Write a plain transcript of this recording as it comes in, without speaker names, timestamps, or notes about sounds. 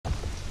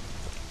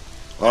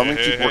Well, I'm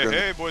gonna keep working.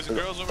 Hey, boys and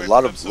girls, a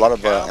lot of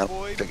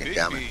taking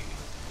damage.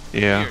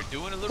 Yeah. We're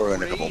doing a little Throw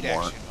in a raid couple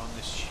more. action on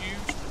this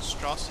huge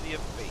monstrosity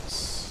of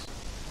base.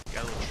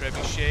 Got a little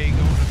trebuchet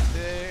going up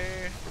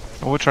there.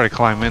 We'll try to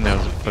climb in there,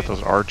 but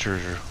those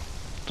archers are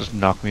just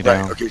knock me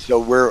down. Right. Okay. So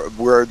we're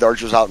the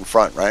archers out in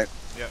front, right?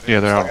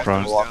 Yeah, they're out in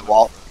front.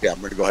 Wall. Yeah,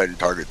 I'm gonna go ahead and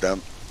target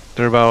them.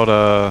 They're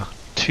about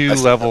 2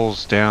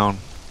 levels down.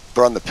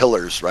 They're on the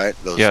pillars, right?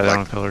 Those, yeah, they're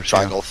on the pillars.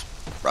 Triangles.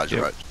 Yeah. Roger,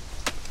 yep. Roger.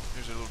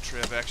 There's a little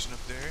treb action up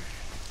there.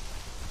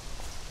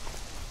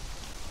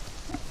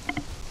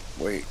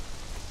 Wait.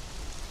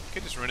 You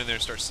could just run in there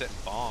and start setting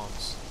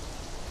bombs.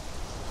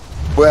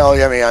 Well,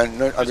 yeah, I mean,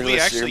 let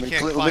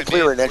me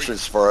clear an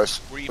entrance for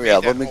us. Yeah,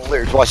 let me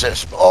clear. Watch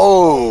this.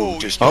 Oh,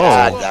 just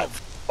had that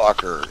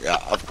fucker. Yeah,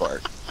 of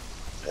course.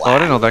 Wow. Oh, I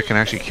didn't know that can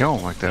actually kill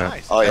him like that.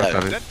 Nice. Oh yeah.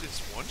 That is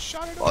one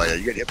shot at him? Oh yeah,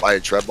 you get hit by a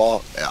tread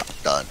ball. Yeah,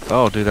 done.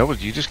 Oh, dude,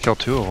 you just killed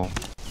 2 of them.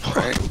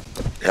 Right.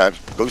 Yeah,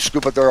 go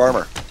scoop up their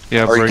armor.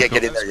 Yeah, or you can't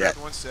get in there yet.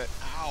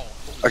 Ow.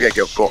 Okay,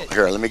 cool.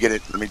 Here, let me get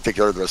it. Let me take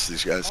care of the rest of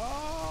these guys.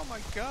 Oh my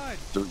god.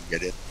 So we can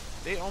get it.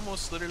 They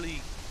almost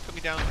literally took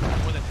me down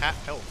more than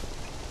half health.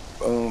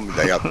 Boom.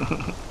 They got.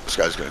 This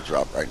guy's gonna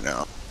drop right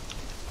now.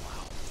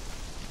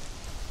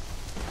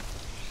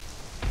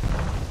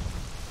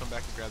 Come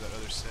back and grab that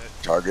other set.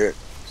 Target.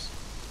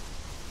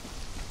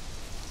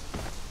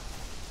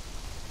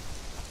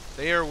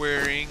 They are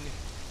wearing.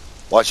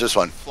 Watch this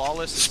one.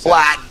 Flawless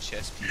splat.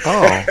 Chest piece.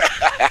 Oh.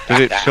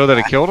 Did it show that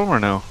it killed him or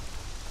no?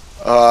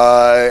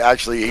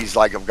 Actually, he's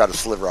like, I've got a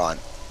sliver on.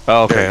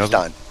 Oh, okay. There, he's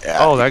done. Yeah,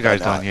 oh, that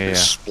guy's done. Yeah, yeah.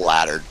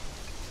 Splattered.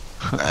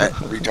 Right,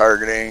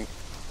 retargeting.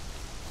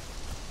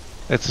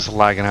 It's just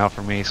lagging out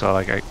for me, so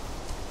like I.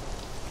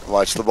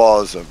 Watch the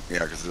balls. Yeah,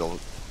 because they'll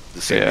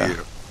the same to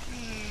you.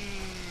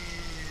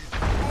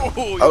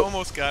 Oh, you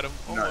almost got him.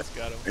 Almost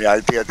got him. Yeah,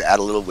 I think I have to add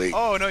a little weight.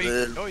 Oh no,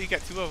 you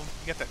got 2 of them.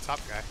 You got that top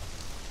guy.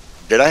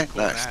 Did I?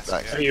 Cool nice.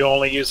 Yeah. Are you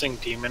only using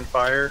demon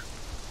fire?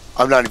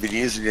 I'm not even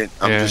using it.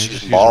 I'm just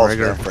using balls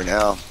for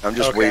now. I'm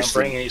just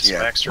wasting. I'm bringing you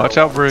some extra watch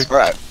out, Brick. All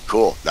right,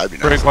 cool. That'd be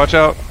nice. Brick, watch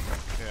out.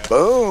 Yeah.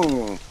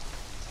 Boom.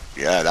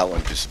 Yeah, that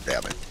one just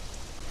damage.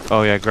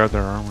 Oh yeah, grab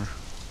their armor.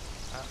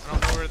 I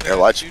don't know where they're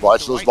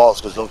watch those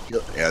balls because they'll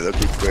kill. Yeah, they'll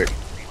keep quick.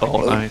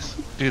 Oh, nice.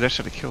 Dude, that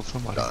should have killed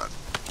somebody. Done.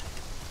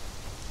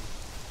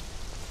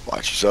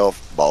 Watch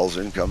yourself. Balls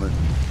incoming.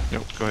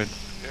 Yep, go ahead.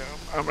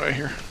 Yeah, I'm right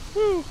here.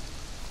 Woo.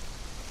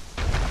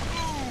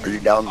 Are you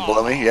down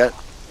below me yet,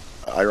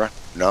 Ira?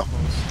 No. I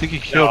think you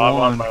killed I'm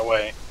one. on my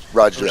way.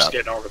 Roger I'm just that.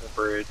 getting over the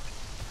bridge.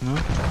 No?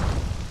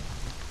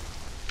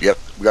 Yep,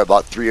 we got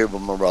about 3 of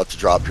them about to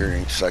drop here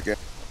in a second.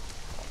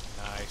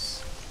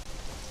 Nice.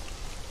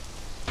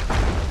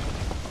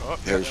 Oh,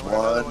 there's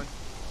one.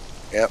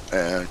 Yep,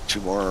 and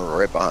 2 more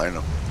right behind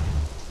them.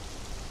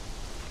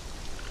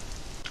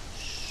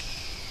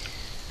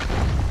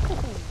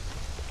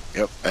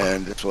 Yep,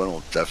 and this one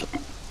will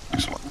definitely.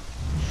 This one.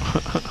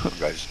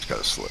 You guys just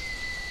gotta slip.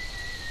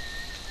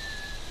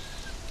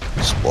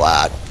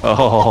 Splat.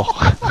 Oh.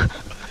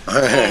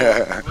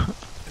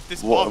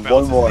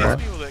 One more.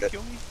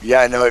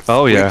 Yeah, I know it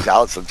freaks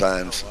out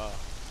sometimes. Oh, wow.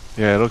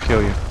 Yeah, it'll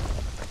kill you.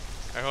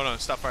 Alright, hold on.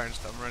 Stop firing.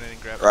 I'm running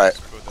and grabbing. Right,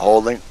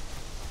 holding.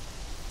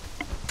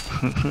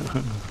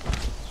 Gonna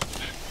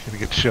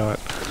get shot.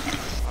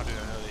 How did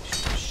I know they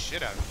shoot the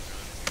shit out of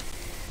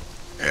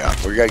me? Yeah,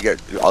 we gotta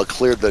get. I'll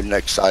clear the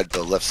next side,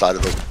 the left side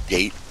of the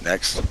gate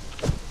next.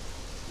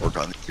 Work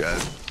on these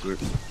guys.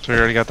 So you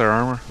already got their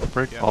armor?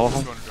 Brick? Yeah, all of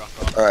them?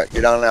 All right,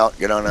 get on out.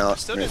 Get on out. I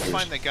still didn't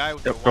find the guy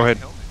with the go ahead.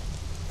 helmet.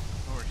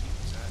 Where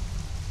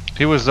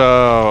he was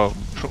at.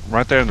 He was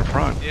right there in the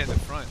front. Yeah, in the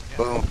front. Yeah.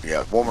 Boom.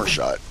 Yeah, one more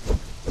shot.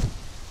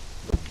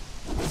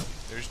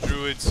 There's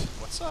druids.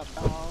 What's up,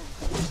 dog?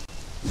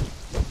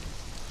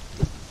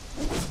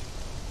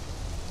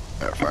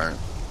 They're firing.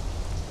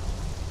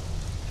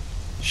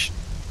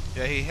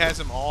 Yeah, he has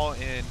them all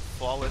in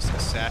flawless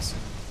assassin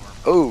form.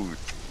 Oh,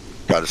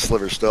 got a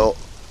sliver still.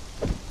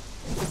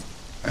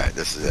 Alright,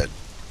 this is it.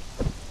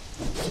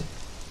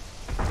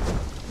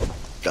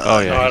 Done. Oh,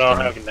 yeah. No, I don't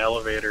have an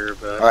elevator,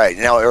 but. Alright,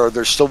 now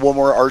there's still one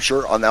more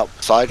archer on that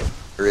side?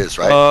 There is,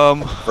 right?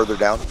 Further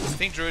down? I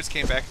think druids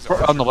came back as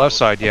on the left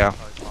side, yeah.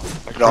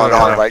 No,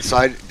 on the right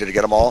side? Did it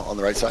get them all on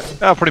the right side?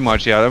 Pretty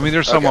much, yeah. I mean,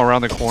 there's some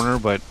around the corner,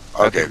 but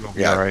okay,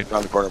 yeah, right.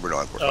 around the corner, we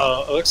don't have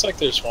It looks like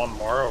there's one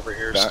more over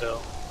here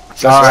still.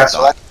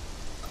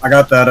 I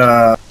got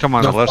that, Come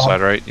on the left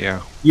side, right?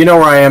 Yeah. You know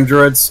where I am,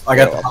 druids. I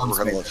got the on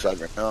the left side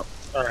right now.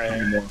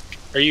 Alright.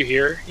 Are you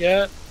here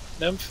yet,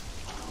 Nymph?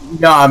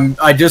 No,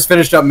 I just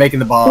finished up making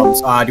the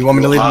bombs. Do you want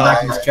me to leave them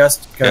back in his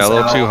chest? Yeah, a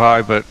little too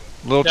high, but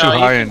a little too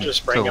high and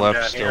just to bring the them left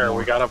down still here. more.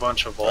 We got a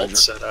bunch of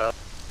vaults set up.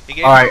 He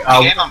gave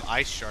him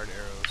ice shard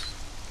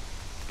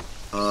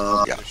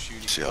arrows.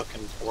 Yeah.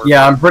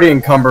 Yeah, I'm pretty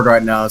encumbered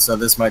right now, so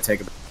this might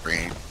take a bit.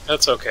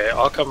 That's okay.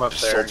 I'll come up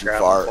there and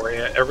grab them for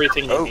you.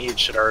 Everything you need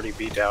should already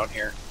be down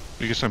here.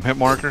 You get some hit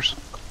markers?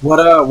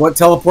 What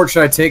teleport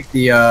should I take?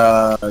 The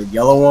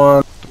yellow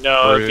one?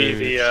 No, it'd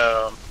be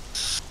the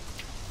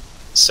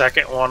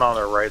second one on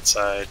the right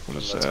side. What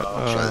is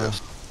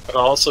that? But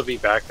I'll also be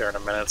back there in a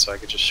minute, so I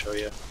could just show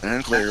you.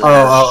 And clear.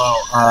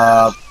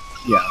 Yeah.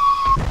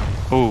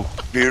 Ooh,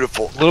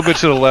 beautiful. A little bit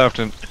to the left,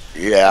 and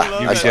yeah,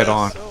 you get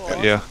on. So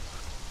awesome. Yeah.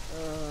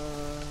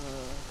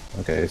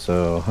 Okay,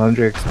 so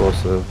 100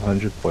 explosive,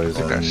 100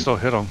 poison. Okay, still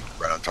hit him.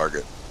 Right on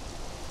target.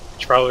 You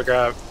should probably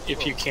grab,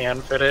 if you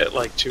can fit it,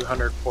 like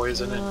 200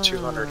 poison and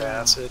 200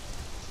 acid.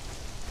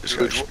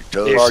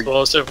 The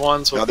explosive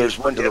ones will now there's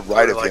one to the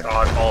right of like him.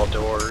 oddball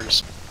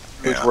doors.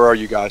 Yeah. Where are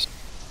you guys?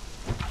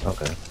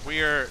 Okay.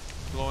 We are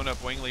blowing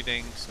up Wingley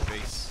Ding's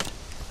base.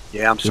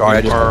 Yeah, I'm sorry.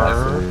 I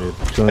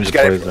just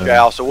got it from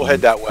Gal, so we'll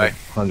head that way.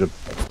 100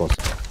 explosive.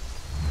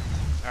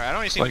 Alright, I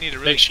don't even think we need to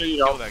really make sure you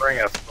don't bring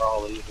guy. a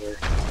thrall either.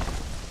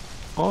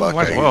 Well,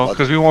 might as well,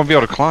 because we won't be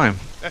able to climb.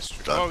 That's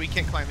true. Oh, we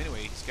can't climb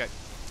anyway. He's got.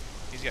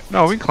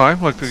 No, we can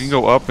climb. Look, we can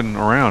go up and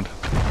around.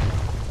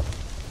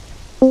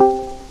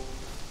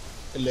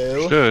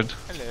 Hello. Should.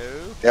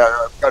 Hello. Yeah,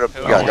 I've got a.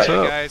 Hello, what's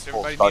up? guys.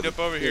 Everybody meet up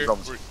over here.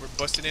 We're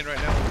busting in right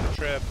now with the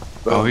treb.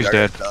 Oh, he's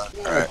dead.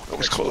 Alright, that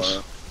was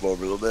close. Go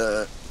over a little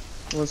bit.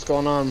 What's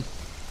going on?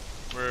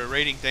 We're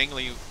raiding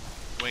Dangly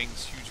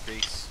Wing's huge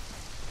base.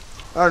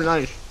 Oh,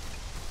 nice.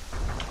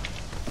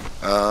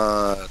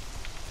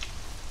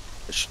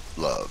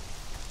 Love.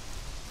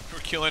 We're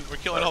killing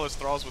all those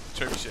thralls with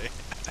the trebuchet.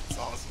 That's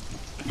awesome.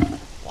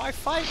 Why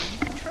fight when you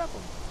can trap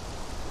them?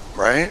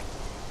 Right?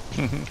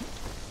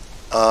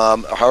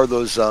 How are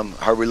those, how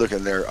are we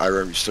looking there,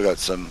 Ira? We still got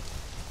some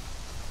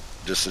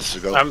distance to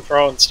go? I'm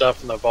throwing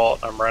stuff in the vault.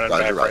 I'm running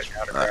back right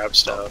now to Right. grab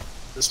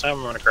stuff. This time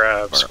I'm going to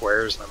grab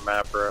squares and a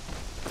map, bro.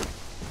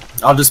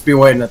 I'll just be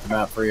waiting at the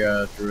map for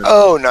you, Drew.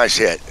 Oh, nice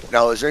hit.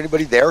 Now, is there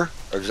anybody there?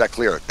 Or is that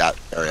clear? That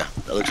area?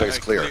 That looks like it's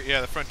clear.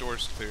 Yeah, the front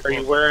door's clear. Are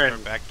you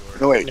wearing... back door?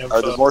 No, wait.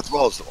 Are there more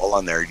thralls all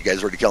on there? You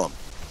guys already kill them?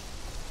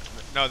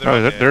 No,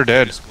 they're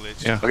dead.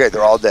 Yeah. Okay,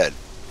 they're all dead.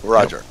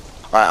 Roger. Yep.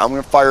 Alright, I'm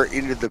going to fire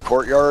into the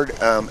courtyard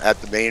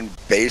at the main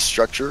base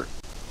structure.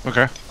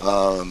 Okay.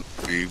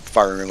 Be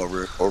firing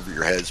over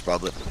your heads,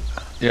 probably.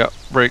 Yeah,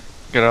 break.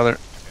 Get out of there.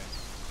 Okay.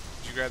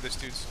 Did you grab this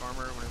dude's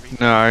armor whenever he...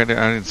 No, I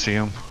didn't see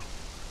him.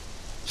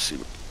 Let's see.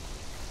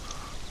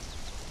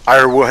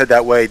 Ira, we'll head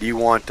that way. Do you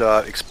want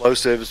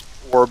explosives,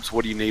 orbs?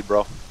 What do you need,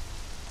 bro?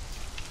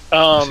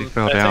 I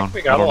think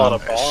we got a lot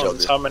of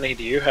bombs. How many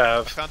do you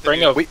have?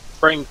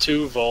 Bring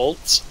 2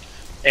 volts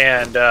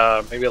and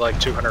maybe like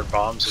 200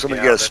 bombs.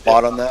 Somebody get a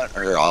spot on that?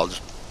 Or here, I'll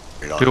just...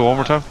 Do it one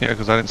more time? Yeah,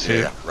 because I didn't see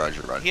it. Yeah,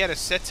 roger. He had a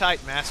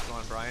set-tight mask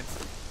on, Brian.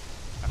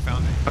 I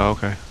found it. Oh,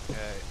 okay.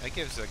 That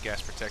gives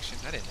gas protection.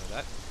 I didn't know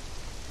that.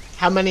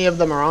 How many of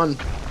them are on?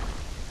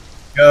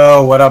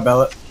 Yo, what up,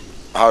 Bellet?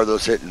 How are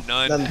those hitting?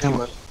 None.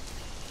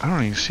 I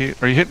don't even see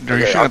it. Are you hitting? Are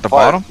you shooting I'm at the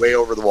bottom? Way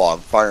over the wall.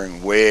 I'm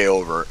firing way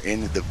over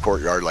into the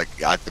courtyard, like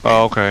at the.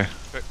 Oh, okay.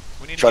 But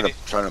we need trying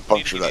to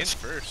puncture that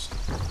first.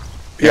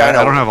 Yeah, I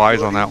don't have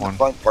eyes on that one. The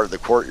front part of the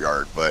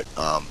courtyard, but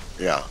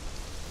yeah.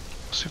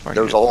 Let's see if I There's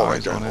can a get hole right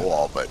eyes there in on the it.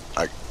 wall, but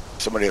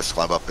somebody has to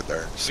climb up in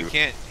there. We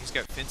can't. He's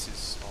got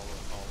fences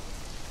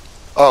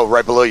all. Oh,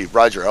 right below you,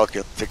 Roger.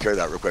 Okay, take care of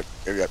that real quick.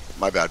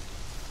 My bad.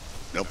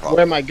 No problem.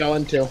 Where am I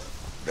going to?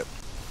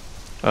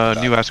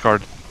 New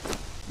Asgard.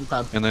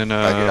 Okay. And then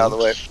get out of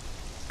the way,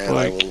 and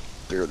I will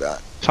clear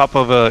that. Top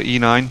of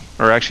E9,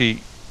 or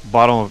actually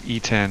bottom of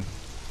E10,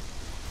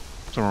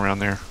 somewhere around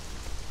there.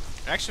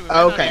 Actually, we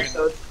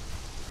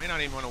may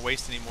not even want to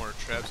waste any more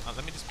trebs.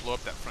 Let me just blow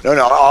up that front.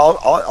 No,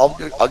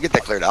 I'll get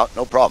that cleared out.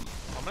 No problem.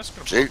 I'm just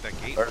gonna blow up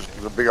that gate.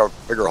 There's a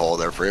bigger hole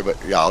there for you,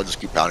 but yeah, I'll just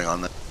keep pounding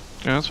on that.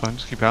 Yeah, that's fine.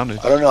 Just keep pounding.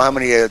 I don't know how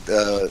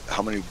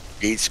many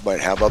gates you might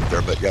have up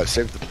there, but yeah,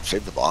 save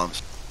the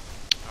bombs.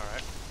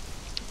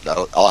 All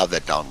right. I'll have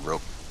that down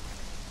real.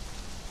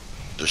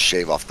 Just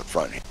shave off the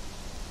front here.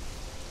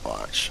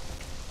 Watch.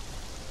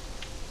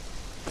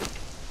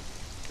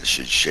 This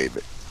should shave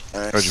it.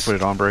 Nice. How'd you put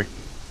it on, Bray?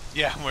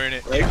 Yeah, I'm wearing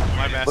it. Right?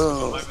 My mask is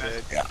on my Boom.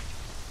 head. Yeah.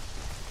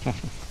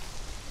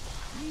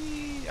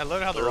 I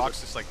love how the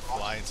rocks just like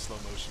fly in slow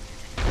motion.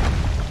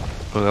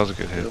 Oh, that was a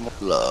good hit.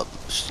 Love.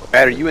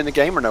 Matt, are you in the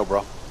game or no,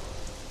 bro?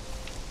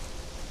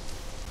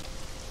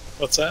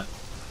 What's that?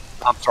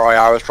 I'm sorry,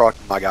 I was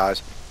talking to my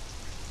guys.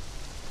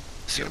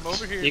 Get him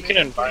over here. You can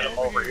invite him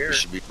over here.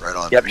 Should be right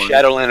on. Yep,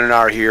 Shadowland and I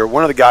are here.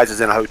 One of the guys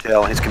is in a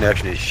hotel, and his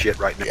connection is shit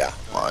right now. Yeah,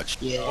 watch.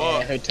 Yeah,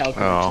 Oh. hotel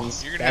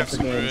connections. You're gonna have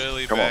some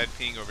really Come bad on.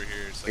 ping over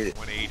here. It's Hit like it.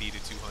 180 to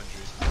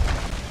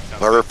 200.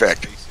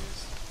 Perfect.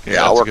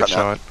 Yeah, I'll that's a work good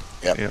on that.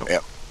 shot.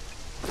 Yep.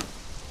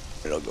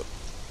 It'll go.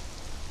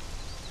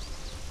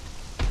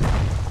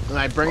 Am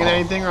I bringing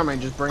anything, or am I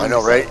just bringing? I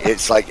know, right?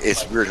 stuff?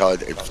 It's weird how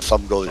if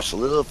some goes just a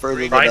little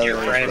further than Find your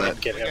others, friend but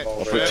and get him I'll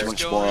over put there. too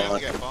much more on.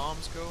 We got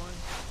bombs going.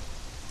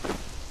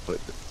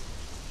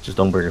 Just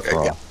don't bring a Yeah,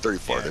 thrall.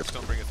 34 Yeah, there. just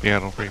don't bring it. Yeah,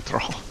 don't bring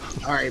thrall.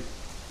 All right,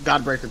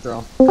 Godbreaker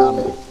throw. Got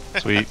me.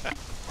 Sweet.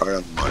 Right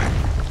on the money.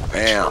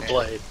 Bam.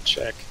 Blade,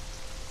 check.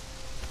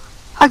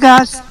 Hi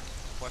guys.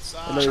 What's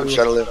up? Hello.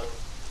 Shuttle it.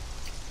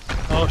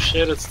 Oh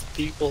shit, it's the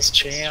people's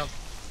champ.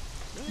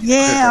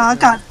 Yeah,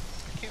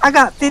 I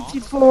got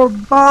 54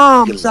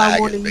 bombs I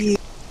want to use.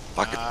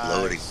 Fucking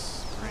loading.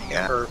 Nice.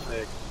 Yeah.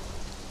 Perfect.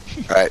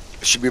 Alright.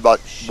 It should be about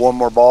one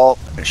more ball,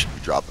 and it should be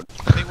dropping.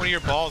 I think one of your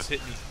balls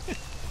hit me. It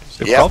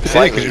probably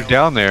did because you're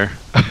down there.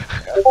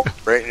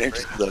 Right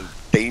into the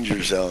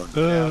danger zone.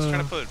 Yeah, I was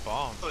trying to put a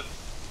bomb. Wouldn't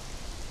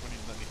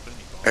even let me put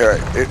any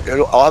bombs.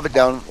 Alright, I'll have it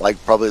down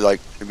like probably like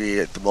maybe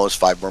at the most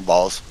 5 more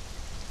balls.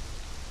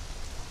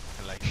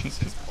 I like these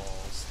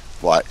balls.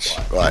 Watch.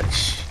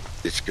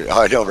 It's good.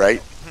 Oh, I know,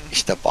 right?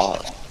 It's the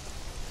balls.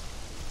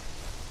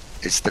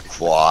 It's the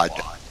quad.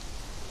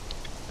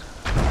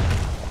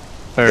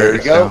 There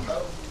you go.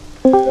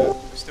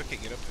 We still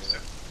can't get up there.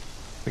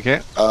 We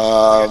can't? We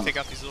gotta take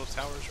out these little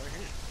towers right here.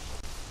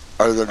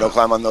 Are there no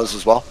climb on those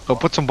as well? Oh,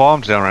 put some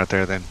bombs down right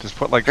there then. Just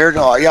put like... Here,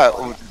 no, yeah,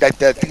 that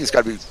thing has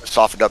got to be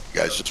softened up,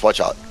 guys. Just watch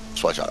out.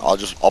 Just watch out.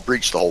 I'll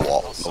breach the whole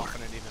wall. I'll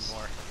soften it even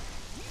more.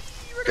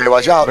 Okay,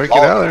 watch out. Better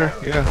get out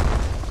of there, yeah.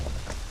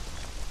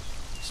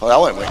 So that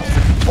went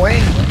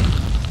swing.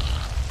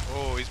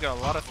 Oh, he's got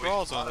a lot of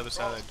thralls on the other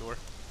side of that door.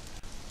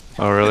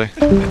 Oh, really?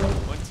 1,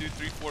 2,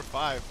 3, 4,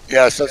 5.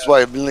 Yes, that's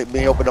why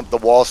me open up the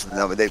walls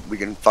and then we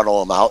can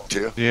funnel them out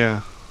too.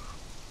 Yeah.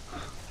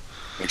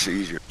 Makes it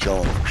easier to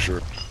kill them for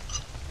sure.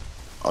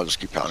 I'll just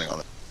keep pounding on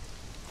it.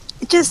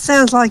 It just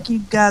sounds like you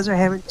guys are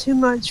having too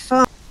much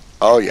fun.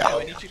 Oh yeah. I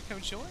need you to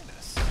come join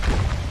us.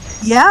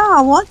 Yeah,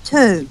 I want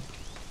to.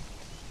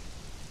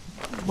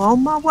 I'm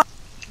on my way.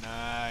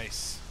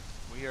 Nice.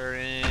 We are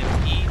in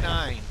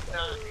E9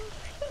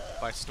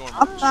 by storm.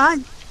 I'm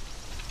fine.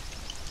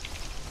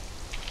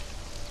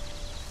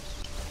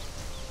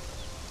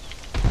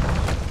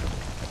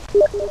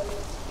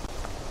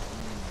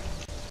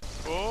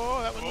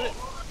 Oh, that one lit.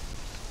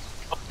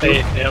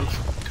 Hey,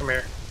 Nymph, come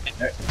here.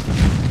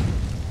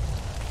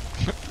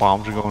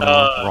 Bombs are going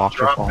on. Rocks are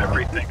drop falling.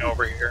 everything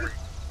over here.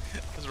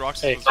 Those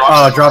rocks. Hey,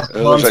 drop It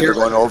looks like they're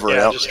going over it.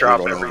 yeah, just drop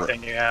They're going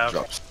everything you have.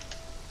 Drops.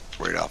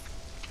 Right up.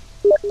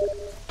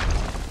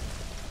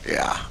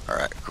 Yeah. All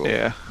right. Cool.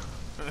 Yeah.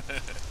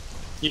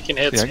 You can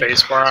hit Yeah,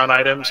 spacebar on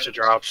items to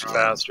drop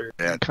faster.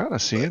 Yeah. I'm kind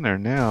of seeing there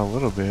now a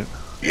little bit.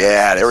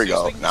 Yeah. There we So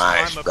go. we can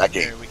Nice. climb up That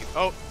in there, game. we can-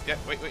 Oh, yeah.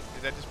 Wait. Did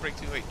that just break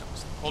too? Wait. No,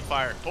 hold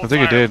fire. Hold I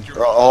think it fire did. with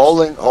your-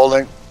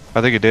 Holding.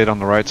 I think it did on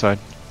the right side.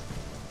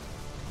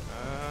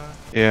 Uh,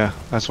 Yeah,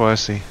 that's what I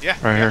see. Yeah,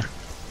 Right yeah.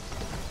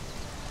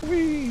 here.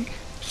 Whee!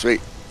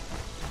 Sweet.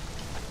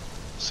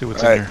 See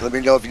what's All right. in there. Let me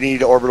know if you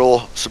need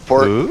orbital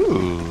support.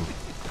 Ooh.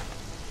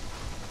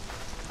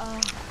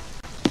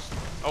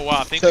 Oh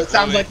wow. I think So we it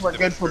sounds blew like we're the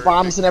good for bird.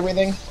 bombs and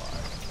everything.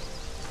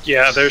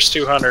 Yeah, there's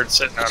 200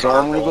 sitting on So our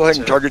I'm gonna go ahead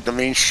and target the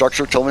main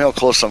structure. Tell me how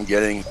close I'm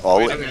getting. I'll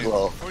Wait a let minute. you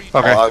know. Before you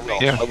Okay. target I the will.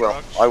 main Yeah. I will.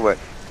 structure, I will.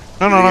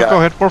 No, Yeah. go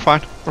ahead. We're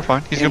fine. We're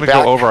fine. He's In gonna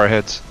back. go over our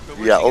heads. but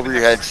where's Yeah, he over gonna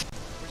your have- heads.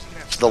 where's he gonna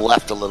have To the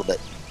left a little bit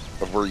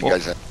of where you Well,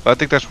 guys are. I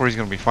think that's where he's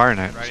gonna be firing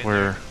at. Right Is in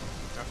where there.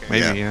 Okay.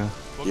 maybe yeah.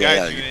 We'll Yeah,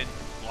 guide yeah, you in.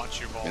 Launch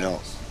your balls. You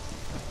know.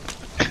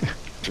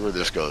 See where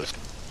this goes.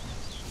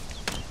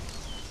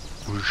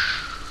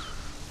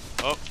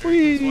 Oh,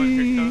 here comes one.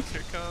 Here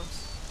it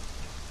comes.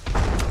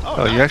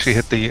 Oh, you actually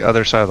hit the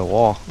other side of the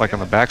wall, like on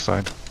the back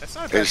side. That's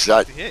not a bad Is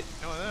spot that- to hit.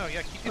 No,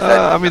 yeah, keep hitting.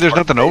 I mean, there's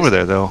nothing over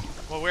there though.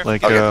 Well, we're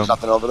Like, Okay, there's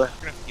nothing over there.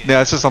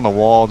 yeah, it's just on the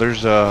wall.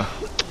 There's Yeah,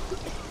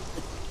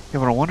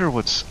 but I wonder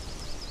what's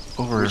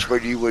over. Which way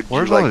do you would?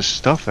 Where's you all like? this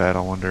stuff at? I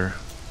wonder.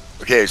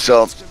 Okay,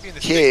 so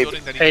Cave.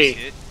 cave.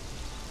 Hey.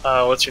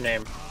 What's your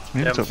name?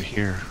 Maybe it's Yep. over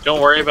here.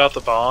 Don't worry about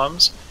the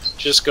bombs.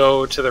 Just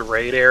go to the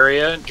raid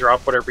area,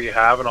 drop whatever you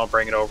have, and I'll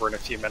bring it over in a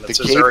few The minutes.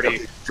 It's cave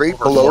already straight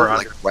over below, 400.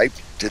 like right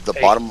to the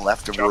Hey, bottom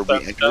left of where drop we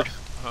that entered,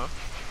 stuff.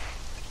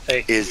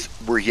 Hey, is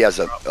where he has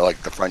a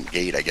like the front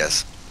gate, I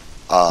guess.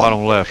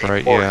 Bottom left,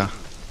 right? or- Yeah.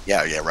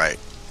 Yeah, right.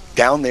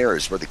 Down there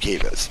is where the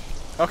cave is.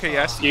 Okay,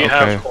 yes. do you Okay,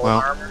 have full well.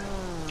 armor?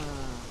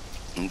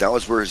 And that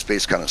was where his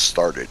base kind of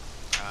started.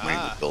 When he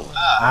was Ah,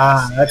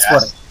 building. That's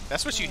what.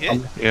 that's what you hit.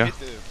 You Yeah. hit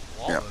the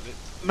wall Yeah. of it.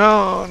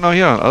 No,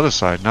 yeah, on the other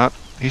side. Not.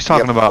 He's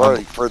talking Yeah, about.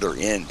 probably further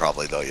in,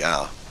 probably though.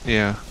 Yeah,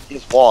 Yeah.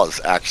 his wall is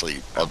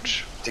actually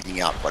Ouch. sticking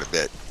out quite a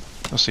bit.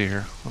 Let's see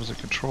here. What is it?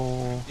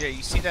 Control. Yeah,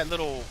 you see that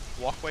little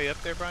walkway up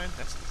there, Brian?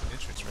 That's the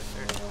entrance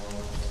right there.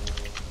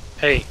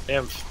 Hey,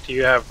 Nymph, do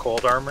you have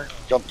cold armor?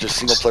 Jump to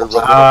single player.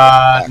 Real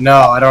quick.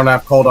 No, I don't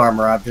have cold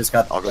armor. I've just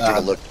got. I'll go take a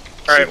look.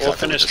 Alright, See we'll exactly finish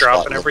what the spot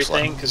dropping looks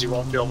everything like. because you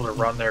won't be able to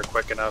run there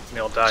quick enough and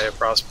you'll die of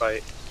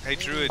frostbite. Hey,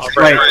 Druid. I'll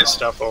Right. bring this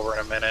stuff over in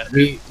a minute.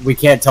 We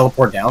can't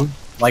teleport down.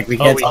 Like we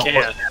Oh, can't. we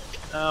teleport. can.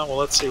 Well,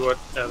 let's see what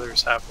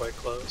others halfway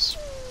close.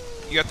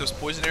 You got those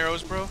poison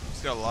arrows, bro?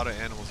 He's got a lot of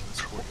animals in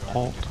this courtyard.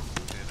 Alt. And,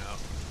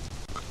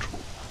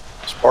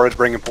 Sparta's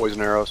bringing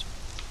poison arrows.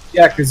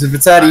 Yeah, because if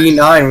it's at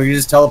E9, we can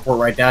just teleport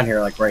right down here,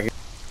 like right here.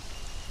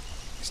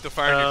 you still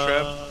firing your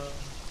trap?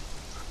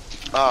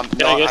 Yeah,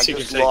 No, I guess I'm you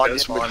can just take logged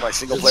this in with one. my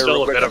single It's player still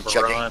real a quick. bit I'm of a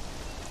checking run.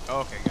 Oh,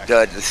 okay,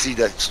 gotcha. to see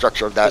the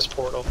structure of that This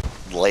portal.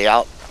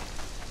 layout,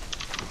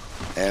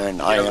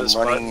 and I Yeah, am this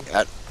running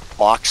at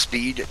Mach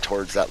speed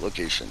towards that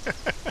location.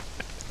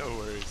 No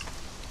worries.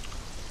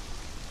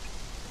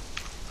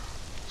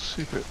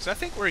 See if it. So I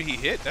think where he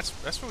hit, that's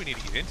where we need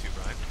to get into,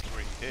 Brian.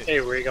 Where he hit.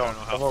 Hey, where you I going? don't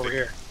know how Come over thick-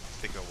 here.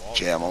 thick a wall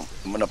Jam, is. I'm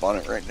coming up on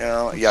it right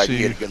now. Yeah, I can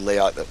see. get a good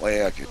layout that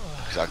way. I could.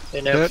 Exactly.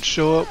 Hey, That Nymph.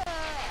 show up.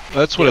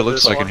 That's what Yeah, it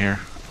looks this like one. in here.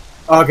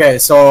 Okay,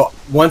 so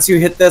once you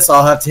hit this,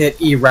 I'll have to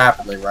hit E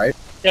rapidly, right?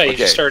 Yeah, you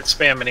just start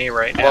spamming E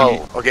right now.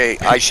 Whoa, okay,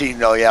 I see.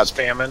 No, yeah,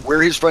 spamming.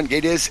 Where his front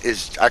gate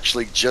is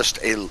actually just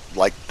the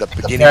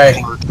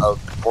beginning part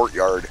of the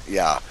courtyard.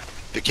 Yeah,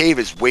 the cave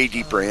is way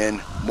deeper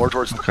in, more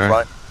towards the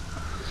front.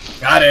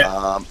 Got it.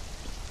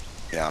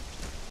 Yeah,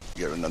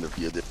 get another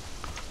view of it.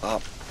 I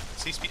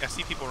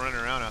see people running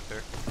around out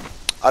there.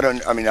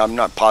 I mean, I'm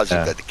not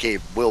positive that the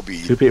cave will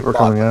be. 2 people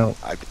coming out.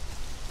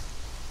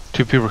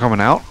 2 people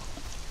coming out?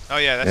 Oh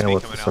yeah, that's me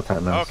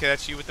coming out. Oh, okay,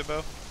 that's you with the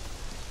bow.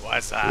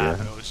 What's up, OG?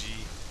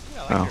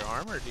 Yeah, I like your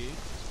armor, dude.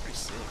 Pretty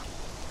sick.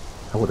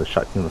 I would have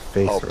shot you in the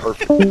face. Oh,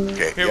 perfect.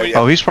 Okay.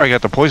 Oh, he's probably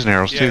got the poison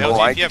arrows too. Oh,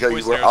 I can tell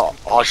you where.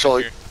 I'll show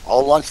you.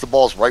 I'll launch the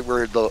balls right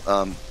where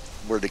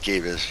the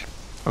cave is.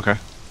 Okay.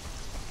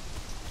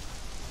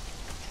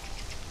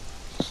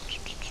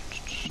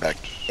 Back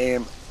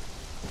aim.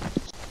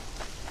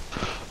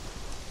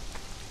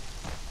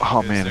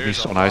 Oh man, it'd be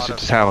so nice to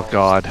just have a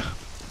god.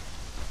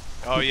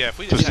 Oh yeah, if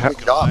we just have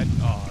a god.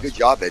 Good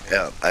job at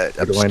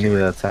what do I need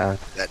to attack?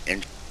 That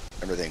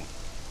everything.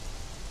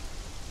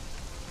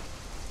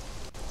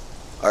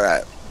 All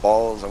right,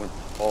 balls. I want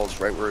balls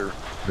right where.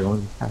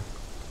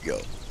 Go.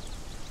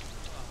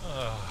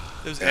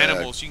 Those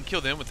animals, you can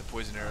kill them with the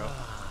poison arrow.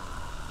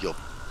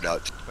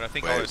 But I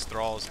think all those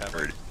thralls have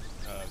gas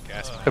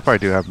masks. They probably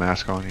do have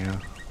mask on, yeah.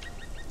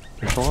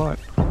 There's a lot.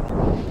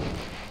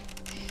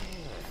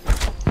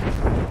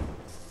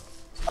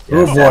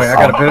 Oh boy, I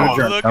got a bit of a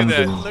jerk.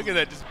 Look at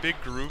that, just big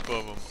group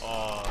of them.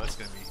 Oh, that's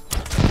gonna be.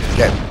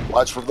 Okay,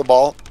 watch for the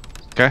ball.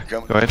 Okay, go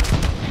ahead.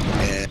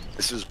 And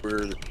this is where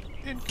the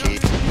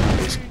gate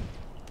is.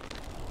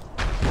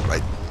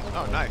 Right.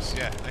 Oh, nice.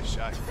 Yeah, nice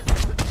shot.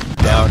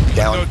 Down.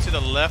 Go to the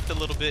left a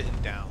little bit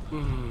and down.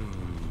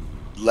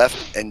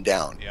 Left and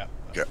down. Yeah.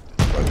 Okay.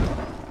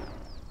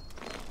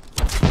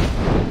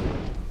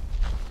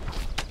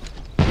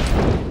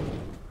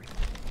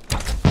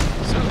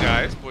 So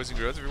guys, boys and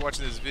girls, if you're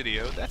watching this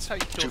video, that's how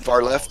you kill Too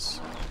far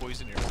left.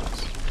 Poison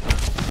arrows.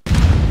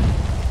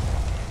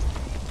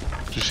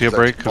 Did you see a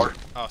break? Oh,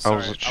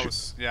 sorry.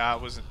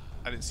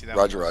 I didn't see that.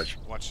 Roger.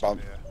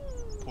 Watching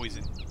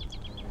poison.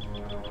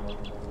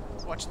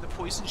 Watching the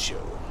poison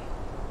show.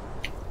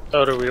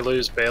 Oh, do we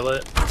lose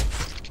Balet?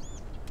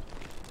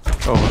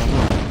 Oh, I don't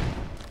know.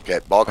 Okay,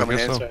 ball coming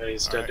in. So. Sorry,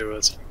 he's dead to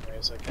us.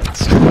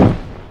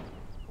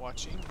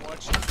 Watching.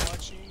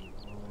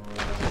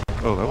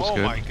 Oh, that was good.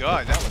 Oh my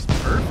god, that was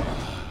perfect.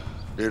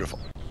 Beautiful.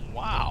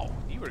 Wow,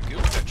 you were good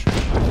with that trick,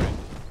 my friend.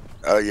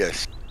 Oh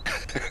yes.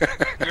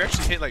 You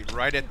actually hit like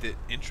right at the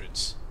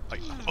entrance,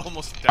 like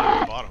almost down at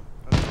the bottom.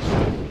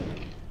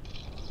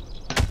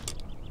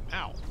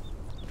 Ow.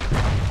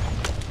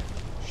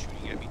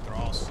 Shooting at me,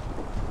 thralls.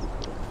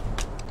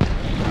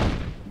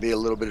 Be a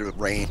little bit of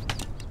rain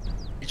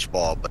each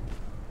ball, but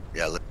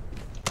yeah, look.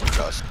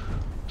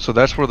 So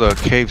that's where the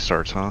cave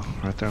starts, huh?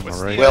 Right there on the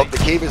right. Well, the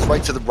cave is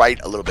right to the right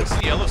a little bit. What's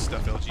the yellow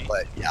stuff, LG?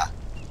 But yeah.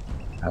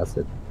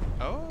 Acid.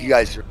 Oh. You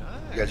guys are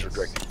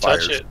directing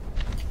fires. Touch it.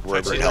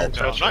 Wherever it helps.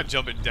 No, I'm not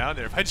jumping down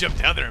there. If I jump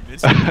down there, I'm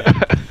missing.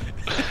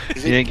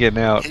 You ain't getting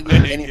out.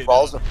 Any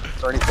balls? Are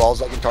there any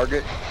balls I can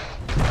target?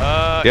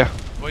 Yeah.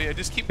 Well, yeah.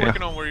 Just keep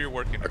working on where you're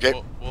working. Okay.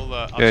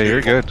 Yeah,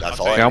 you're good. That's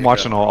all I'm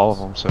watching all of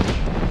them, so.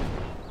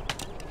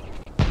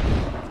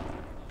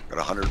 Got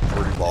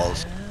 140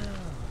 balls.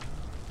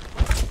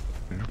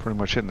 You're pretty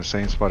much hitting the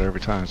same spot every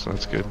time, so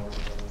that's good.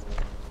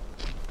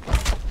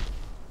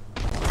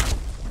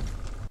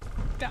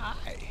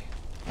 Die.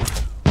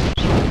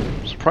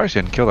 I'm surprised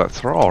you didn't kill that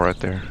thrall right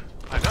there.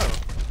 I know.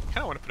 I kind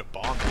of want to put a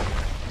bomb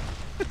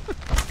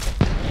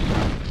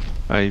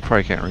there. You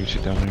probably can't reach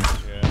it down there.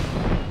 Yeah.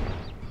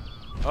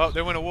 Oh,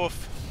 there went a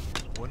wolf.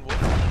 One wolf.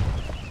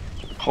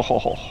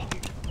 Oh.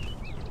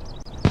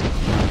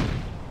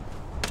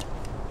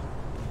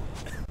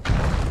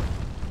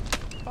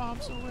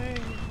 Bombs away.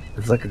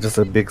 It's like just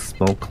a big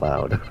smoke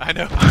cloud. I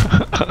know.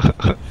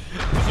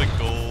 It's like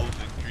gold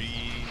and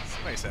green.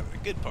 Somebody's having a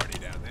good party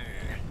down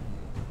there.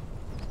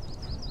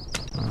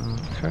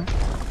 Okay.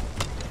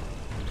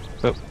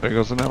 Oh, there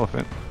goes an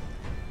elephant.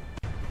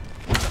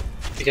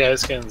 You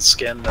guys can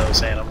skin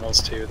those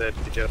animals too. That'd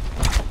be good.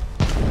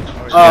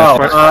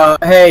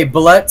 Hey,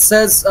 Bullet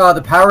says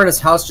the power in his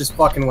house just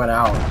fucking went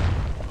out.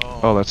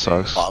 Oh, that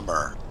sucks.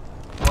 Bummer.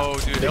 Oh,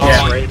 dude.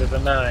 Yeah. Rate of the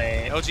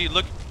night. LG,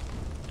 look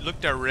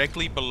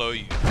directly below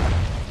you.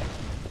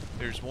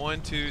 There's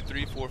 1, 2,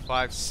 3, 4,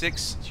 5,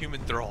 6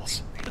 human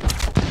thralls.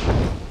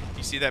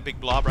 You see that big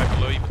blob right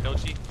below you,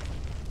 LG?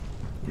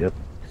 Yep.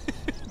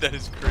 That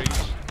is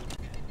crazy.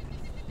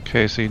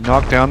 Okay, so you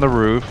knocked down the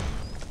roof.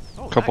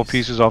 Oh, Couple nice.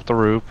 pieces off the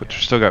roof, but you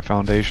still got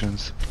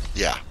foundations.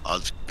 Yeah, I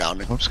was down.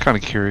 I'm just kind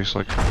of curious,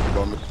 like.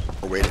 Going to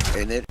wait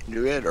in it,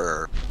 do it,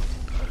 or.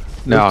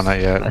 No,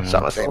 not yet. I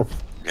shot myself.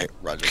 Okay,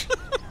 Roger.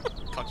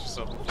 Caught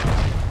yourself.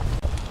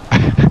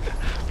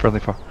 Friendly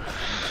fire.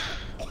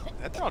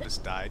 That thrall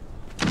just died.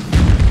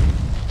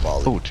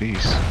 Oh,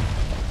 jeez.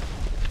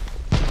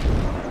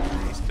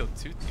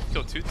 You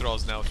killed two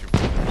thralls now with your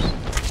brothers.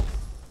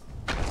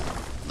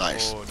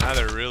 Nice. Oh, now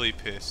they're really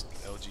pissed,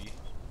 LG.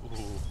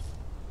 Ooh.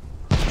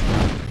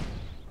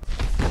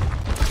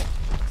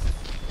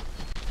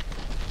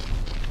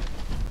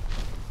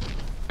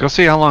 Go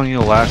see how long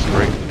you'll last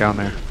right down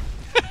there.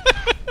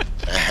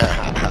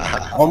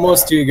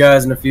 Almost to you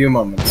guys in a few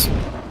moments.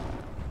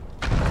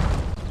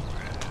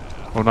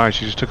 Oh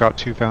nice, you just took out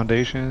 2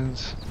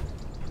 foundations.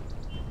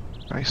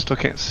 I still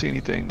can't see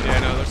anything. Yeah,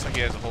 no, it looks like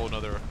he has a whole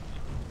other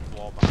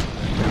wall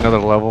behind there. Another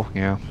level,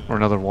 yeah, or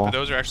another wall. But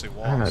those are actually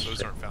walls,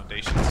 those aren't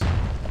foundations.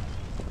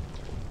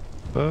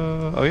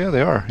 Oh yeah,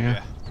 they are,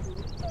 yeah.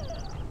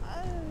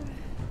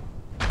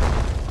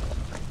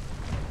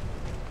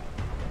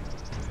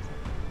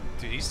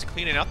 Dude, he's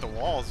cleaning out the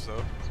walls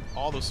though.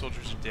 All those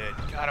soldiers are dead.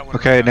 God, I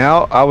okay,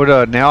 now I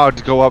would now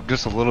I'd go up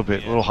just a little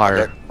bit, a little higher.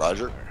 Okay,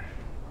 Roger.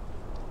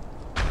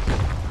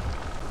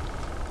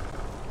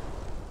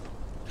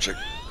 Check.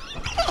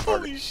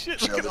 Holy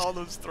shit, look at all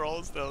those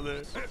thralls down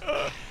there.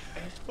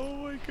 Oh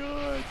my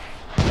god.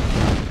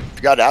 If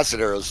you got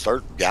acid arrows,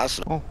 start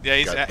gassing. Oh.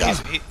 Yeah,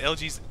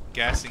 LG's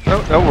gassing.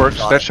 That works.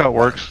 That shot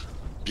works.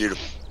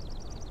 Beautiful.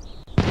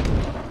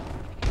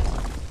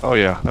 Oh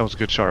yeah, that was a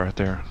good shot right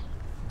there.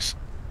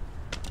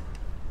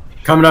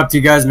 Coming up to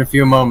you guys in a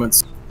few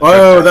moments.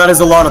 Whoa, that is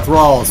a lot of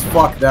thralls.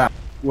 Fuck that.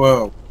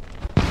 Whoa.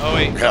 Oh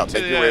wait, come to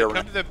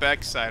the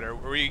back side, or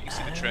where you can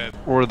see the treb.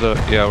 Where the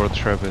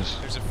treb is.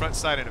 There's a front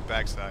side and a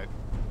back side.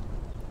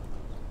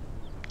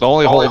 The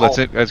only hole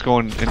that's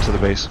going into the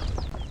base.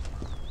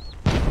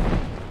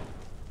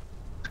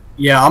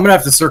 Yeah, I'm gonna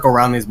have to circle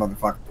around these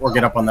motherfuckers, or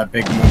get up on that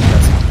big moon.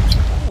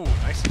 Ooh,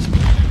 nice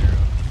explosion arrow.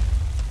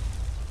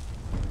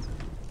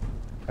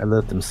 I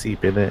let them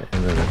seep in it,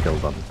 and then I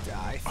killed them.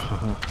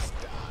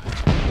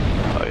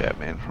 Oh yeah,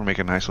 man, we're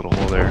making a nice little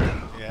hole there.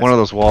 Yeah, one of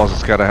those walls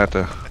has gotta have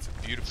to. That's a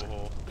beautiful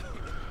hole.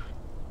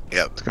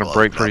 Yep. It's gonna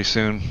break pretty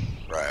soon.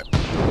 Right.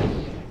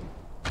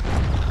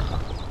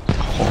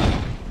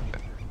 Oh.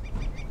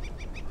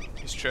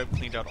 His treb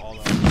cleaned out all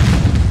that.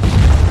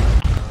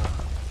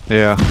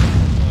 Yeah.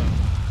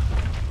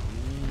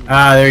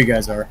 Ah, there you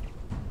guys are.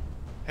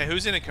 Hey,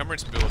 who's in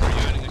encumbrance build? Are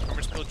you in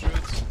encumbrance build,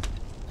 druids?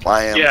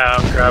 I am. Yeah,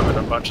 I'm grabbing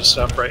a bunch of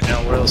stuff right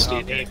now. What else do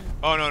you need?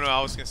 Oh no,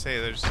 I was gonna say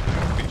there's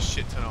a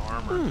shit ton of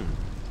armor.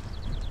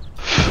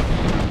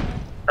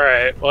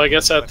 Alright, well I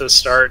guess at the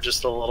start,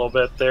 just a little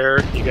bit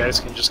there, you guys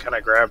can just kind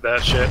of grab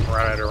that shit and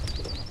run it around.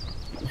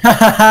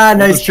 Haha,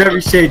 nice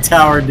trebuchet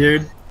tower,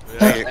 dude.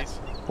 Yeah,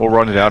 we'll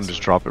run it out and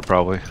just drop it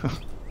probably.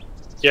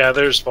 Yeah,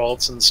 there's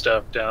vaults and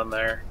stuff down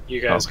there.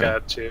 You guys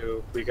got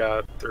 2, we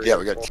got 3. Yeah,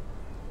 we got 2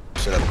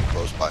 set up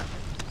close by.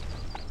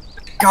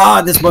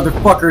 God, this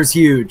motherfucker is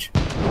huge.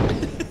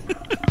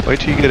 Wait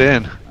till you get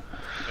in.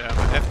 Yeah,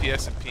 my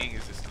FPS and ping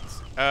is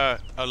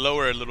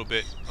lower a little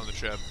bit on the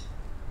treb.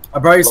 I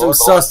brought you some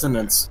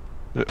sustenance.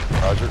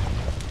 Roger.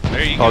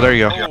 There you go. Oh, there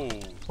you go.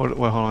 Oh. Wait,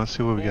 hold on, let's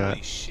see what we got.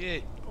 Holy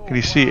shit. Oh, can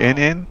you see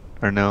in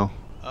or no?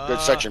 Good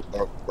section,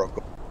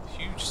 broke.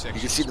 Huge section.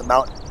 You can see the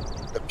mountain.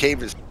 The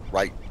cave is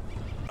right.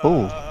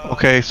 Oh,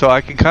 okay, so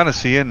I can kind of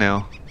see in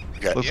now.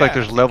 Okay. Looks like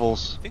there's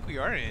levels. I think we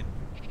are in.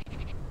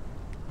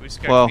 We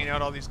just gotta clean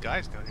out all these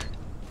guys down here.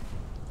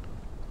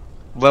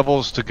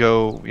 Levels to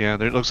go, yeah,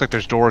 there looks like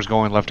there's doors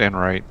going left and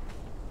right.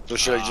 So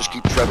should I just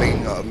keep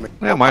trebbing?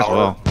 Yeah, might as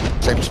well.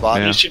 Same spot?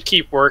 Yeah. You should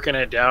keep working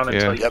it down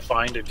until you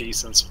find a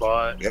decent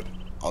spot. Yep.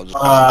 I'll just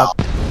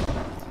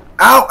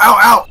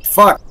ow!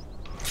 Fuck!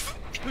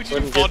 Would you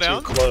fall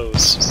down? Too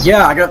close.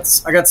 Yeah, I got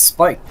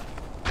spiked.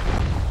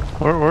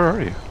 Where are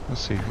you?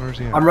 Let's see, where's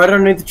he at? I'm right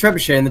underneath the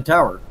trebuchet in the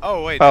tower.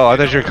 Oh wait. Oh, I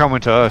thought you were coming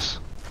to us.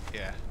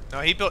 Yeah. No,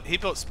 he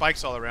built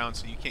spikes all around,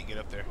 so you can't get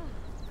up there.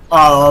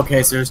 Oh,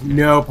 okay. So there's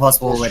no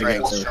possible way to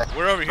get there.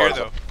 We're over here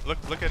though.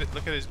 Look at it.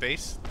 Look at his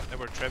base that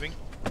we're trebbing.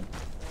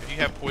 If you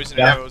have poison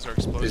arrows or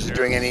explosive. Is he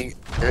doing any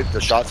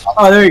the shots?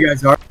 Oh, there you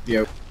guys are.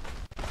 You.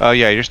 Oh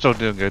yeah, you're still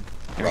doing good.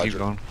 Yeah, keep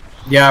going.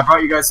 Yeah, I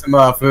brought you guys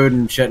some food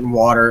and shit and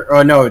water.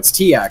 Oh no, it's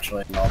tea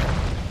actually.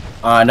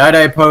 Night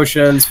eye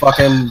potions,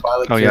 fucking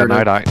violet. Oh yeah,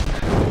 night eye.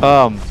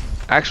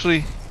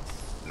 Actually,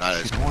 why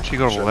don't you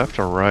go to the left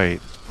or right?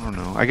 I don't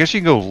know. I guess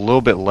you can go a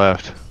little bit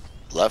left.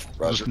 Left,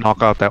 Roger. Just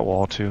knock out that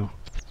wall too.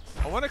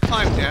 I want to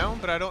climb down,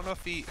 but I don't know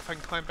if I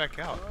can climb back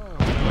out.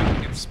 I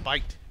can get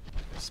spiked.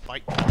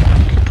 You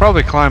can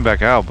probably climb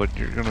back out, but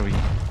you're gonna be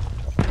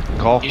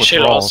golf with thralls. You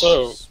should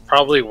also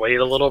probably wait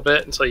a little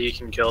bit until you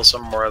can kill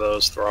some more of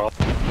those thralls.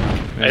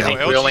 Yeah. I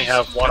think we only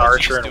have one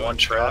archer and one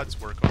trap.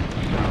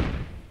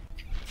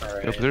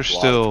 Right. Yeah, there's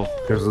still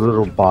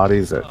little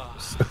bodies that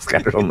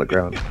scattered on the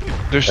ground.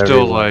 There's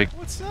still like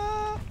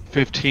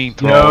 15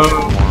 thralls.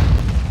 No.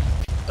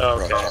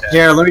 Okay.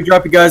 Here, let me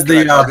drop you guys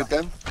the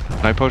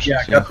night potions.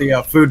 Yeah, I got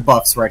the food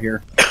buffs right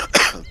here.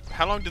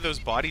 How long do those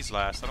bodies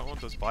last? I don't want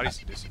those bodies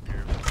to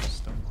disappear.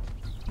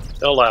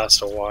 They'll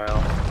last a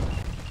while.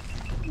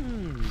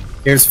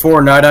 Here's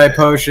 4 night eye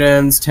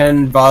potions,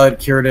 10 violet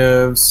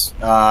curatives,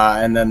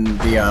 and then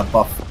the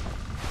buff.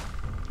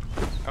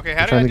 Okay,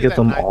 how do trying I to do get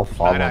them that all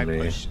follow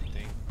me.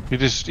 You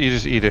just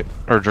eat it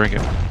or drink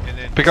it.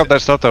 Pick up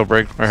that stuff though,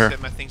 Break, right here.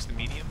 Set my things to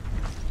medium.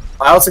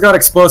 I also got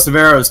explosive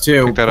arrows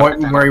too.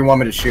 Pointing where you want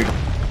me to shoot.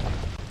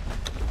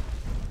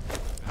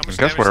 I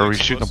guess where are we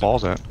shooting the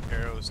balls at?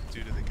 Arrows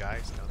do to the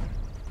guys down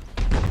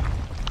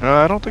there.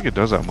 I don't think it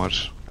does that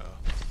much.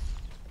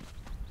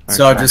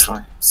 So just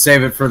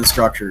save it for the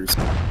structures.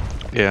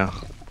 Yeah.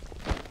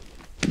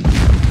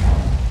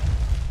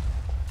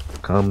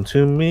 Come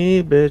to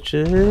me,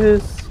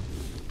 bitches.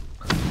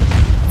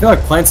 I feel like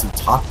playing some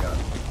Top Gun.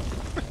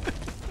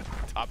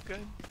 Top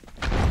Gun?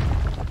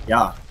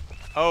 Yeah.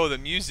 Oh, the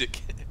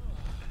music.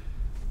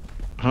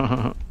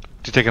 Did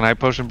you take an eye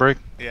potion break?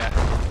 Yeah.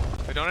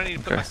 But don't I need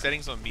to put my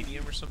settings on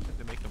medium or something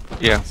to make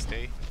them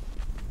stay?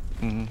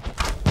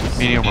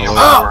 Medium or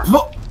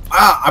low.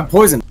 I'm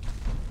poisoned.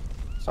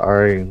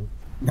 Sorry.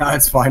 No,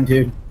 it's fine,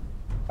 dude.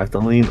 I have to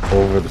lean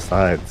over the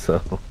side,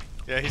 so.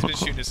 Yeah, he's been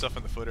shooting himself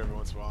in the foot every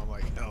once in a while. I'm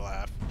like, I'll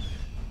laugh.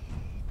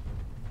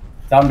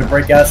 Time to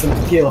break out some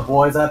tequila,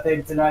 boys. I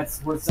think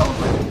tonight's worth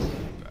celebrating.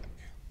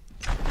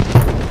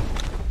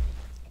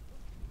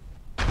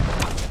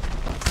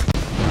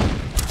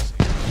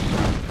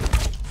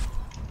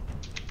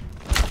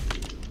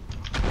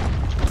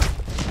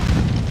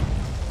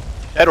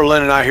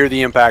 Ederlin and I hear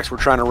the impacts. We're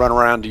trying to run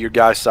around to your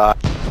guys' side.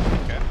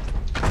 Okay.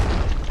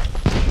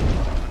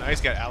 Oh, now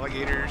he's got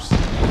alligators.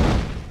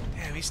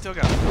 Damn, he's still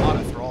got a lot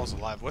of thralls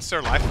alive. What's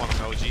their life on him,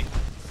 LG?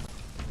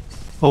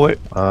 Oh wait.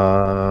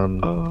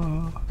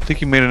 I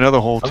think you made another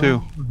hole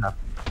too.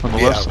 On the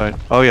left side.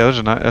 Oh yeah,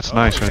 that's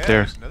nice right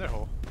there. There's another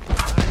hole.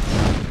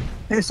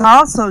 There's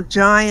also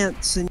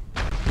giants and.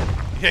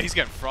 Yeah, he's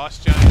got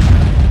frost giants.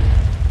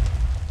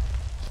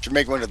 Should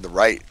make one to the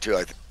right too.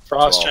 I think.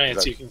 Frost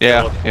giants you can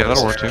kill with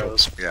that'll work too.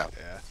 Yeah.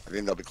 I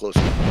think they'll be closer.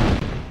 I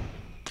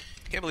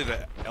can't believe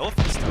that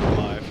elephant's still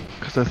alive.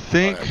 Cause I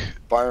think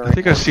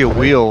I see a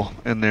wheel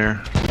in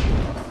there.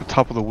 The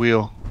top of the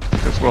wheel.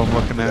 That's what I'm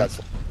looking at.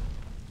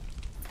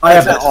 I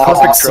have the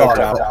perfect song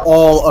for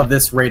all of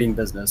this raiding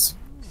business.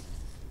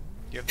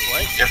 You have the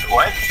what? You have the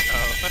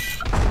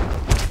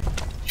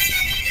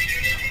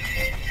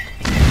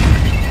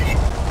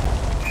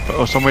what?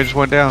 Oh, somebody just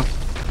went down.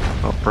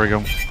 Oh, brig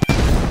him.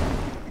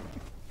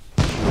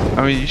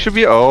 I mean, you should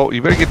be. Oh,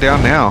 you better get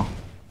down now.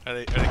 Are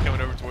they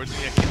coming over towards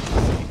me? I can't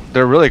see.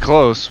 They're really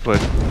close,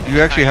 but you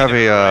actually have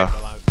a.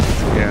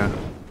 Yeah.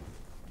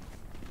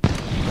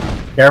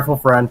 Careful,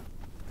 friend.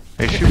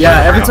 Hey,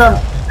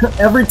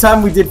 every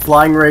time we did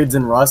flying raids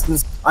in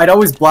Rust, I'd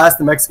always blast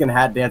the Mexican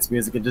hat dance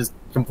music and just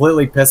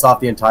completely piss off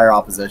the entire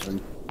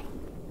opposition.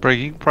 Brig,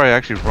 you can probably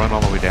actually run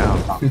all the way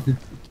down.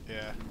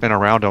 Yeah. And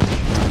around them.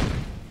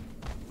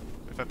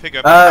 If I pick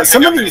up.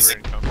 Some of these.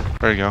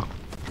 There you go.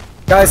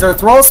 Guys, are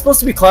thralls supposed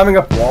to be climbing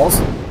up walls?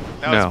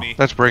 That was me.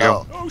 That's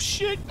Brigo. Oh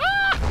shit!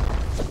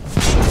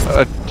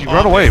 You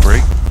run away,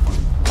 Brig.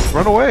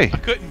 Run away. I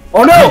couldn't.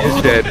 Oh no!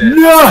 He's dead.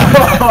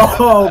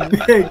 No!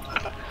 Big.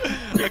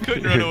 I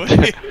couldn't run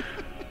away.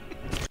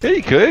 Yeah,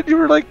 you could. You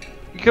were like,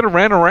 you could have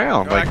ran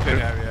around. No, like, I could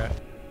have,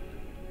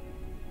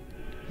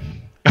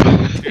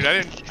 yeah. Dude,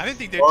 I didn't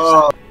think they'd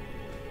just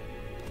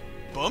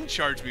bum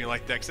charge me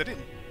like that because I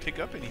didn't pick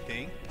up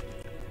anything.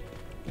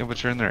 Yeah,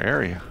 but you're in their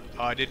area.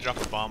 Oh, I did drop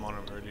a bomb on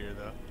them earlier,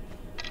 though.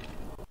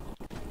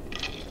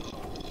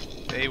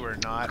 They were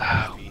not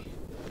happy.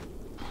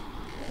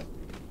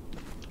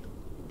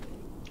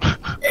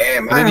 Hey,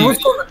 man, who's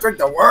going to drink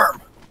the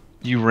worm?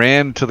 You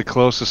ran to the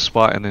closest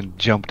spot and then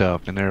jumped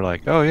up, and they're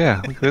like, oh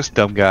yeah, look at this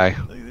dumb guy.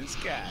 Look at this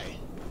guy.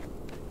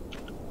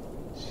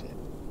 Shit.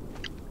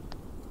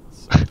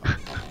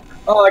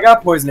 Oh, I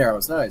got poison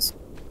arrows. Nice.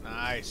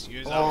 Nice.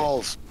 Use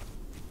balls.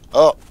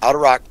 Oh, out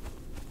of rock.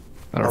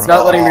 It's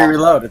not letting me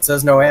reload. It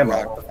says no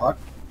ammo. What the fuck?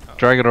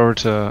 Drag it over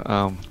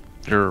to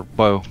your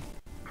bow.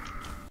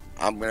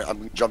 I'm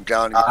gonna jump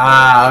down.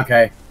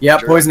 Okay. Yeah,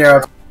 poison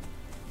arrow.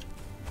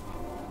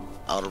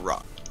 Out of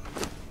rock.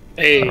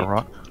 Hey, out of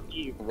rock.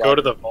 You go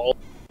to the vault.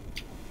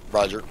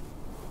 Roger.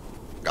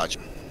 Gotcha.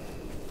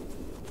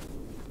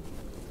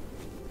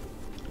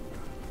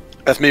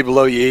 That's me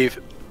below you,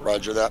 Eve.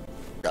 Roger that.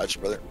 Gotcha,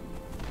 brother.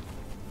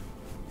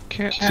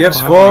 Can't. Ships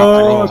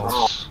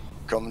vault.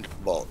 Coming to the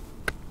vault.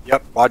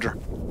 Yep, Roger.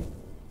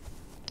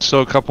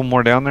 So a couple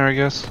more down there, I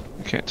guess.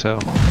 I can't tell.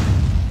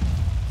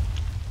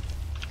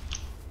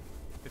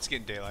 It's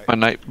getting daylight. My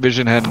night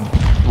vision hadn't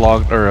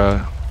logged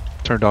or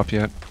turned off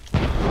yet.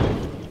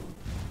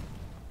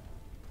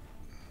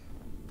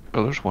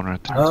 Oh, there's one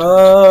right there.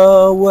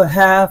 Oh, we're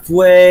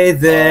halfway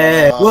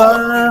there.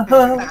 Whoa,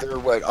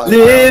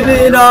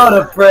 living on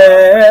a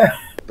prayer.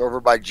 Over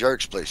by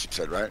Jerk's place, you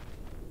said, right?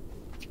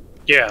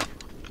 Yeah,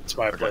 it's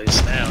my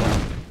place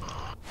now.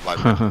 My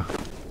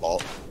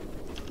vault.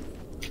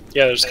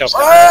 Yeah, there's a couple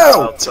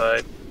of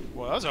outside.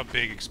 Well, that was a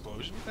big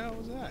explosion. What the hell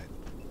was that?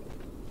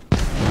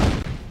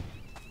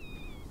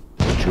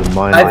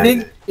 I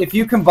think if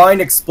you combine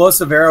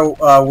explosive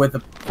arrow with a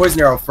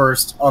poison arrow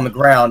first on the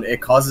ground,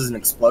 it causes an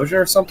explosion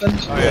or something.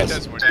 Oh, yeah, it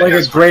does more like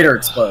a greater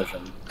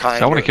explosion.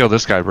 I want to kill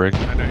this guy, Brig.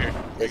 I know here.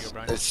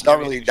 It's not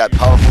really that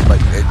powerful,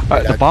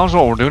 but the bombs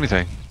won't do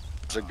anything.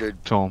 It's a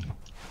good. To him.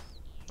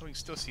 Oh, we can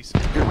still see some.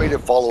 Good way to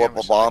follow up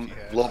a bomb,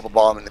 blow up a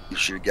bomb, and then you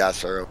shoot a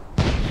gas arrow.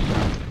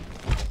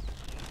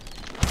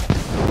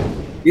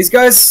 These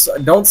guys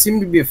don't seem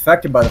to be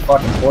affected by the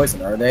fucking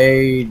poison, are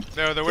they?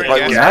 No, they're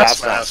wearing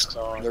gas masks.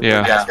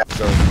 Yeah.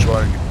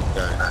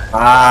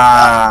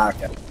 Ah,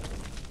 okay.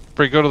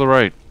 Brig, go to the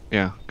right.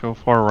 Yeah, go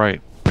far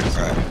right.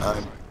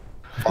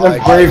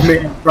 Alright, The brave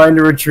man trying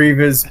to retrieve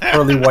his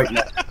pearly white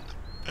neck.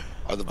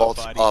 Are the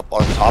vaults up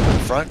on top in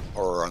front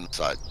or on the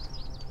side?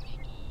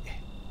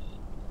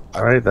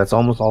 Alright, that's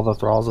almost all the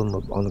thralls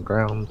on the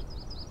ground.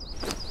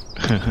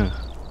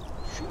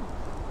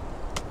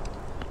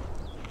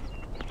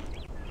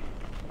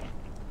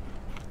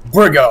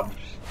 Brigham,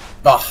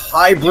 the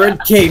hybrid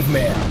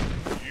caveman,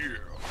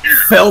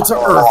 fell to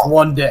Earth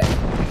one day,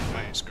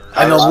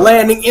 and the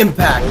landing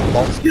impact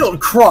killed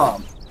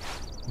Crom,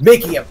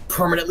 making him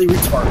permanently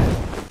retarded.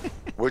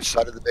 Which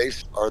side of the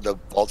base are the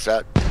vaults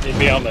at? He'd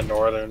be on the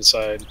northern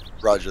side.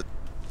 Roger.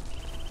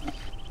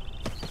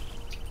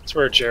 That's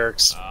where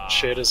Jarek's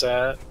shit is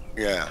at.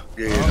 Yeah,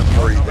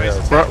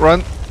 there.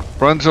 Run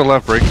to the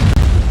left, Break.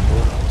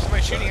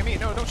 Somebody's shooting at me.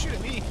 No, don't shoot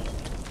at me.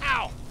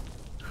 Ow.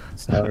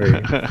 Sorry.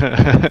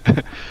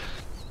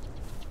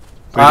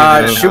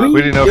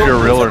 We didn't know if you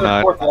were real or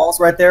not. Walls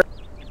right there.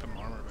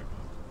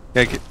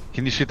 Yeah,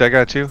 can you shoot that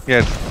guy too?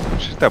 Yeah,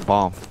 shoot that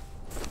bomb.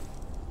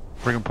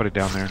 Bring him, put it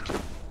down there.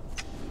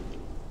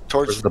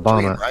 Towards the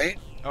bomb, right?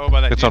 Oh,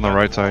 by that. It's on the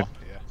right wall. side.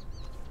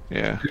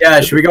 Yeah. Yeah,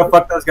 should we go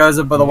fuck those guys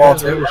up by the wall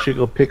too? We should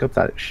go pick up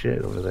that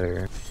shit over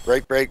there.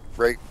 Break.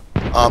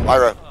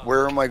 Ira,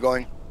 where am I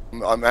going?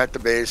 I'm at the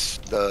base,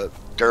 the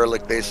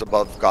derelict base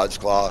above God's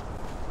Claw.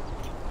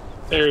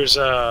 There's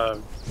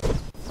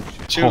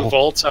two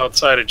vaults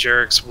outside of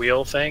Jarek's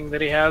wheel thing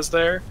that he has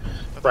there.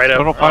 Right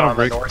up on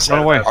the north side.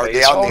 Run away. Are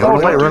they out in the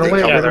open? Run away.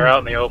 Yeah, they're out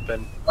in the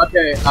open.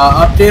 Okay,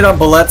 update on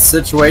Ballet's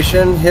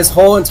situation. His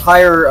whole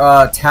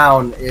entire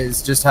town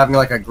is just having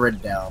like a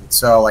grid down.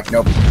 So like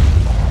nope.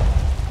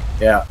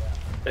 Yeah.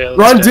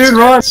 Run, dude,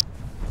 run!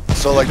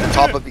 So like the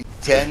top of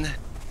E10?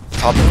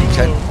 Top of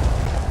E10?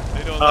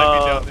 They don't like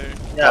me down there.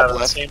 Yeah,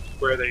 the same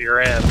square that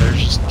you're in. There's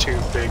just two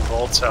big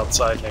vaults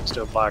outside next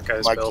to a black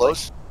guy's building.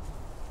 Close?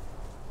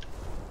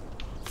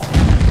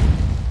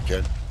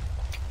 Good.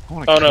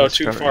 Oh no,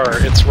 too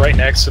far. It's right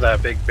next to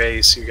that big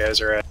base you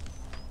guys are at.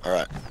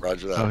 Alright,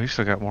 roger that. Oh, he's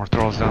still got more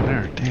thralls down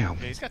there. Damn.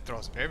 Yeah, he's got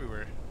thralls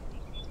everywhere.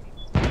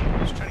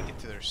 He's trying to get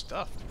to their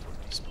stuff before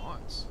he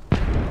spawns.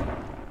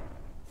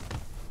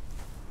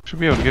 Should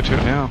be able to get to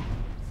it now.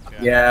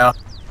 Yeah.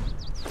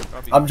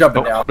 I'm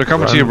jumping down. They're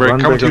coming to you,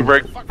 Break. Coming to you,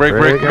 Break.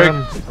 Break.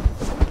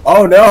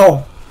 Oh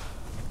no!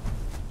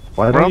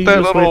 Why don't you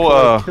that just little, wait till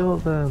I kill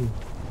them?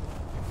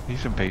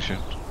 He's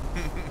impatient.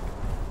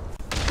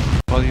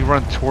 Well, you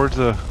run towards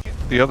the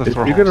other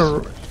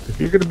thralls. If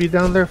you're gonna be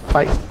down there,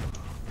 fight,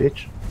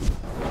 bitch.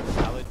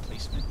 Valid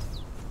placement.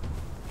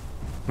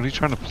 What are you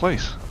trying to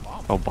place?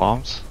 Oh,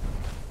 bombs?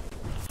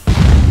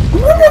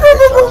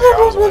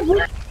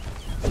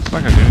 It's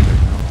not gonna do anything.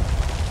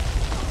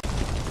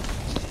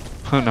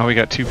 Oh, now we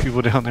got two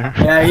people down there.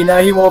 Yeah, now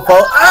he won't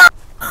fall. Ah!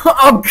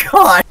 Oh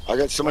god! I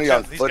got somebody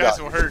on foot out. These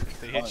guys will hurt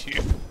if they hit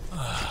you.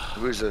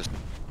 Who is this?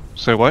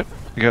 Say what?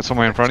 You got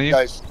somebody in front of you?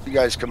 You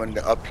guys coming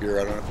up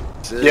here? I don't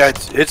know. Yeah,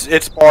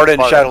 it's Sparta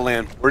and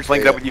Shadowland. We're just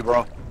linked up with you,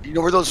 bro. You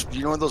know where those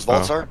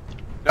vaults are?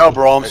 No,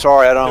 bro. I'm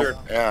sorry. I don't.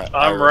 Yeah.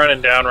 I'm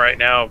running down right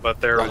now, but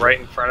they're right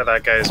in front of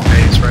that guy's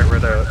base, right where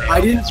they're. I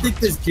didn't think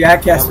this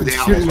jackass would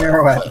shoot an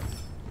arrow at him.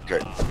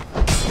 Good.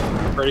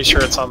 Pretty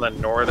sure it's on the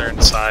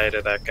northern side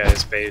of that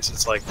guy's base.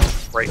 It's like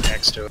right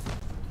next to it.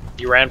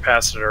 You ran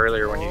past it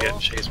earlier when you get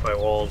chased by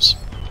wolves.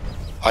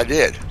 I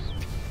did.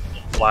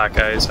 Black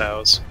guy's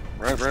house.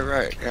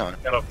 Right. Yeah.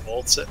 Got a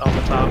bolt sitting on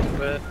the top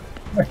of it.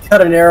 I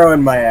got an arrow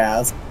in my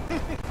ass. You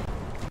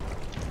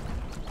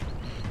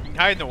can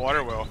hide in the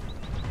water well.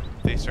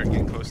 If they start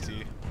getting close to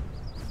you.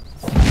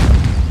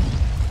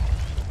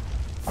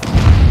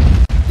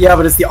 Yeah,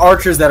 but it's the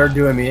archers that are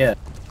doing me in.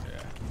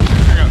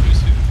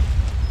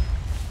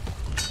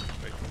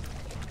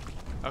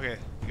 Okay,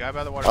 you got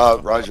by the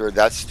water. Roger,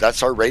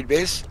 that's our raid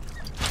base?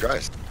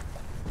 Guys.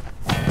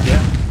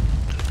 Yeah.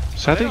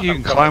 So I think you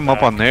can climb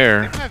up on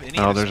there.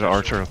 Oh, there's an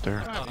archer up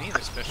there. I don't have any of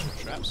the special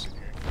traps in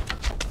here.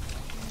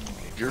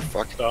 You're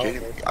fucking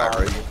kidding me.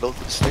 Alright, you built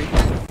this thing?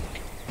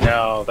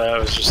 No, that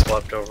was just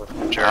left over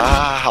from Jared.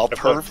 Ah, how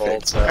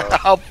perfect.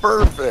 How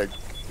perfect.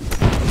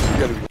 You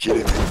gotta be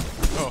kidding me.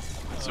 Oh,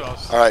 so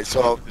alright,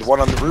 so the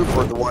one on the roof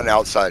or the one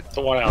outside?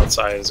 The one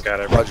outside has got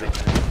everything. Roger.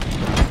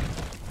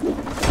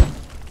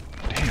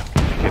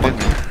 Get in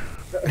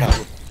there.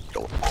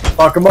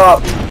 Fuck him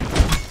up.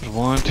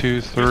 1, 2,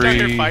 Who's down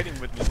here 3. fighting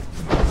with me?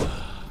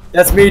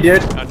 That's me,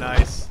 dude. Oh,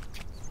 nice.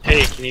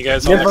 Hey, can you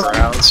guys on the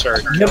ground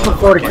start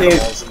killing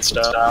animals and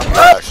stuff?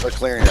 Yeah, start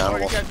clearing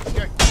animals.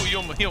 He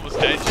almost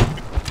had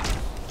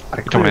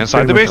you. Coming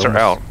inside the base or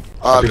out?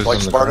 Like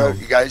Sparta,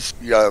 you guys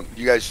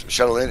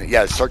shuttle in.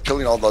 Yeah, start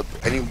killing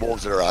any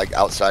wolves that are like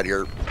outside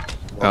here.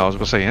 I was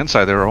gonna say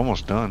inside. They were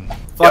almost done.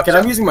 Fuck it,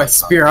 I'm using my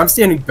spear. I'm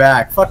standing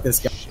back. Fuck this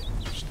guy.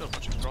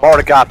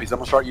 Sparta copies. I'm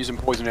gonna start using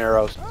poison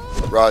arrows.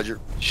 Roger.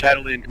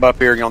 Shadowland, come up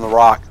here. Get on the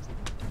rock.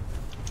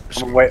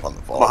 I'm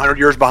 100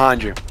 years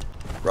behind you.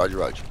 Roger.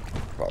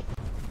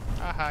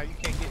 Haha, you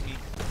can't get me.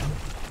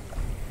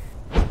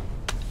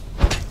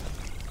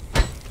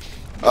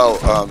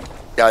 Oh,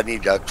 yeah, I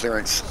need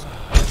clearance.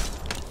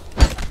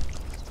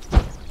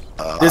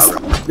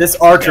 This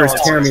archer is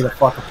tearing me the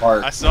fuck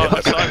apart. I saw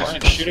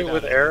it. Shoot it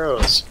with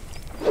arrows.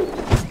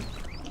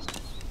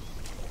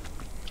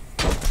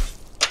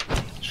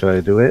 Should I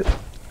do it?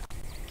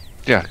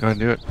 Yeah, go ahead and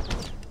do it.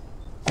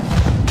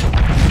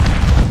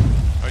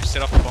 Oh, you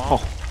set off the bomb?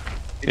 Oh.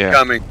 Yeah.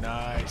 Coming.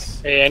 Nice.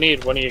 Hey, I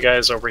need one of you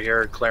guys over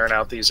here clearing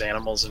out these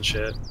animals and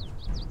shit.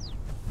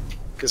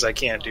 Because I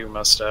can't do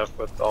my stuff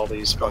with all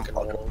these fucking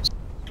wolves.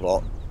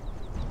 Well,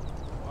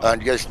 do you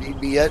guys need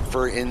me yet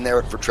for in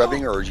there for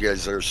trebbing, or you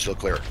guys are still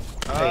clear?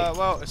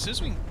 Well, as soon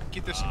as we can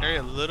get this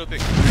area a little bit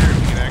clearer,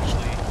 we can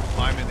actually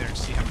climb in there and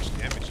see how much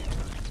damage you've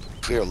done.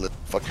 Clear,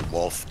 fucking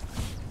wolf.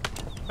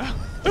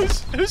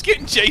 Who's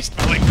getting chased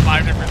by like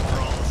 5 different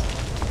thralls?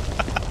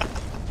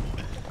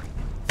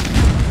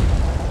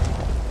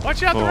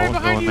 Watch out, they're right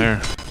behind you!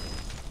 There.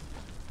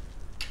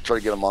 Try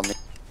to get him on me.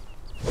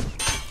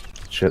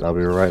 Shit, I'll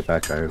be right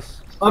back,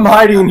 guys. I'm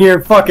hiding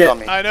here, fuck it.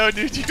 I know,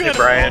 dude, you got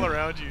Brian, all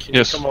around you. Can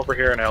you come over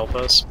here and help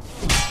us?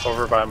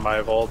 Over by my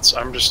vaults.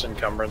 I'm just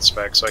encumbrance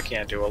spec, so I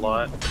can't do a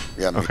lot.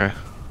 Yeah. Okay.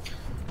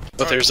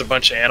 But there's a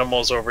bunch of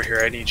animals over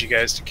here I need you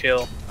guys to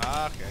kill.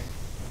 Okay.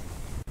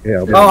 Yeah,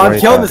 I'll be I'm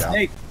right killing the back.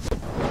 snake.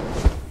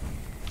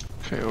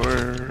 Okay,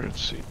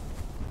 let's see.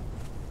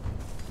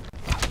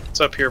 It's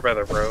up here by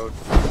the road.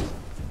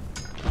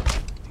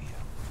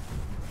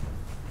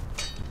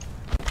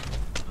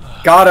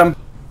 Got him.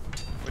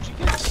 Would you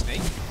get a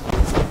snake?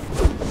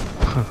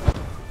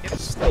 Get a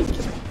snake.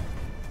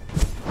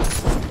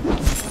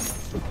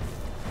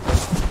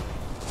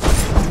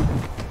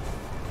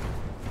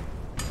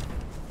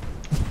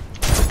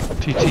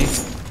 TT.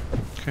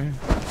 Okay.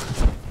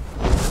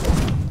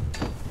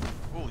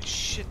 Holy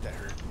shit, that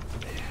hurt.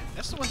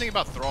 That's the one thing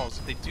about thralls.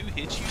 If they do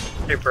hit you...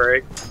 Hey,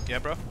 Break. Yeah,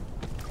 bro?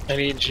 I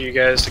need you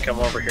guys to come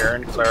over here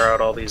and clear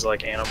out all these,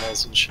 like,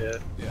 animals and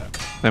shit. Yeah.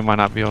 They might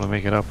not be able to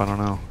make it up, I don't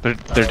know. They're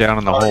down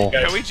in the hole.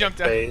 Yeah, we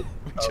jumped out. We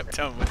jumped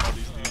down with all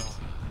these dudes.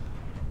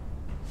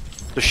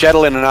 The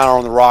Shetland and I are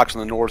on the rocks on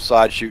the north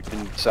side,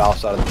 shooting the south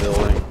side of the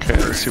building. Okay,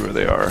 let's see where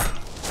they are.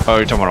 Oh,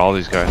 you're talking about all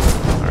these guys.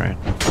 Alright.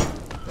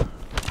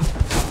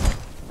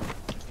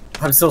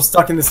 I'm still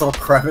stuck in this little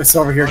crevice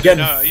over here,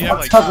 getting no, you have,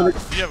 like,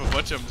 you have a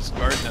bunch of them just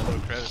guarding that little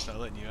crevice, not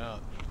letting you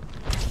out.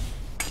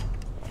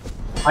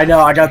 I know,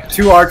 I got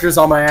 2 archers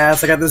on my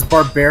ass. I got this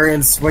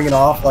barbarian swinging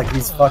off like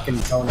he's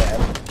fucking Conan.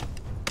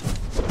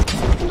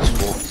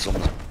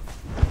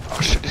 Oh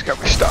shit, he's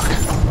got me stuck.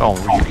 Oh,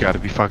 you gotta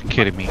be fucking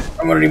kidding me.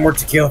 I'm gonna need more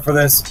tequila for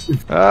this.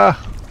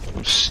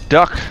 I'm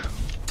stuck.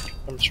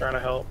 I'm trying to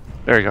help.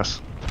 There he goes.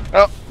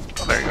 Oh,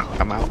 there you go.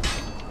 I'm out.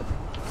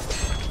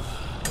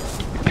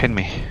 You pinned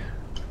me.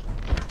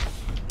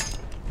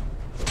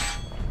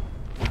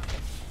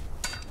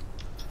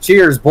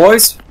 Cheers,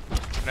 boys.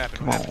 What happened?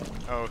 Come What on. happened?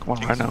 Oh, Come on,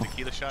 taking some Rhino.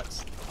 tequila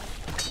shots.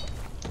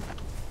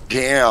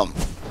 Damn.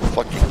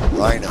 Fucking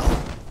rhino.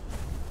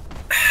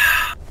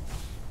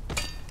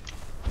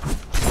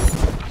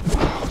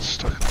 Oh, it's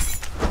stuck.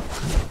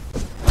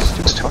 This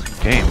dude's talking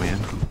game, man.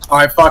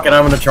 Alright, fuck it,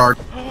 I'm gonna charge.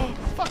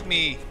 Fuck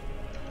me.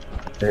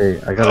 Hey,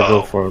 I gotta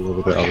go for a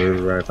little bit. I'll be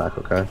right back,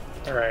 okay?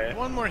 Alright.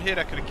 One more hit,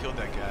 I could have killed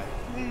that guy.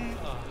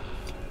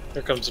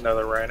 Here comes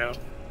another rhino.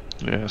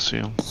 Yeah, I see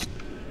him.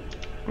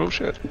 Oh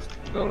shit.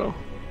 No, no.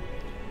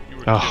 You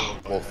were Oh,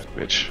 killed.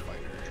 bitch.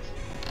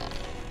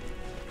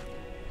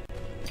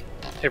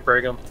 Hey,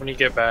 Brigham, when you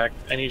get back,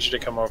 I need you to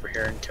come over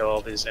here and kill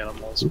all these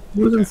animals.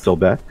 Wasn't still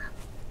back.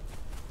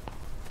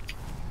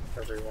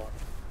 Everyone.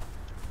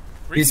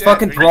 These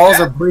fucking thralls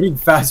are breeding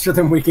faster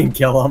than we can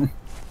kill them.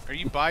 Are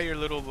you by your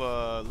little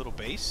little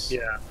base?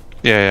 Yeah.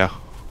 Yeah, yeah.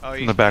 Oh,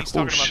 In the back. he's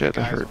talking Oh about shit,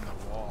 the that guys hurt. on the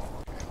wall.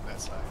 Okay, on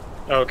that side.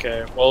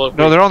 Okay, well... If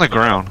No, they're on the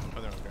ground.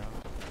 Oh, they're on the ground.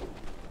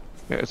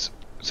 Yeah, it's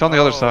on the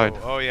other side.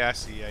 Oh yeah, I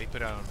see. Yeah, he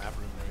put out a map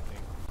room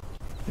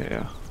and everything.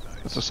 Yeah,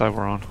 that's the side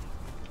we're on.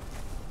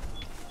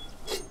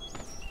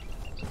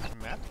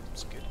 Map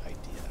room's a good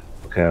idea.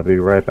 Okay, I'll be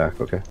right back,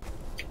 okay?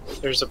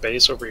 There's a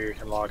base over here you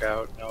can log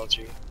out,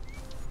 LG.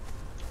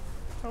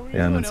 Oh,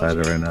 Yeah, I'm inside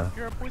it right now.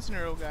 You're a poison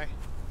arrow guy.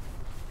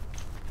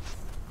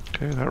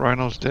 Okay, that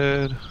rhino's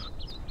dead.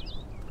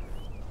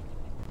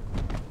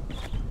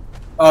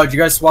 Oh, did you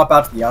guys swap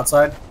out to the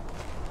outside?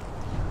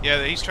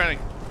 Yeah, he's trying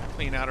to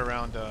clean out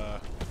around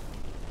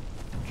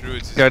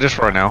druids. Yeah, just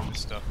right now.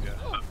 Stuff, yeah.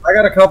 I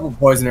got a couple of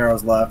poison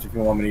arrows left if you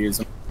want me to use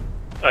them.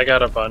 I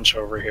got a bunch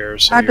over here,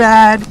 so I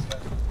died.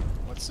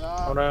 What's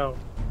up? Oh no.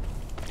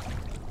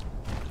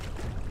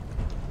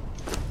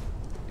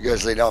 You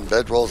guys lay down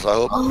bedrolls, I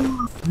hope.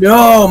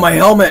 No, my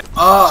helmet!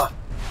 Ah!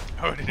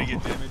 Oh, did he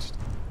get damaged?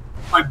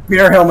 My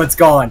bear helmet's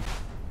gone.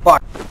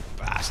 Fuck.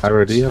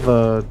 Ira, do you have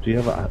a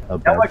Now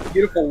bed? my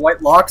beautiful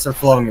white locks are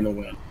flowing in the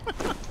wind.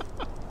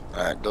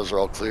 Alright, those are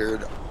all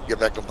cleared. Get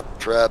back to the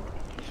trap.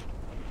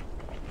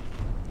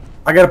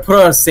 I gotta put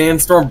on a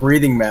sandstorm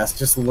breathing mask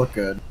just to look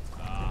good.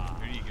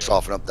 There you go.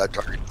 Soften up that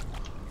target.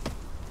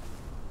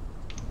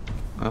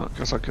 I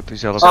guess I'll get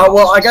these yellow.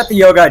 Well, I got the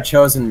Yogai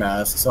Chosen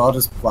mask, so I'll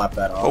just flap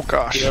that Oh off. Do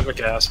gosh. you have a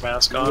gas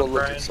mask Go on, look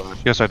Brian? inside.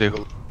 Yes, I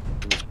do.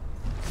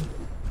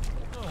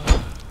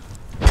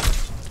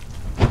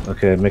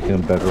 Okay, I'm making a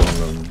bedroll and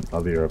then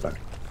I'll be right back.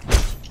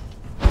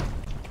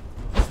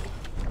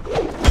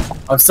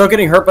 I'm still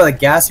getting hurt by the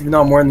gas even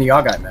though I'm wearing the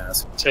Yogite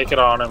mask. Take it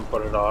on and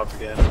put it off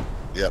again.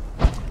 Yep.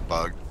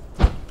 Bug.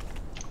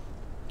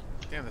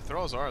 Damn, the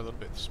thralls are a little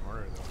bit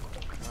smarter though.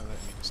 Not letting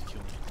me just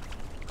kill me.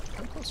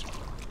 Come closer.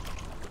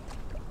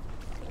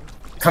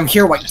 Come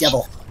here, white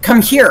devil.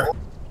 Come here.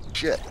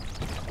 Shit.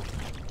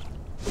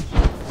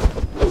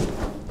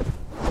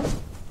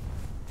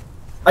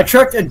 I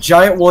trucked a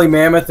giant woolly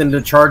mammoth into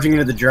charging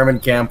into the German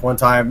camp one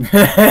time.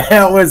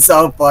 It was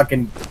so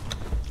fucking...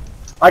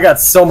 I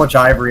got so much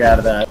ivory out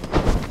of that.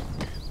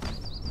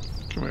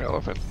 Come here,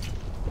 elephant.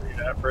 Where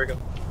you at, Brigham?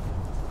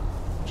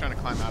 I'm trying to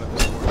climb out of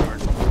this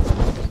courtyard.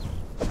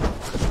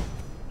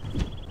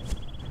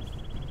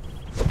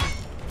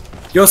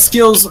 Your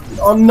skills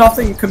are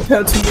nothing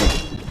compared to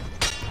me.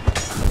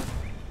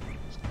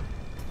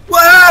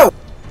 Wow!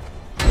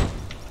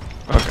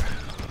 Okay.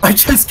 I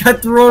just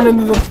got thrown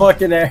into the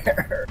fucking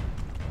air.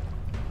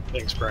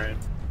 Thanks, Brian.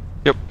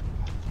 Yep.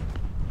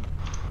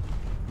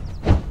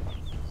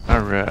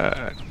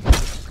 Alright.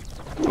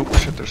 Oh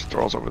shit, there's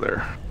thralls over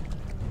there.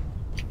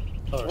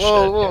 Oh Whoa,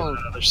 shit, whoa. yeah,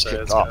 the other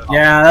side's got...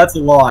 Yeah, that's a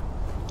lot.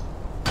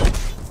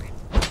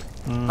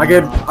 I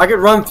could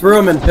run through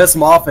them and piss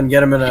them off and get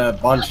them in a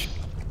bunch.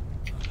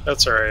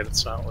 That's alright,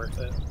 it's not worth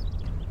it. I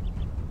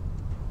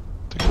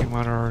think you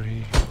might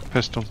already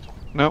pissed them.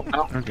 Nope,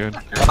 they're good.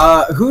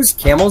 Whose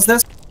camel's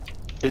this?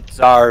 It's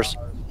ours.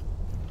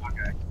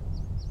 Okay.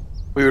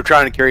 We were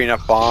trying to carry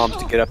enough bombs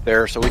to get up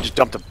there, so we just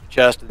dumped a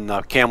chest and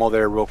a camel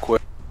there real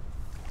quick.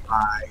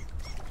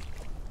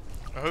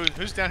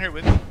 Who's down here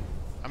with me?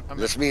 I'm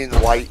Just me in the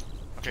white.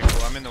 Okay,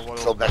 cool. I'm in the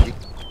water. So Becky.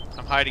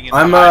 I'm hiding in.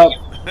 I'm a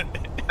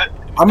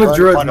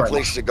druid. Find a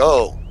place to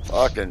go.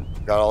 Fucking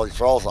got all these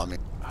thralls on me.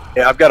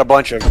 Yeah, I've got a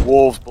bunch of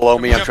wolves below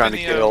me. I'm Jump trying in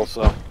to the, kill.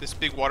 So this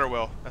big water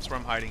well. That's where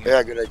I'm hiding.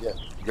 Yeah, good idea.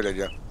 Good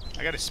idea.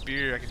 I got a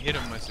spear. I can hit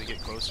them once they get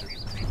closer.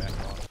 Back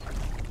off.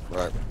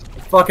 Right.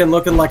 Fucking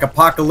looking like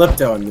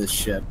Apocalypto in this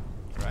shit.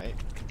 Right.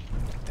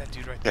 That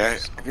dude right there. Yeah,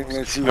 you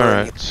can see where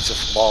Alright. it's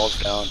just balls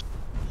down.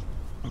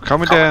 I'm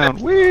coming down.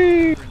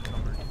 Whee!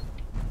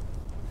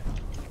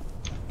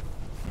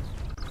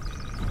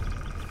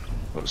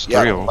 Those three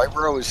Yeah, of them. right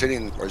where I was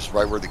hitting was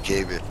right where the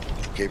cave is.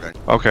 Cave in.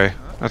 Okay,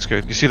 that's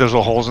good. You see those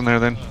little holes in there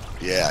then?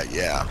 Yeah,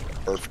 yeah.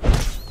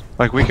 Perfect.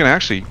 Like we can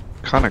actually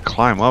kind of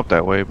climb up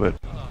that way, but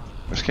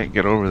I just can't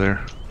get over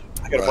there.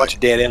 I got a bunch of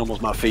dead animals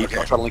on my feet. Okay,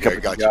 I'll try to link up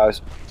with you gotcha.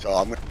 guys. So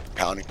I'm gonna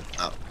pounding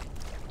out.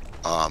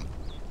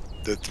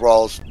 The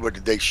thralls, what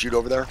did they shoot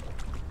over there?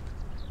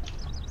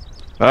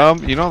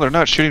 You know, they're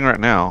not shooting right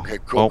now. Okay,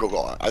 cool, Oh,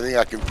 cool. I think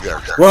I can there.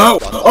 Whoa!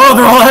 Oh,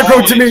 they're all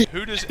aggro to me!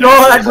 Who does They're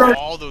all aggro aggro!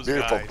 all those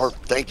Beautiful, guys?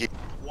 perfect. Thank you.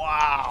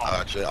 Wow.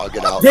 Actually, I'll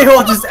get out. They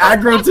all just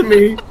aggro to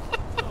me.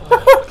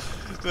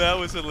 That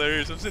was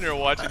hilarious. I'm sitting there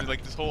watching and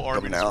like this whole army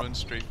Coming just out. runs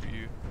straight for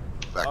you.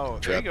 Back Oh,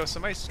 to there you trap. go.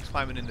 Somebody's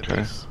climbing into Okay.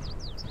 base.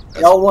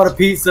 Y'all want a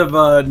piece of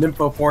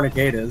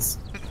Nymphofornicatus.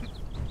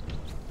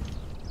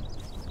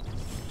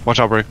 watch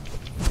out, Bray.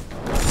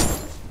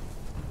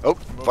 Oh,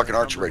 fucking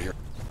Archer right here.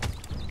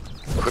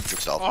 Equipped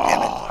himself.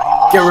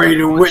 Oh, Get ready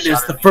to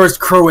witness the first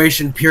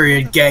Croatian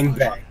period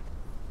gangbang.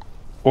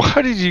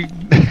 Why did you?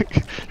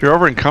 You're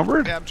over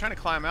encumbered? yeah, I'm trying to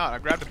climb out. I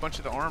grabbed a bunch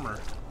of the armor.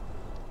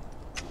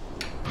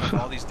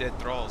 All these dead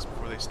thralls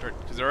before they start,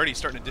 because they're already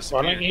starting to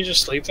disappear. Why don't you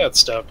just leave that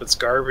stuff? It's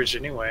garbage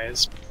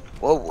anyways.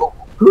 Whoa, whoa.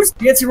 Who's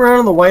dancing around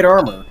in the white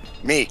armor?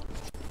 Me.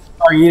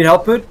 Oh, you need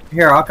help with?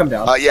 Here, I'll come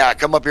down. Yeah,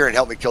 come up here and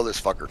help me kill this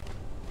fucker.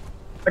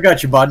 I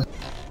got you, bud.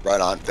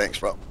 Right on. Thanks,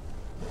 bro.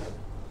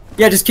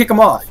 Yeah, just kick him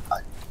off.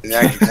 And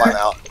then I can climb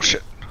out.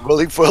 Shit. Will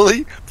he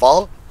fully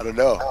fall? I don't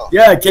know.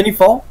 Yeah, can he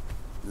fall?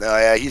 No,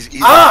 yeah, he's He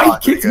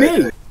not kicked pretty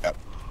good. me. Yep.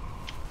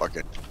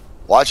 Fucking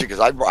watch it, because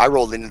I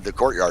rolled into the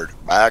courtyard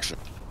by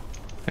accident.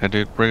 Yeah,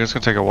 dude, Bring, it's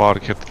gonna take a while to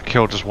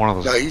kill just one of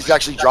those. No, he's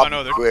actually Oh dropping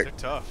no, they're quick.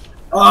 tough.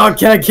 Oh,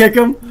 can I kick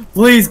him?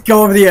 Please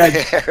go over the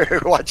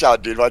edge. Watch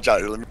out, dude. Watch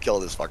out. Let me kill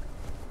this fucker.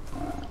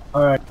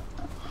 Alright,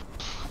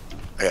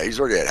 Yeah, he's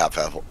already at half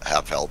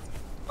health.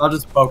 I'll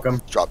just poke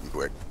him. Drop him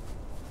quick.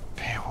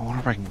 Damn, I wonder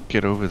if I can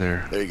get over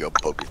there. There you go,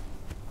 poke it.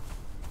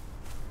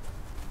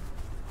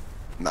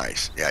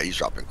 Nice. Yeah, he's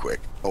dropping quick.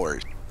 No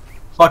worries.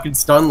 Fucking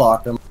stun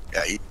locked him.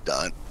 Yeah, he's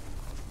done.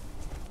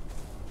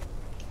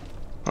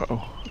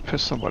 Uh-oh,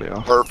 pissed somebody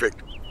off.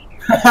 Perfect.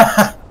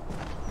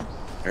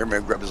 Here,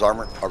 man, grab his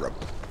armor. I'll grab.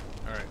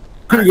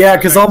 Alright. Yeah,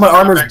 because all my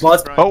armor's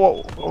busted.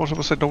 Oh, I was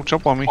gonna say, don't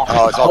jump on me.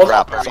 Oh, it's all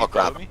crap. It's all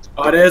crap.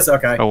 Oh, it is?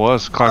 Okay. I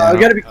was We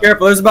climbing gotta up. be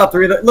careful. There's about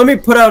 3 of them. Let me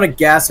put out a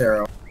gas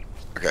arrow.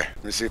 Okay,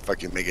 let me see if I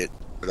can make it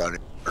without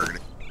it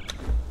hurting.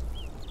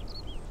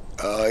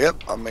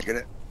 Yep, I'm making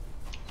it.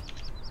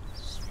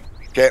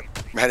 Okay,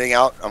 I'm heading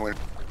out. I'm gonna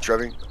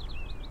trebbing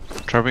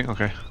Trebbing?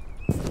 Okay.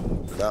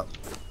 without.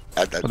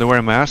 Add that. Are they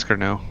wearing a mask or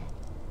no?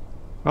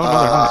 Oh, no,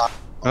 they're not.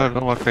 No, they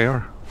don't look like they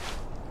are.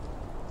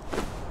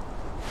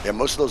 Yeah,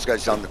 most of those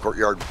guys down in the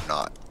courtyard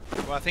not.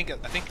 Well, I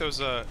think those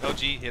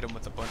LG hit him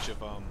with a bunch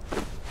of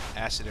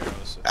acid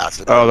arrows.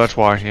 Acid. Oh, that's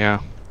why, yeah.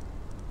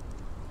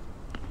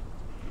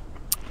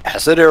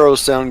 Acid arrows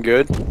sound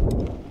good.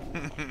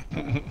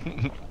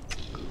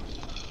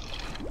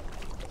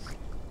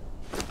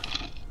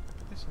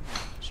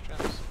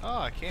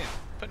 I can. I'm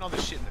putting all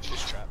this shit in the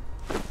fish trap.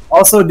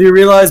 Also, do you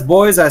realize,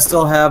 boys, I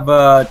still have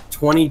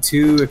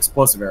 22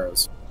 explosive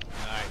arrows.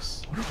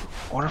 Nice.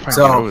 I wonder if I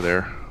can get over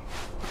there.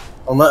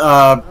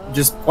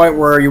 Just point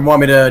where you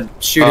want me to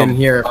shoot in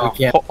here if we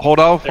can. Hold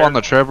off on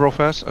the trev real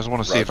fast. I just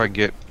want to see if I can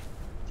get.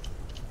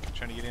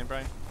 Trying to get in,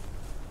 Brian?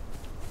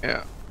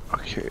 Yeah.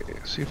 Okay.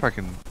 See if I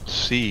can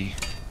see.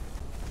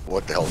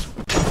 What the hell's...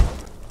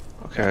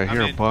 Okay, I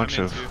hear a bunch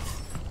of...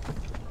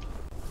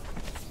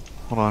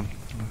 Hold on.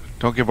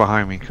 Don't get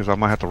behind me, because I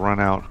might have to run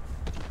out.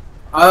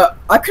 I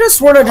could have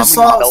sworn I just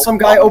saw some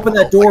guy open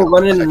that door,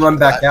 run in, and run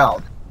back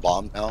out.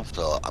 Bomb now,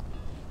 so...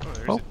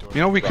 Oh,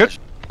 you know, we could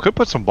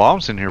put some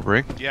bombs in here,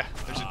 Brig. Yeah,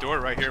 there's a door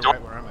right here,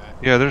 right where I'm at.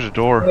 Yeah, there's a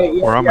door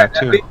where I'm at,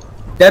 too.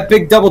 That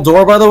big double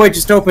door, by the way,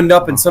 just opened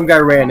up, and some guy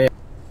ran in.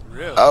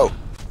 Really? Oh.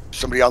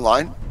 Somebody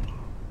online?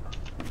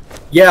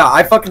 Yeah,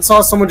 I fucking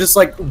saw someone just,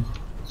 like,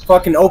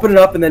 fucking open it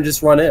up and then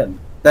just run in.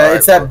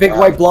 It's that big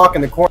white block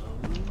in the corner.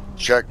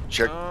 Check.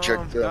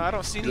 No, I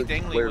don't see any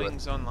dangly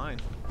wings online.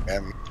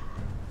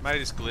 Might have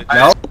just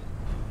glitched.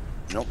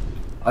 Nope.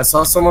 I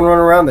saw someone run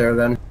around there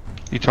then.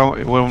 You told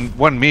me, well, it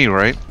wasn't me,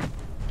 right?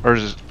 Or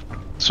is it...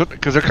 So,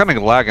 because they're kind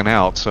of lagging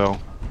out, so...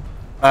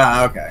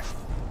 Okay.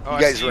 You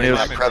guys are in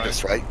that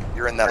crevice, right?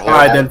 You're in that hole.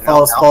 Alright, then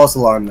false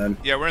alarm then.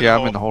 Yeah, we're in the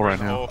hole. I'm in the hole right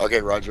now.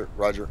 Okay, Roger.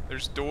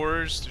 There's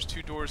doors. There's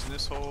 2 doors in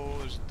this hole.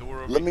 There's a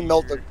door over Let me here.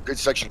 melt a good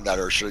section of that,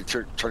 or should I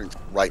turn it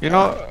right? You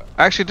know,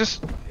 actually,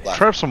 just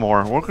try some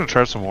more. We're gonna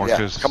try some more. Yeah,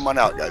 Cause... come on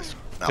out, guys.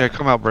 No. Yeah,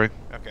 come out, Brig.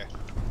 Okay.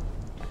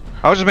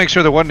 I was just make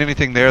sure there wasn't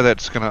anything there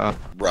that's gonna...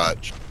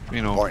 Raj.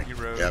 You know... Point.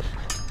 Yep.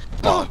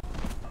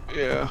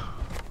 Yeah.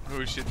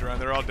 Oh shit, Duran,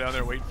 they're all down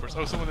there waiting for us.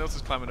 Oh, someone else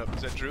is climbing up.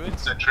 Is that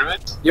Druids?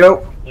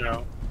 Yo.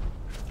 No.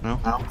 No?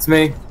 It's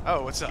me.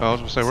 Oh, what's up? I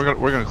was gonna say,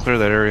 we're gonna clear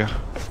that area.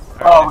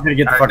 Oh, we're gonna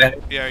get the fuck out.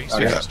 Yeah, he's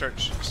gonna start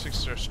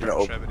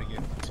shoving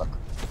again.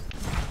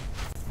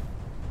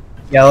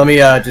 Yeah, let me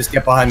just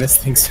get behind this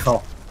thing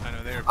still. I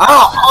know they're...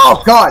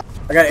 Oh god!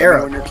 I got an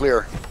arrow. When you're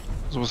clear. I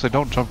was gonna say,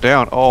 don't jump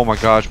down. Oh my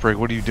gosh, Brig,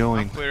 what are you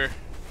doing? I'm clear.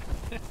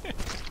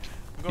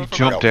 You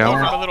jumped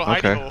down? A little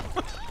okay.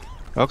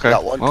 Okay.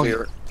 Got one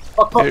clear.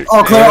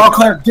 All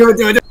clear. Do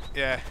it.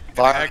 Yeah.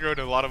 I aggroed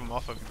a lot of them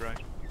off of you, Brian.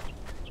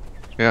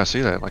 Yeah, I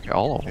see that. Like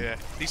all of them. Yeah.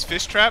 These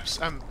fish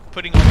traps, I'm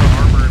putting all the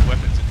armor and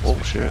weapons in these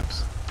fish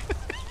traps.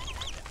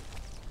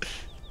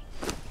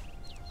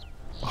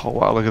 Oh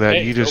wow, look at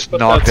that. You just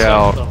knocked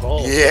out.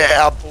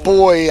 Yeah,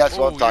 boy, that's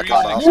what I'm talking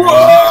about.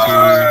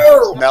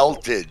 Whoa!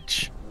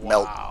 Meltage.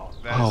 Wow.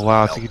 Oh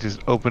wow, I think you just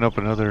opened up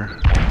another...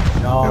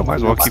 No, yeah, might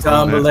as well keep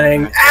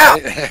stumbling.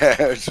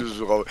 Okay,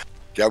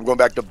 I'm going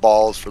back to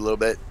balls for a little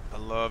bit. I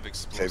love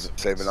explosives.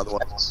 Save another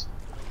one.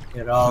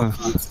 It all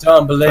keeps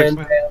stumbling.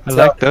 I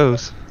like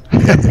those.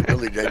 It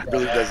really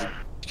does a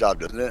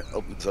job, doesn't it?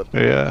 Opens up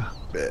yeah.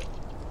 a bit.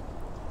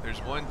 There's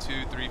 1,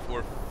 2, 3,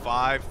 4,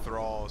 5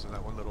 thralls in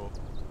that one little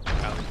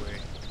alleyway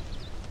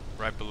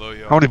right below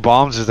you. How many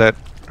bombs is that?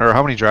 Or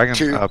how many dragon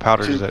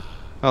powders two, is that?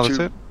 Oh, that's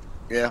it?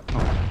 Yeah.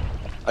 Oh.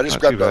 I just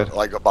grabbed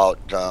like about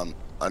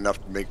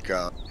enough to make.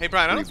 Hey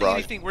Brian, I don't think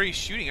anything where he's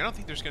shooting. I don't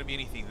think there's going to be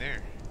anything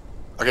there.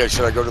 Okay,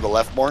 should I go to the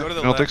left more? Go to the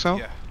you don't left, think so?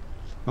 Yeah.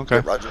 Okay.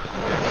 Roger.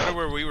 Yeah, go to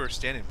where we were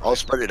standing. Brian. I'll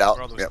spread it out.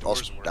 Yeah, I'll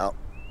spread it out.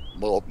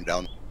 We'll open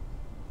down.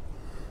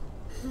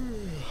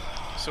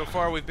 So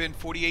far, we've been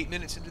 48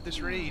 minutes into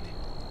this raid.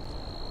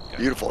 Got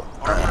Beautiful.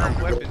 Armor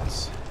and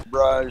weapons.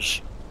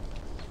 Barrage.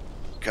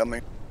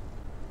 Coming.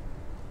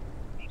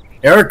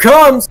 Here it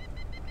comes!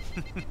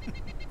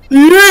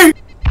 Yeet!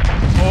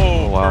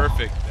 Oh, wow.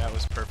 Perfect. That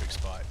was perfect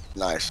spot.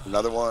 Nice.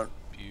 Another one.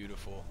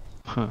 Beautiful.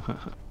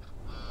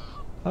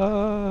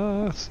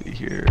 Let's see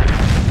here.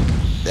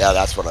 Yeah,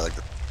 that's what I like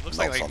to. Looks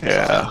like something.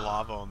 there's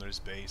lava on his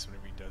base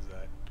whenever he does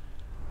that.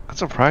 I'm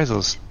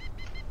surprised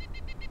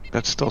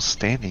that's still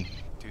standing.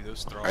 Dude,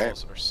 those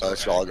thralls are so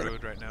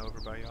aggroed right now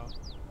over by y'all.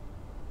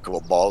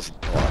 Couple balls.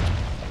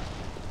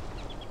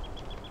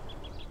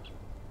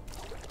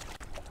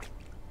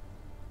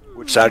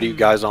 Which side are you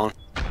guys on?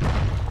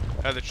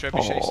 The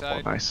trebuchet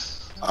side.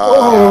 Nice.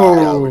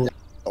 Oh!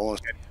 Yeah,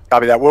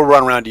 Copy that. We'll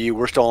run around to you.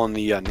 We're still on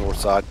the north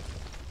side.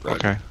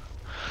 Okay.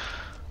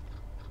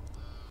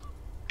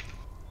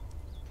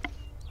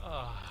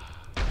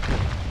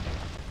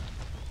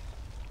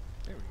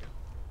 There we go.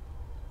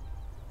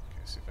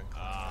 Okay, see if I can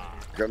climb out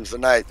of here. Comes the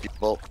night,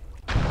 people.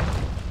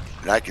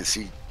 And I can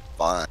see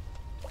fine.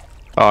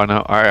 Oh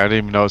no, I didn't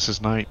even notice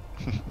this night.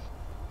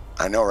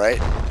 I know, right?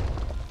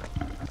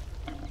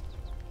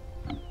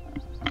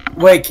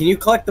 Wait, can you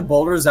collect the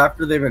boulders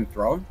after they've been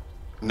thrown?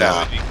 No.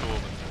 That would be cool.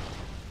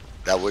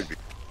 That would be.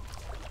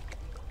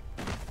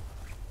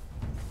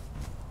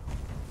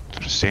 Is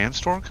there a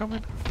sandstorm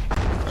coming?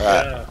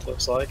 Yeah, it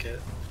looks like it.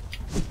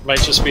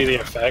 Might just be the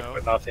effect,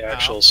 but not the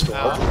actual storm.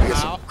 Hopefully we get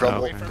some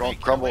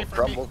crumble.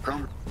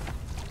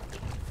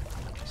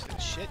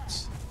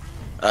 Shits.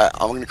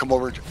 I'm gonna come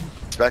over and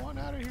inspect. Come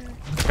on out of here.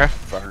 Okay.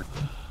 Fire.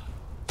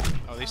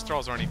 Oh, these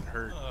thralls aren't even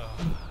hurt.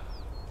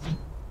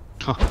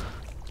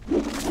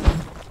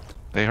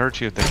 They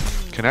hurt you if they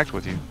connect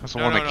with you. That's the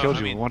one that killed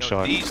you in one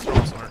shot. These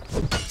thralls aren't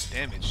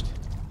damaged.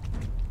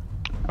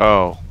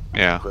 Oh,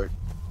 yeah. Quick.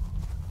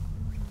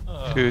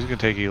 Dude, it's gonna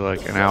take you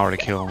like an hour to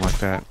kill him like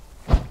that.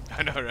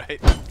 I know, right?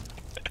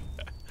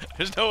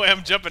 There's no way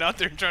I'm jumping out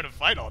there and trying to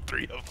fight all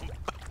 3 of them.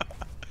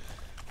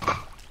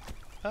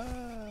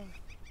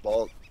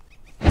 Ball.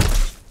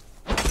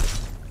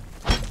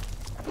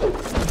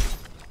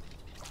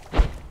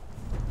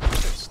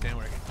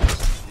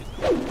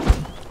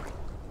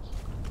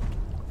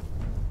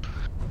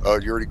 Oh,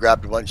 you already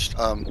grabbed a bunch,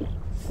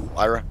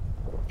 Ira?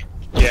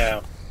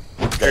 Yeah.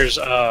 There's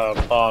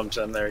bombs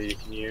in there you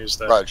can use.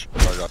 That. Roger.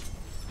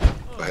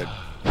 Go ahead.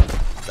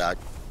 Back.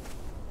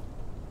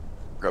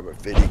 Grab a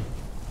 50.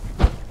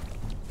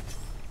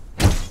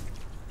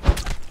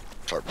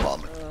 Start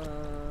bombing.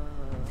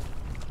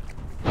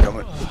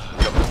 Coming.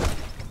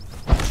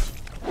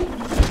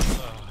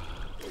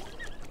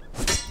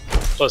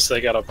 Plus,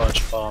 they got a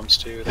bunch of bombs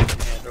too. They can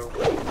handle.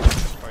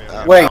 Oh,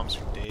 yeah, wait. Bombs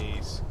for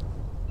days.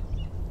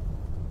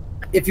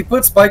 If you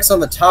put spikes on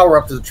the tower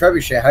up to the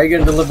trebuchet, how are you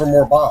going to deliver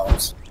more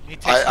bombs?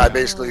 I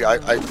basically I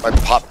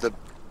pop the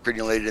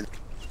grenade and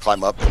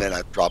climb up, and then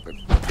I drop it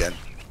again.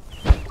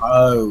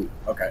 Oh,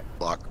 okay.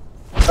 Block.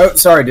 Oh,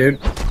 sorry, dude.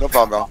 No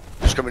problem, bro.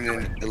 Just coming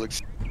in. It looks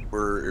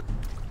we're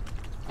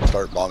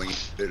start bombing.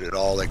 Did it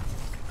all like.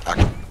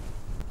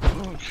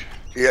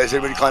 Yeah, has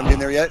anybody climbed in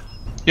there yet?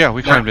 Yeah,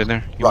 we climbed in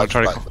there. You want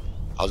to try to?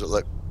 How's it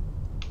look?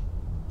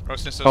 Oh,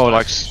 since those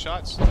like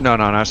shots? No,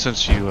 not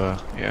since you.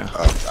 Yeah.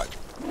 Oh, God.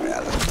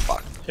 Yeah, that's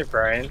fine. Hey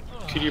Brian,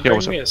 could you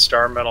bring me a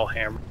star metal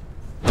hammer?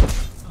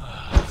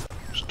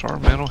 Star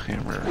metal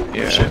hammer.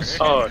 Yeah.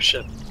 Oh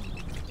shit.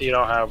 You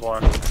don't have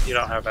one. You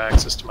don't have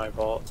access to my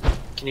vault.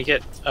 Can you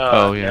get?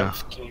 Oh yeah.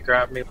 Nymph, can you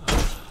grab me?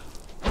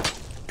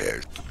 Yeah.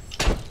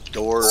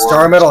 Door.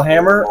 Star metal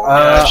hammer.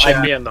 Yeah, it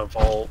should be in the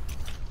vault.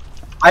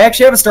 I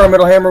actually have a star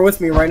metal hammer with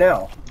me right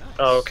now.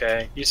 Oh,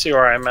 okay. You see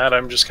where I'm at?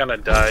 I'm just kind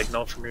of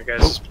diagonal from your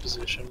guys'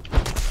 position.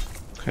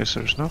 Okay, so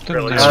there's nothing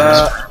Really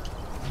there.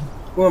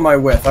 Who am I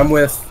with? I'm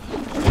with.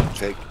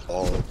 Take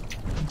all.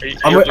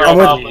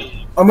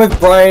 I'm with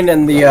Brian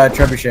and the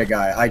trebuchet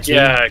guy.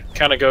 Yeah,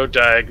 kind of go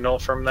diagonal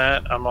from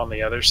that. I'm on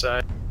the other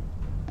side.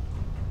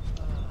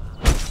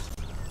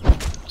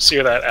 See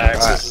where that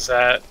axis is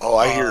at? Oh,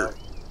 I hear.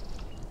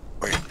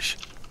 Wait.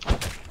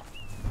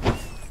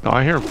 No,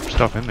 I hear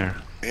stuff in there.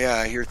 Yeah,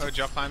 I hear. Oh, did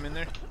y'all climb in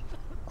there?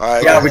 All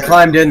right. Yeah, we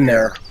climbed in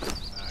there.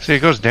 See, it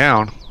goes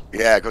down.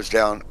 Yeah, it goes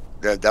down.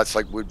 Yeah, that's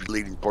like would be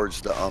leading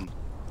towards the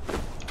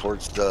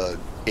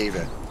cave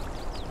in.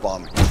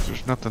 Bombing.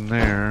 There's nothing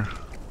there.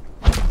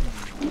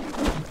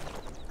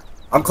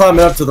 I'm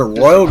climbing up to the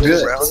royal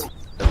goods.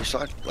 Every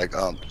side, like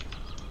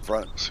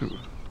front. See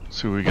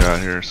what we got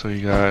here. So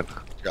you got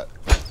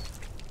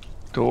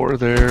door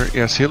there.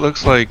 Yeah, see, it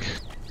looks like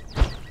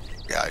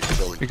Yeah,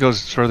 it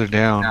goes further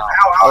down.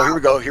 Oh, here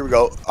we go. Here we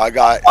go. I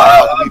got.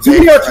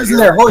 Two archers in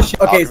there. Holy shit.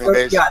 Okay, so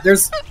yeah,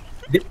 there's.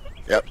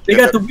 Yep. They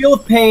got the Wheel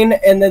of Pain,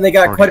 and then they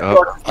got quite a few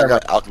archers. I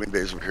got alchemy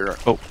base over here.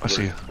 Oh, I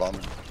see you.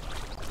 Bombing.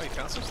 Oh, you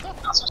found some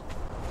stuff?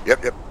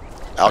 Yep.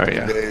 Alchemy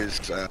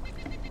base.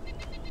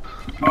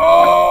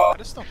 I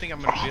just don't think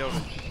I'm gonna be able to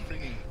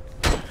freaking.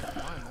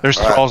 There's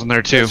thralls in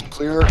there too. It's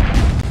clear.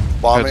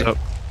 Bombing. Heads up.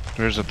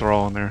 There's a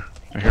thrall in there.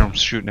 I hear them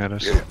shooting at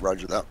us. Yeah,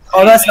 roger that.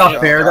 Oh, that's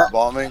not fair.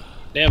 Bombing.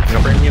 Damn,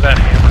 bring me that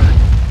hammer.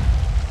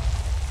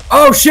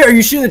 Oh shit, are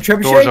you shooting the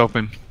trebuchet? Door's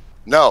open.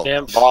 No,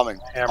 Damn, bombing.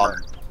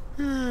 Hammer.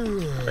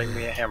 Bring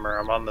me a hammer.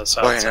 I'm on the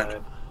south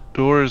side.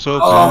 Door is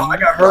open. Oh, I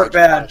got hurt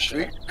bad.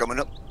 Sweet, coming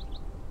up.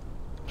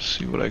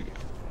 See what I get.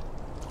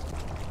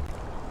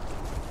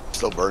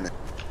 Still burning.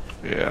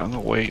 Yeah, I'm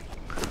gonna wait.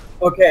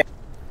 Okay.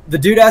 The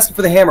dude asking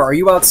for the hammer, are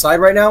you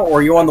outside right now, or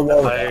are you on the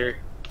wall?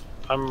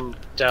 I'm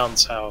down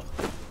south.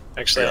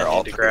 Actually, I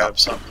need to grab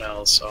something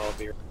else, so I'll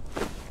be...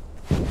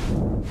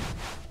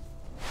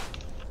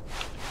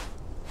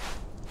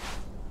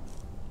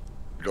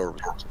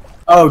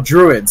 Oh,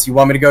 druids. You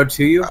want me to go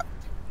to you?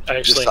 I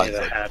actually need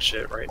a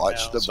hatchet right now.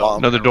 Watch the bomb.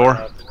 Another door?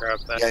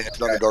 Yeah, it's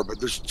another door, but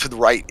there's to the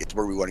right. It's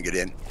where we want to get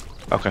in.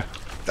 Okay.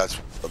 That's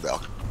the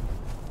bell.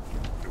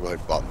 Go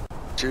ahead, bomb.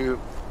 2,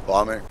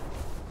 bombing.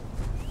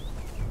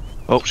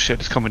 Oh shit,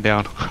 it's coming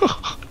down.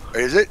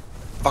 Is it?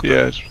 Fuck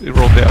yeah, it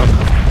rolled down.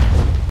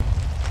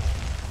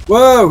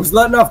 Whoa, who's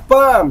letting off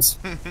bombs?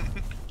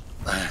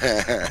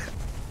 Alright.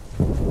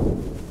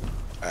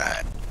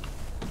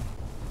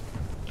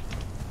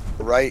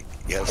 Right,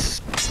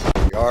 yes.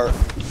 We are.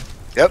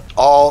 Yep,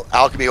 all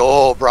alchemy.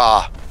 Oh,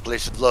 brah.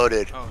 Place is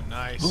loaded. Oh,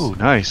 nice. Ooh,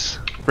 nice.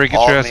 Break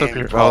your ass up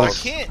here. Oh, I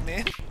can't,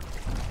 man.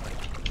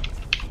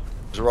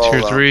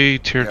 Tier 3,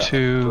 Tier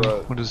 2.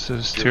 What is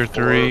this? Tier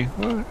 3.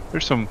 Well,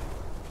 there's some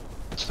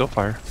still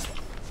fire.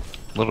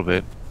 A little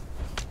bit.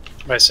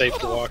 Am I safe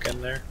to walk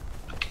in there?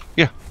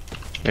 Yeah.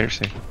 Yeah, you're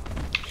safe.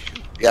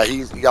 Yeah,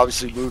 he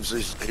obviously moves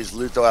his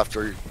loot though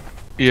after.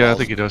 Yeah, I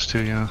think he does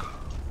too, yeah.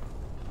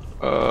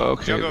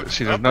 Okay,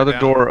 see, there's another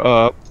door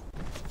up.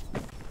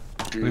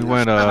 We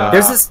went,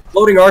 There's this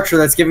floating archer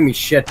that's giving me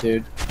shit,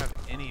 dude. Have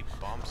any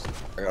bombs?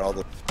 I got all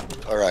the.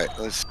 Alright,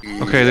 let's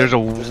see. Okay, there's a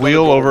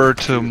wheel over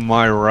to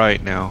my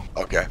right now.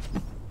 Okay.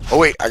 Oh,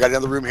 wait, I got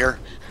another room here.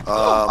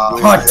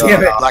 God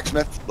damn it.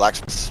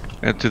 Blacksmith.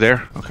 And to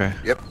there? Okay.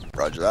 Yep.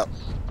 Roger that.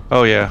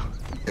 Oh yeah.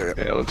 Yeah,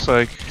 it looks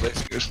like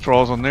there's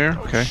thralls on there.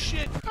 Oh, Okay.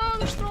 Shit. Oh,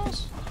 there's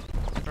thralls.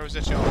 Or was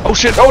that y'all? Oh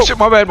shit! Oh shit!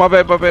 My bad! My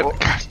bad! My bad!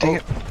 God dang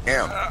it!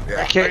 Damn.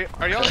 Yeah. I can't.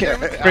 Are y'all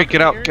Great,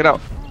 get out! Get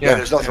out! Yeah,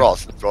 there's no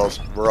thralls.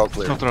 We're all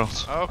clear. No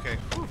thralls. Oh, okay.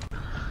 Whew.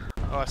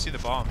 Oh, I see the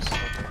bombs. Okay.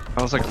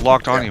 I was like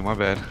locked on you. My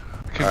bad.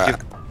 I couldn't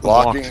get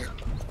Locking.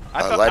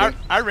 I thought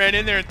I ran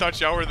in there and thought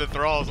y'all were the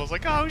thralls. I was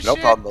like, oh shit. No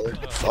problem, brother.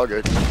 It's all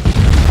good.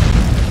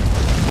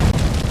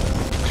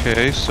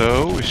 Okay,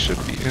 so we should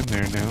be in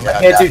there now.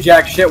 I can't do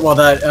jack shit while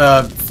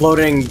that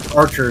floating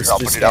archer's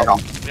just Yeah,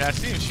 I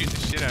see him shooting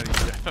the shit out of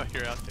you while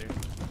you're out there.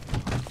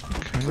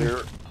 Okay.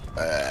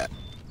 Clear.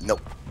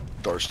 Nope.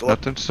 Door's still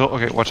Nothing. Still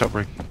okay. Watch out,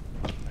 Brig.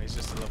 Oh, he's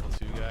just a level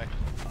 2 guy.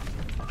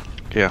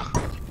 Yeah.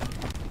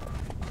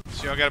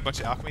 So y'all got a bunch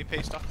of alchemy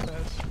paste off the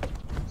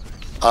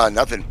beds?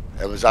 Nothing.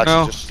 It was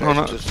actually just. No.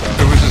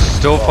 There was a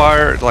still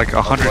fire, like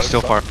 100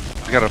 still fire.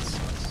 I gotta.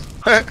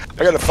 I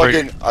gotta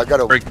fucking. I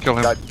gotta. Break, kill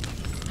him.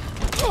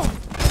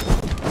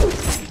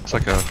 It's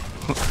like a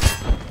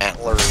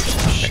antlers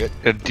shit.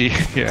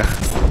 Yeah.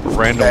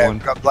 Random one.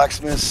 Got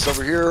blacksmiths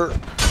over here.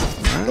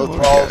 Right, No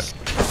thralls.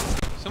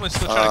 Someone's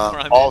still trying to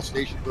climb all in.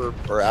 stations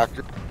are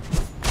active.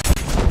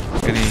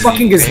 Any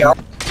fucking gazelle.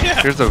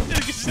 Yeah. Here's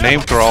a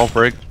name thrall,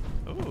 Brig.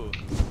 Ooh.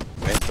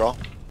 Name thrall?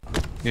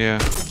 Yeah.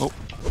 Oh,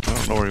 I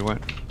don't know where he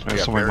went. Yeah,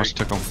 Somebody must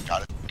have took him.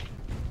 Got it.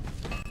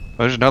 Oh,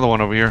 there's another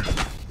one over here.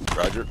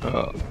 Roger.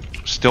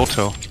 Still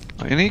toe.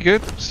 Any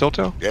good? Still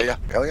toe? Yeah.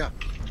 Hell yeah.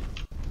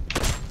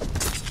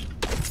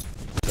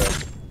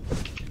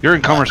 You're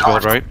in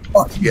Cummersfield, right?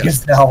 Fucking Yes.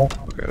 gazelle.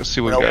 Okay, let's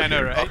see what we Well, got I know,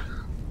 here. right?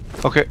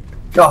 Okay.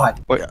 God.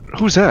 Wait,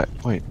 who's that?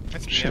 Wait.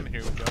 That's me. Shit. I'm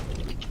here with y'all.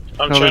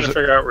 I'm No, trying there's to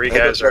figure out where you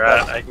guys are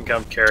at. I can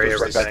come carry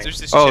There's everything. There's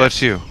this Oh, chest.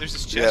 that's you. There's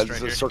this chest Yeah, right there's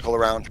here. a circle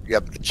around. Yeah,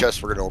 but the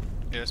chest we're gonna open.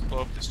 Yeah, let's blow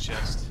up this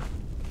chest.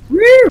 Woo!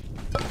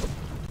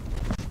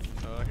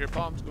 I hear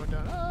bombs going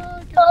down.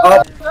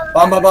 Up.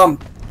 Bum.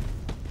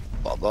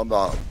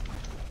 Bum.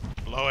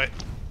 Blow it.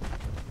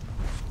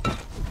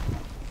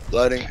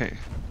 Lighting. Okay.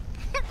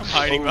 I'm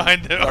hiding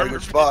behind the armor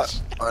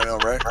spot. I know,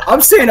 right?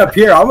 I'm staying up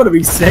here. I'm gonna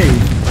be safe.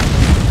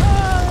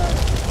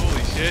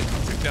 Holy shit.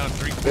 Took down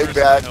 3/4 Big of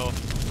bad. my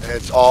health. And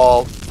it's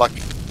all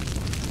fucking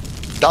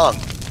dung.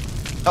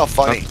 How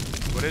funny.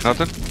 What is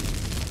Nothing?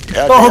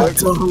 Yeah, Oh, dude,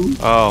 dude.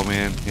 Oh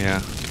man,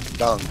 yeah.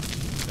 dung. it?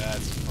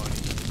 That's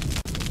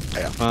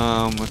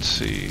funny. Let's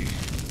see.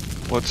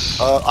 What's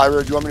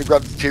Ira, do you want me to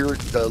grab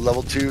the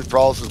level 2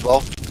 thralls as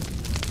well?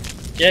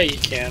 Yeah, you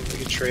can. We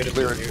can trade it.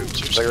 Clear it.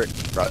 Clear it.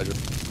 Roger.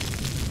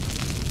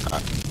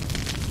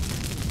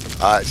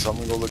 Alright, so I'm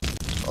gonna go look at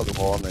the other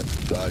wall on that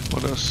side.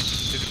 what Did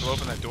else? it blow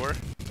open that door?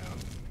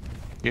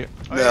 Yeah.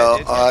 Oh, No,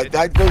 yeah, it did.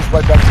 that goes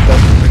right back to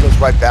that. It goes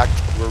right back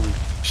to where we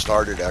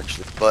started,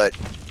 actually. But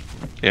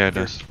Yeah, it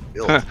does.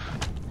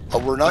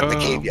 we're not in the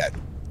cave yet.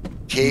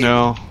 Cave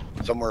No.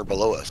 somewhere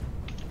below us.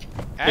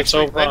 It's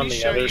over on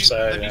the other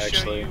side, let me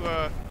actually. Show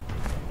you,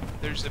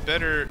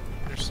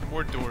 there's some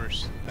more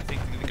doors. I think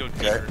they go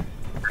deeper.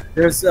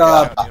 There's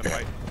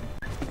Neophyte.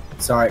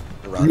 sorry,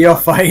 Around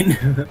neophyte.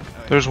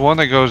 There's one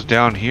that goes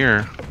down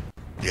here.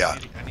 Yeah.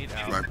 I need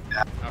Right.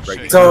 I'll show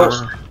you.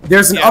 So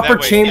there's an Yeah, upper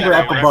that way, chamber yeah,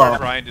 up where above.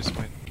 Brian just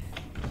went.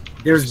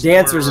 There's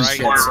dancers and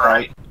shit.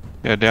 Right.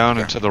 Yeah, down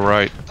and to the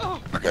right.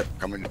 Okay,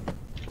 coming.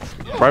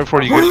 Right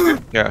before you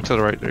get. Yeah, to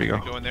the right. There you go.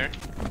 Go in there.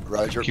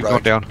 Roger. Keep Roger.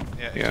 going down.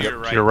 Yeah, Yeah, to your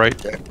right. to your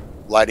right. Okay.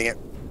 Lighting it.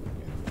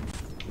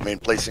 Main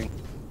placing.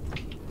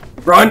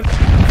 Run.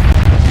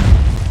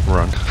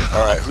 Run.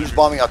 Alright, who's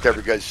bombing out there,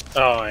 because...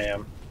 Oh, I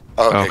am.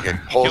 Oh, okay, Okay. okay.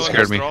 Hold Killing on. scared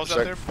those me. thralls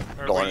out there?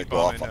 Or Don't were let you it go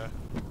off. bombing,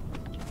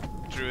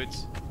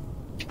 druids?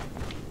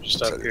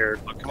 Just up here.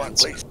 Come on,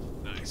 please.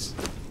 Nice.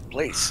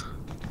 Please.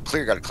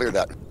 Clear, gotta clear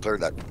that. Clear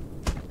that.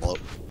 Well,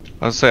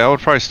 I'd say I would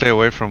probably stay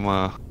away from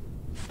that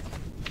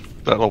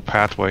little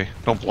pathway.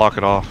 Don't block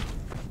it off.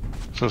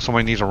 So if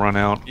somebody needs to run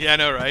out. Yeah, I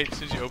know, right? As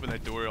soon as you open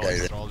that door, all Yeah, the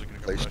yeah. thralls are gonna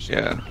go Please. rush you.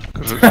 Yeah.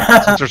 'Cause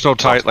since they're so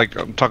tight, like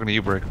I'm talking to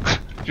you, Brick.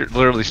 You're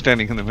literally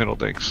standing in the middle,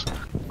 thanks.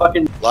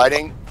 Fucking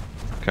lighting.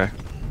 Okay.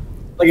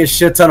 like a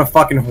shit ton of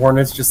fucking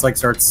hornets just like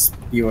starts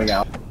spewing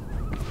out.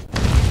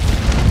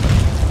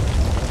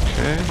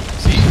 Okay.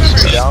 See, you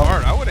guys are Down.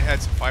 smart. I would have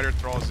had some fighter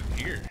thralls in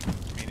here.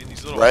 I mean, in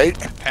these little Right?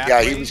 pathways.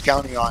 Yeah, he was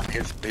counting on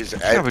his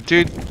Yeah, but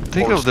dude,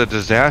 think of the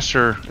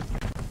disaster.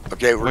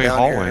 Okay, we're Way down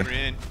hallway. We're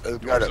in. We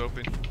gotta- Doors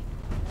open.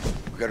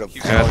 We gotta...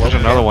 Yeah, there's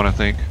another one, I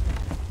think.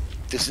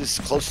 This is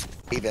close to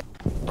even,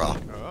 bro.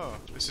 Oh,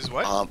 this is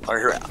what? Right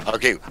here.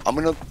 Okay, I'm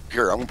gonna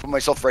put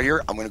myself right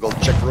here. I'm gonna go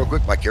check real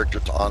quick. My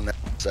character's on that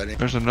setting.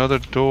 There's another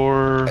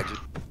door.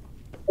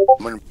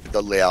 I'm gonna put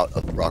the layout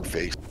of the rock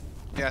face.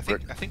 Yeah,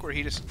 I think where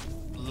he just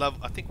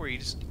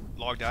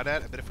logged out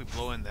at. I bet if we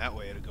blow in that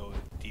way, it'll go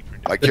deeper.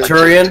 My The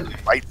character's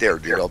Turian? right there,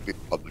 dude. I'll be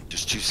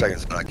just 2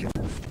 seconds and I can.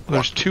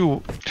 There's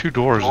two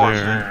doors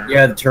there.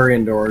 Yeah, the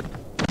Turian door.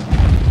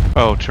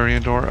 Oh,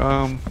 Turian door.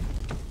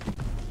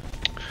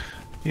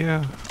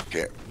 Yeah.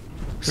 Okay.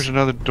 There's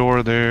another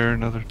door there.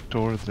 Another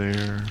door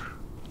there.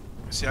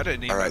 See, I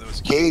didn't even All know right. there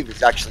was Cave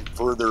is actually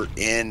further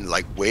in,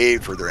 like way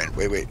further in.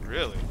 Wait.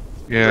 Really?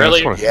 Yeah,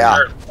 really, that's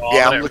what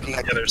yeah, I'm looking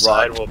at the other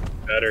side will be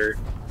better.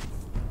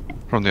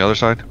 From the other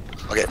side?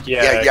 Okay.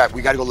 Yeah.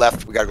 We gotta go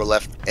left. We gotta go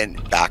left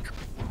and back.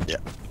 Yeah.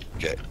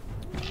 Okay.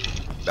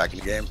 Back in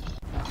the game.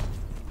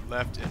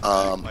 Left and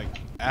back, like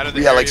out of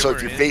the yeah, area like so.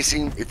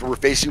 If we're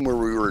facing where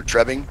we were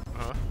trebbing,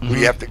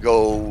 we have to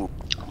go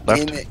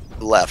left.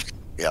 Left.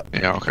 Yeah.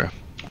 Yeah. Okay.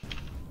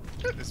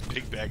 This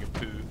big bag of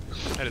poo.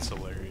 That is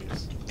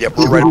hilarious. Yeah,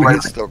 we're right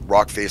against the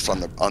rock face on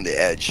the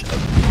edge, of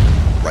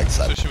the right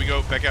side. So should we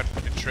go back out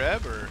and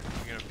treb, or are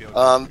we gonna be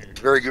able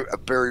to very good.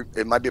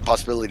 It might be a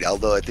possibility,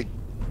 although I think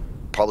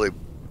probably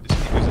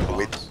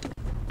wait.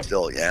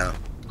 Still, yeah.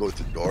 Go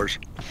through the doors.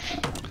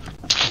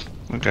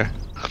 Okay.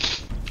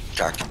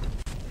 Back.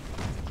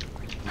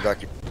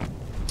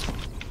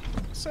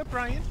 What's up,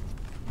 Brian?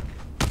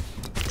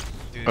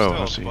 Dude, Oh,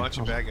 there's still a bunch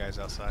of bad guys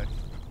outside.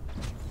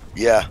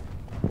 Yeah.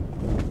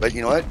 But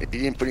you know what? If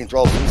you didn't put any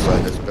thralls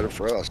inside, that's better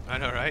for us. I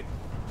know, right?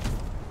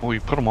 Well, we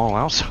put them all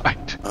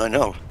outside. I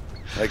know.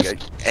 Okay.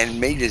 And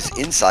made his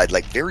inside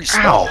like very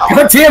small.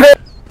 God damn it!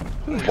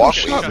 Walk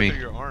shot through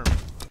your arm.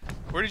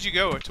 Where did you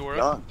go, Toro?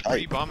 Where are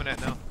you bombing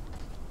at now?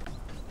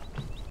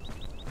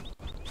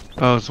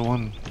 Oh, it's the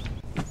one.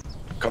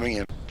 Coming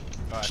in.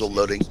 Still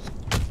loading.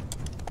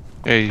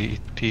 Hey,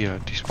 he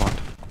despawned.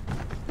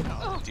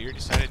 Oh, deer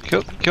decided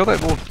to kill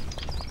that little.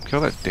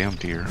 Kill that damn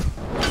deer.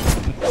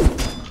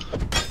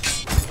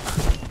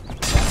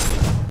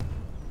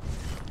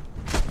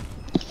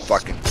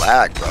 Fucking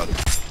lag, brother.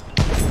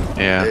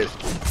 Yeah.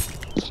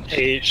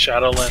 Hey,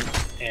 Shadowland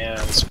and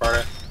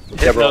Sparta.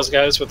 Hitting those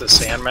guys with the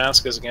sand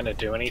mask isn't going to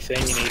do anything.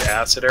 You need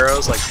acid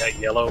arrows, like that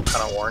yellow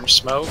kind of orange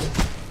smoke.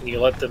 And you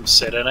let them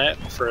sit in it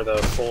for the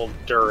full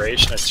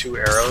duration of 2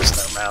 arrows, and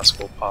their mask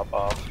will pop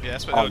off. Yeah,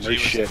 that's what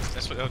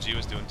LG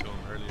was doing to him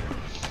earlier.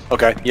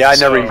 Okay, yeah, I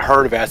never even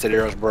heard of acid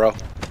arrows, bro.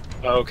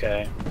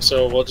 Okay,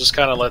 so we'll just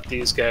kind of let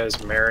these guys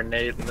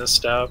marinate in this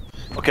stuff.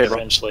 Okay,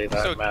 eventually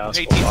that mask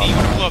hey, will pop TT, you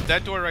want to off. blow up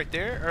that door right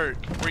there, or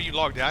where you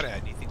logged out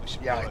at? Do you think we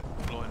should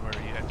blow in where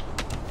you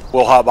at?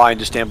 We'll hop by and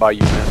just stand by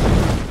you, man.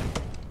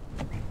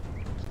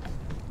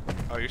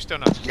 Oh, you're still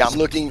not. Yeah,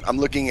 I'm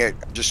looking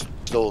at just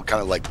still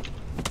kind of like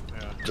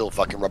still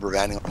fucking rubber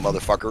banding a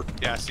motherfucker.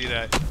 Yeah, I see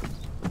that.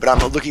 But I'm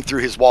looking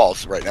through his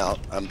walls right now.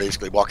 I'm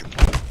basically walking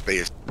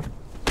base.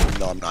 Even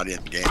though I'm not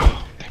in the game.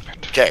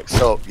 Okay,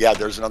 so yeah,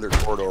 there's another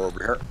corridor over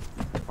here.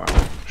 Wow,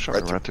 shot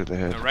right through the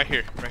head. No, right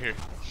here.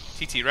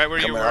 TT, right where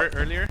you were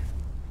earlier?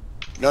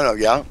 No,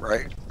 yeah,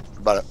 right.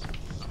 About it.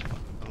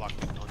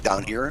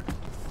 Down here?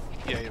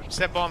 Yeah,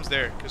 set bombs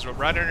there, because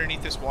right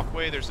underneath this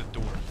walkway, there's a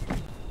door.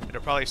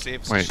 It'll probably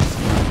save us. Wait.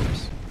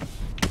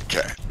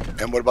 Okay.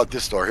 And what about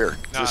this door here?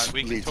 Nah,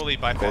 we can totally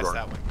bypass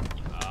that one.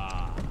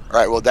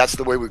 Alright, well that's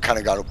the way we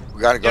kinda gotta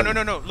go.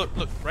 No,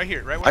 look, right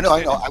here, right where I know,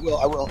 I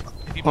will.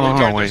 If you look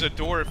there, there's a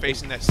door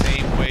facing that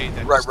same way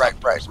that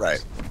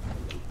Right.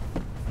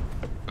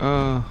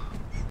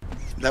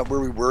 Not where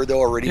we were though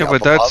already. Yeah,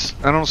 but that's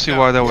I don't see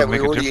why that would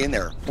make a difference. In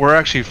there. We're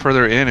actually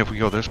further in if we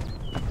go this.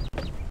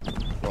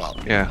 Wow.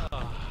 Yeah.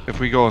 If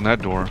we go in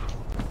that door.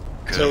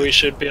 So we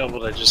should be able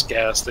to just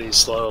gas these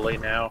slowly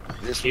now.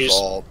 This was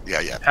all,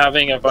 yeah.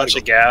 Having a bunch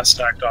of gas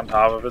stacked on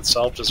top of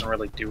itself doesn't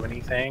really do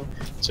anything.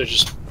 So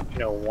just,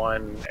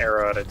 1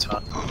 arrow at a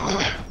time.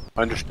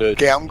 Understood.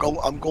 Okay, I'm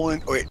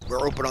going. Wait,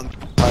 we're open on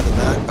the side of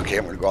that. Okay,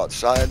 I'm gonna go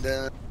outside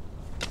then.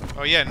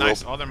 Oh yeah,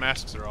 nice. All their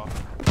masks are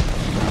off.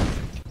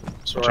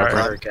 So we're out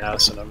here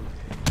gassing them.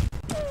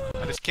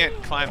 I just can't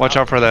climb. Watch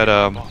out for that.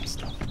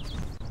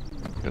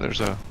 Yeah,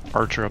 there's a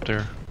archer up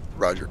there.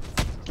 Roger.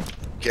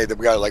 Okay, then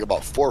we got like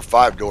about 4 or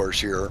 5 doors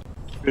here.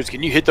 Dudes,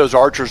 can you hit those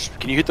archers?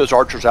 Can you hit those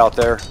archers out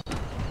there?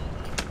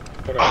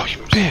 Oh, you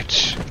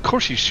bitch! Of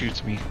course he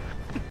shoots me.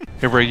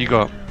 Here, Ray, you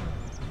go up.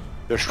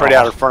 They're straight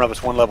out in front of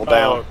us, 1 level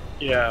down.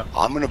 Yeah.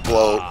 I'm gonna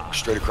blow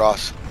straight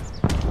across.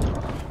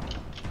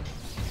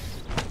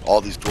 All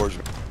these doors.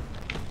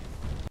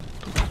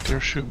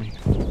 There, shoot me.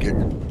 Get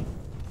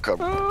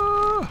cover.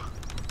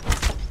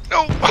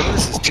 No!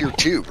 This is tier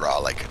 2, bro.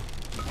 Like.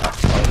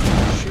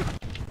 Shoot.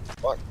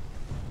 Fuck.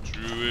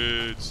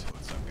 Druids.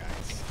 What's up,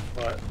 guys?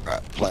 What?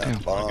 Alright,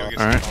 plant bomb.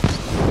 Alright.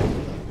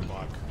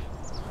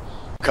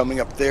 Coming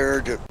up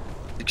there to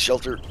big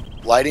shelter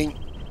lighting.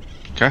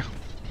 Okay.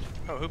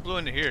 Oh, who blew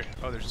into here?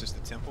 Oh, there's just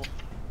a temple.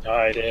 Oh,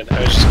 I did.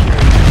 I was just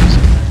curious.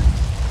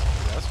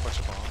 Yeah, that's a bunch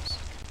of bombs.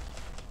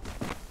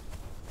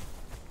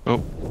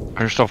 Oh,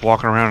 there's stuff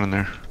walking around in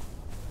there.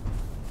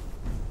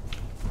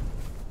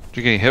 Did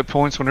you get any hit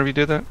points whenever you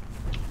did that?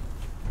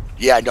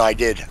 Yeah, no, I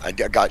did. I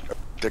got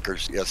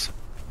tickers, yes.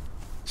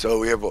 So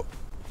we have an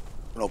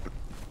open,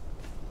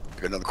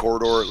 another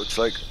corridor, it looks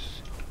like.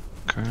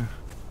 Okay.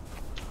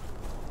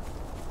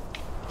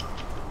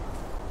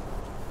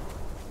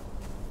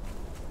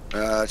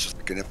 It's just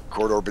like a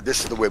corridor, but this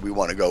is the way we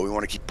want to go. We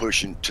want to keep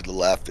pushing to the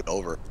left and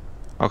over.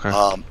 Okay.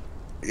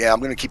 Yeah, I'm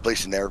going to keep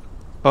placing there.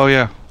 Oh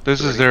yeah,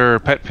 this is their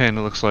pet pen,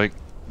 it looks like,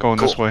 going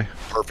this way.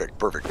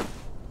 Perfect.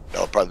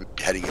 I'll probably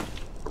be heading in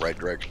the right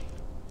direction.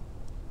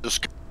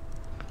 Just.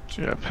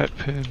 Yeah, pet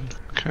pen.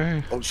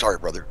 Okay. Oh, sorry,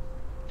 brother.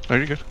 Oh,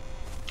 you're good.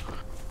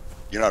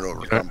 You're not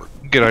over-encumbered.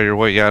 Get out of your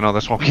way. Yeah, I know.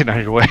 That's why I'm getting out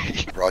of your way.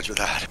 Roger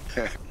that.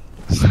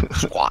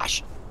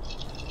 Squash.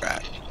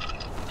 Right.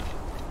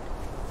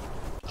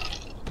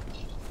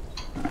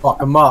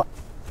 Fuck him up.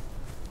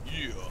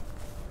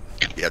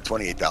 Yeah,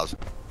 28,000.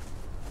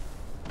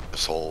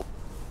 This whole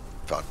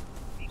fuck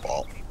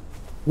ball.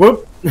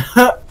 Whoop.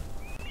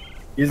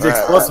 Used the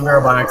explosive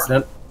arrow by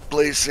accident.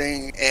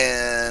 Placing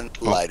and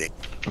lighting.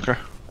 Okay.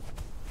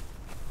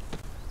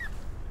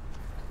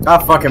 Ah,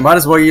 fuck it. Might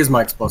as well use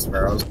my explosive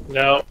arrows.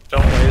 No,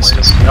 don't waste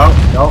them.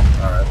 No.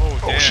 Alright.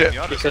 Oh, shit.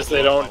 Because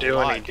they don't do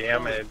any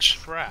damage.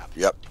 Crap.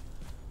 Yep.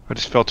 I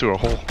just fell through a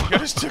hole. You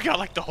just took out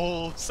like the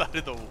whole side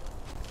of the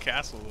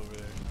castle over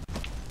there.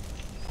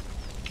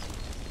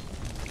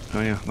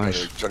 Oh yeah,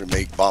 nice. Trying to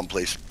make bomb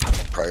place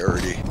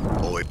priority.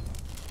 Boy.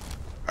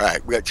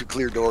 Alright, we got 2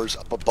 clear doors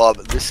up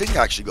above. This thing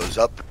actually goes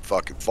up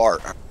fucking far.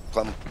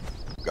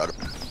 Got it.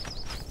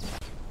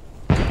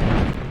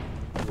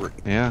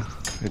 Yeah,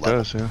 it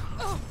does, yeah.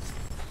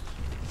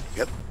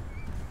 Yep.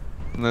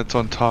 And that's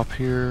on top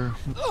here.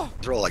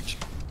 They're all like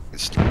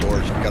it's 2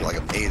 doors. We got like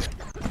a maze.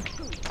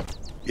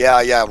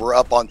 Yeah, we're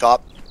up on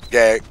top.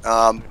 Okay,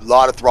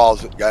 lot of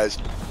thralls, guys.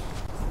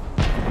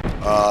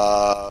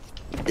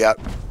 Yeah,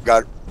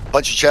 got a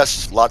bunch of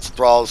chests, lots of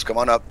thralls. Come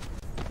on up.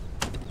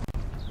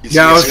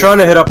 Yeah, I was trying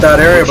to hit up that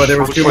area, but there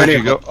was too many.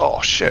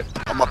 Oh shit!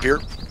 I'm up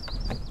here.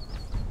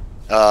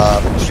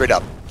 Straight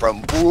up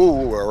from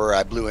where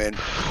I blew in.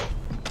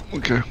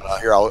 Okay.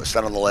 Here, I'll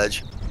stand on the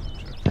ledge.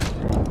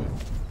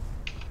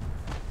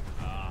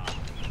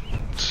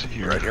 Let's see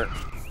here. Right here.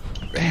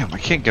 Damn, I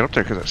can't get up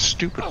there because that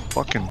stupid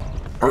fucking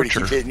archer.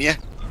 Keep hitting you?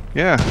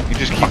 Yeah, he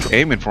just keeps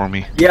aiming for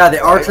me. Yeah,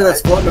 the archer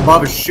that's floating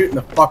above is shooting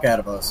the fuck out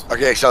of us.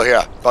 Okay, so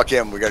here, fuck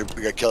him. We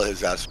gotta kill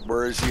his ass.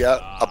 Where is he at?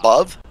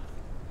 Above?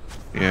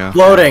 Yeah.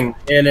 Floating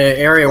in an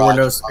area where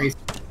no space.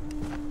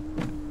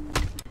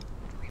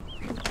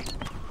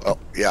 Oh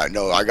yeah,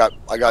 no, I got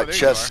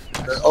chest.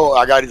 Oh,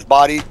 I got his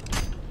body.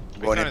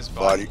 Going in his his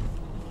body.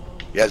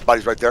 Yeah, his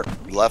body's right there.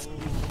 Left.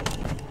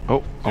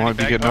 Oh, I might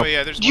be getting up.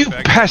 Yeah, there's you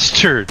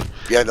bastard!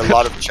 Yeah, there's a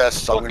lot of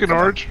chests. Fucking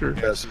archer.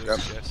 Yes, yep.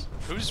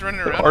 Who's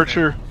running around?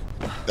 Archer.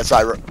 That's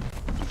Ira.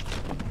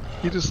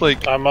 You just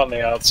like. I'm on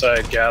the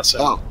outside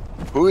gassing. Oh,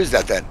 who is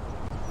that then?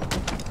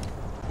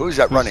 Who is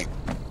that running?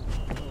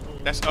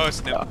 It's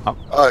Nymph.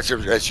 Oh, it's you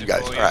guys.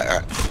 Oh, yeah. All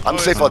right. I'm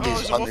safe on these.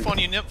 There's a wolf on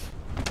you, Nymph.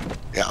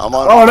 Yeah, I'm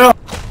on. Oh no!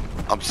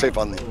 I'm safe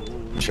on the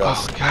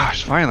chest. Oh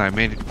gosh, finally I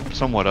made it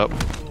somewhat up.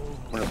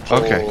 I'm gonna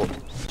pull,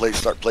 Okay.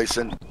 start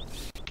placing.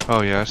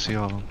 Oh yeah, I see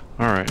all of them.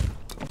 All right.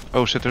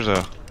 Oh shit, there's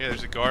a. Yeah,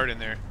 there's a guard in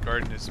there.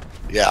 Guard in his.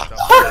 Yeah.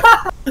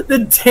 The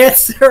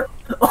dancer!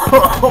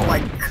 Oh my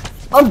god.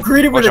 I'm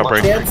greeted with Watch out, a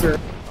Break. dancer.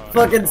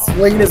 Fucking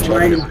swinging his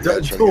mighty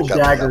dual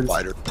daggers.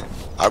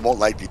 I won't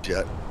light these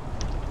yet.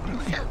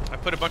 I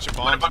put a bunch of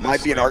bombs. It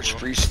might be an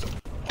archpriest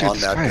Dude, on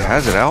this that. guy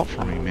has it out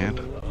for me, man.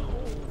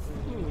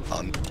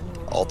 On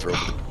all through.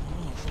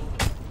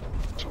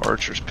 This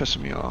archer's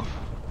pissing me off.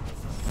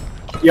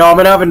 Yo, I'm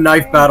gonna have a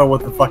knife battle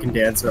with the fucking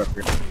dancer up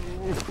here.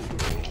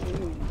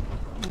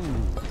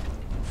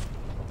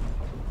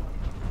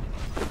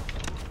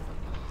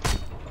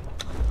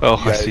 Oh,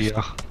 I see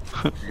ya.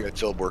 You got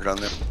still working on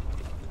them.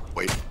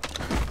 Wait.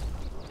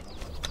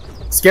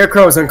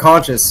 Scarecrow is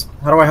unconscious.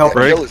 How do I help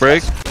him?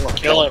 Break.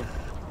 Kill him.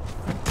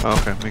 Oh,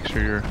 okay, make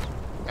sure you're.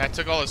 I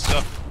took all his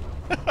stuff.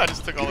 I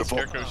just took all the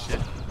scarecrow shit.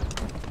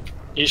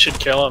 You should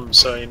kill him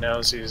so he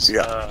knows he's.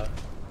 You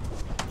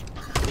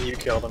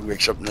killed him.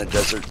 Wakes up in the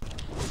desert.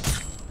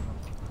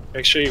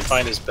 Make sure you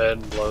find his bed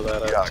and blow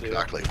that Yeah, up too.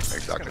 exactly.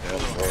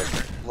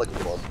 Look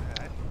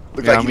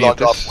Yeah, like he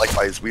logged off like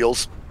by his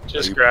wheels.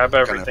 Just grab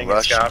everything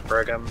he's got,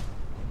 Brigham.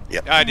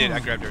 Yep. Yeah, I did. I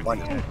grabbed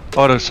everything.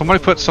 Oh, did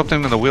somebody put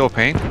something in the wheel of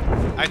paint?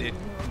 I did.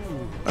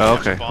 Oh,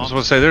 okay. I was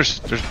going to say there's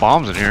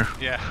bombs in here.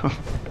 Yeah.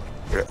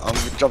 Here, I'm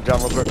gonna jump down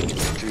real quick to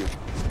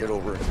get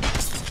over it.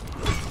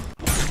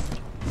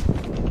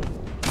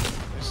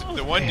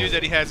 The one dude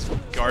that he has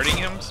guarding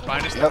him,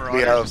 behind us. Yep,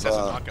 we have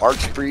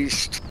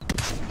archpriest,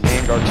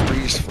 named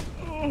archpriest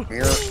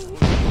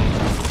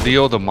here.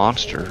 Leo the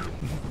monster.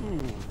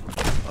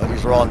 Oh,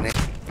 these are all named.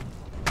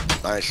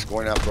 Nice,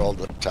 going after all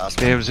the tasks.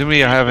 Damn, does anybody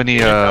have any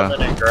Come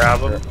in and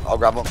grab him. I'll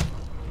grab them.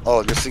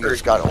 Oh, this thing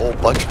has got a whole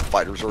bunch of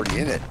fighters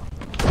already in it.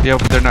 Yeah,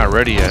 but they're not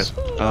ready yet.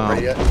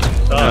 Ready yet?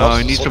 No,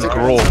 I need some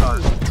gruel.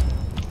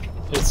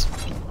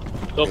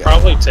 They'll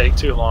probably take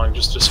too long.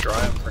 Just destroy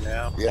them for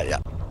now. Yeah.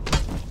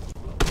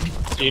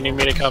 Do you need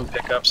me to come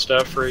pick up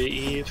stuff for you,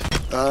 Eve?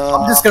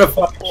 I'm just gonna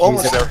fucking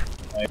almost there.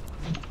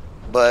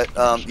 But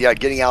yeah,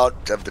 getting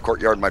out of the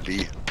courtyard might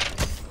be.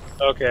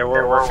 Okay,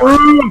 we're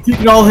Ooh, I'm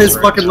keeping all his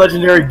fucking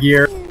legendary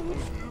gear.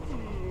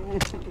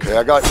 Okay,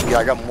 I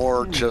got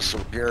more chests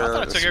over here. I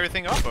thought I took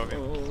everything off of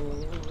him.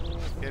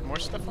 You had more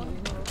stuff on him?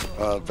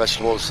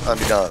 Vegetables.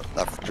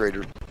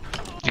 Refrigerator.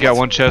 You got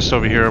one chest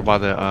over here by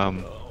the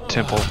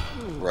temple.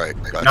 Right.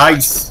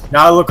 Nice.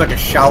 Now I look like a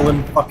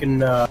Shaolin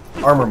fucking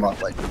armor monk.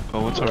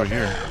 Oh, what's over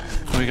here?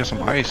 Oh, you got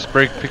some ice.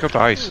 Pick up the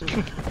ice.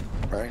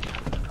 Right.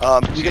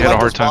 had You can a light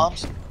hard those time.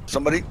 bombs.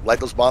 Somebody light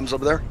those bombs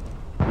over there.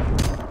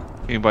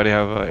 Anybody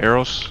have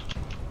arrows?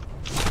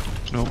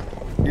 Nope.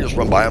 You just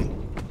run by him.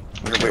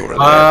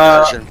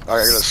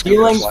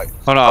 Stealing.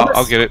 Oh no,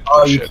 I'll get it.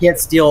 Oh, you can't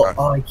steal.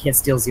 Oh, you can't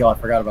steal Zeal. I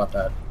forgot about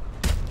that.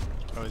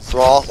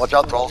 Thrall, watch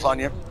out, Thrall's on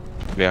you.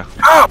 Yeah.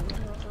 Ow!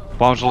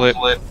 Bombs lit.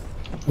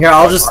 Here,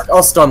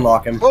 I'll stun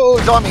lock him. Oh,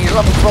 he's on me. He's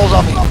on me. Thrall's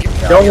on me.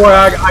 Don't worry,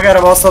 I got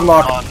him. I'll stun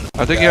lock him.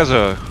 I think he has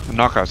a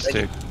knockout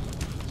stick.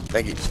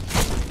 Thank you.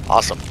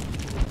 Awesome.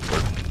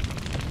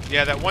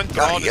 Yeah, that one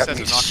Thrall just has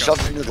a knockout.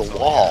 Shoved into the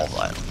wall.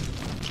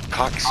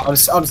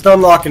 I'm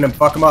stun locking him.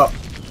 Fuck him up.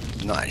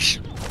 Nice.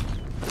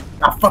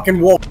 Ah, fucking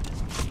wolf.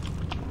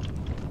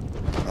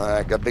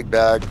 Alright, got big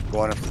bag.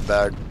 Going up the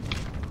bag.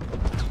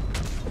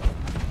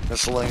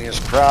 Miscellaneous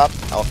crap.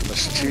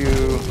 Alchemist 2.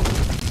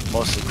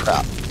 Mostly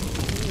crap.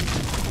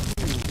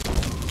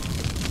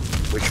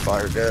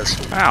 Witchfire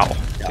disc. Ow.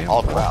 Yeah,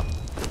 all crap.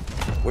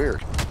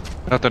 Weird.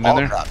 Nothing all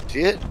in there? Crap.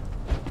 See it?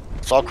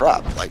 It's all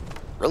crap. Like,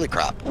 really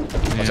crap.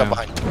 What's up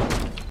behind you?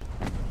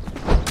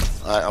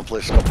 Alright, I'll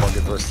place a couple more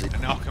good rest of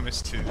An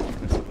Alchemist 2.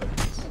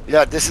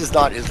 Yeah, this is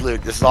not his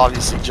loot. This is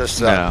obviously just,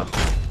 yeah,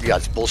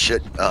 it's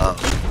bullshit. Yeah,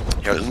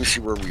 let me see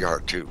where we are,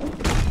 too.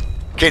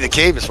 Okay, the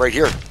cave is right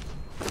here.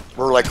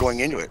 We're, like, going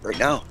into it right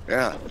now.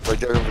 Yeah, right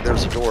there.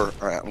 There's a door.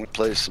 Alright, I'm gonna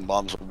place some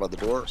bombs over by the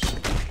door.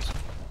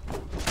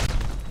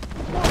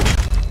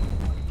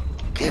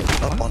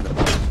 Get up on the...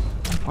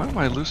 Why am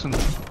I losing?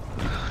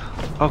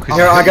 Okay.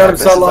 Here, I got him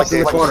stun locked in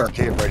the corner.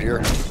 Cave right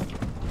here.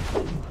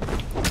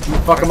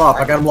 Fuck him up.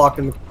 I got him locked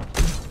in the...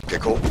 Okay,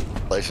 cool.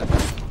 Place it.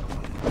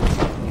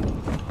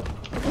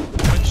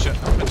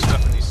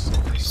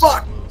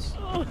 Fuck!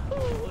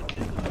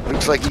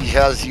 Looks like he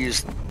has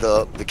used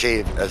the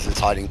cave as his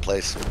hiding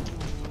place.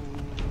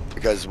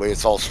 Because the way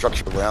it's all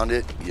structured around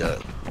it, yeah,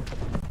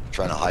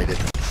 trying to hide it.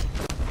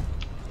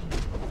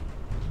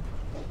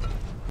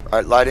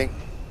 Alright, lighting.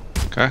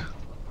 Okay.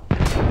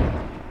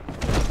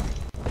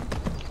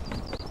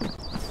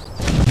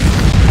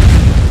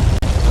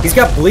 He's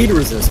got bleed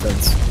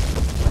resistance.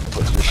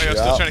 Oh, you're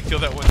still trying to kill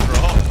that one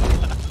Thrall?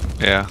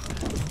 Yeah.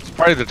 It's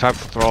probably the type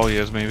of Thrall he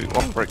is, maybe.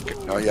 Oh, frick.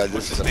 Oh, yeah,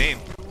 this is his name.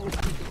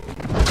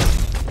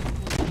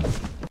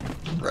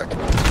 Rick.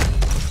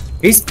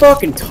 He's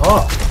fucking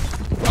tough.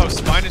 Oh,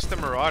 Spinus the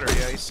Marauder.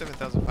 Yeah, he's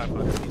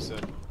 7,500. He's a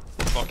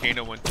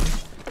volcano one.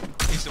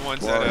 He's the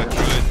ones that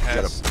Druid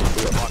has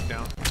locked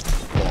down.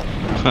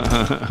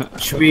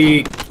 Should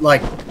we,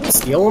 like,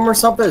 steal him or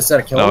something instead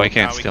of kill him? No, we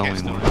can't steal him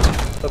anymore.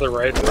 For the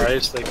right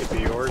price, they could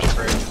be yours,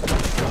 right?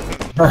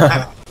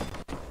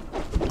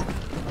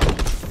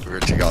 We're gonna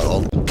take out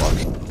all the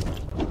blocks.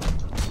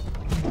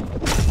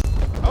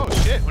 Oh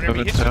shit, whenever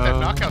you hit you with that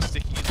knockout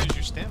stick, you lose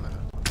your stamina.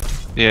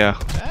 Yeah.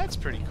 That's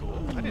pretty cool.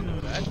 I didn't know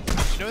that.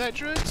 Did you know that,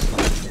 Druids?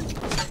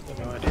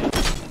 No idea.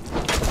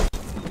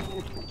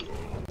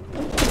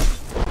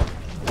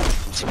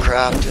 Some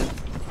crafting.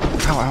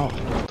 Ow, ow.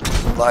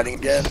 Lighting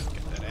again.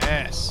 Get that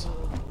ass.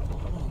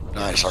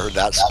 Nice, I heard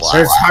that splash.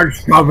 This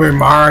heart's probably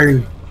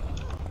mine.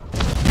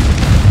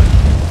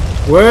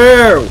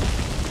 Whoa!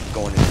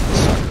 Going into the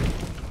sucker.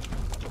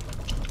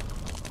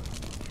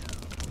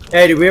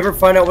 Hey, did we ever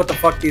find out what the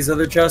fuck these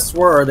other chests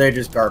were, or are they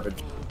just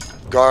garbage?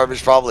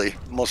 Garbage, probably.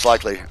 Most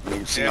likely. I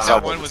mean, see Yeah, how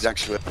that one was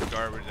next to it.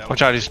 garbage. That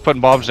Watch out, he's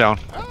putting bombs down.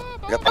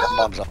 Yep, got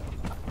bombs up.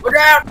 Look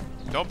out!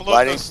 Don't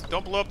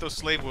blow up those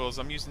slave wheels.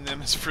 I'm using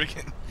them as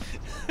freaking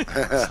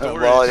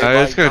storage.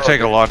 Well, It's gonna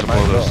take a lot to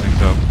blow those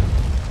things up.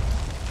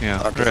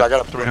 Yeah, I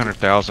got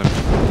 300,000.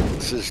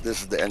 This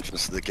is the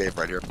entrance to the cave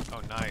right here.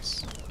 Oh,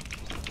 nice.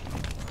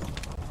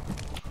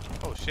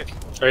 Oh shit.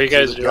 Are you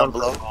guys doing down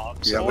below?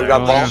 bombs? Yeah, we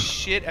got bombs.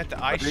 Shit at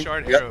the ice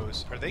shard Yep.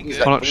 arrows. Are they He's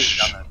good? Hold on,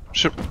 shh.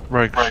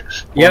 Right.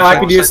 Yeah, I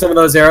could use some of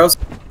those arrows.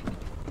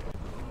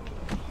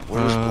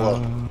 Where's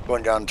below?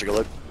 Going down and take a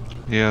look.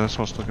 Yeah, that's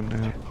what I was looking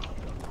at.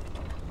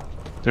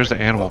 There's the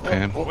animal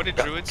pen. What did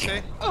Druid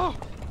say? Oh.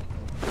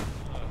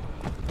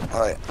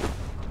 Alright.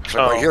 So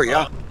right here,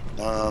 yeah.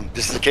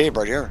 This is the cave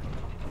right here.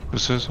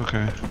 This is?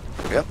 Okay.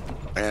 Yep.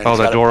 And Oh, he's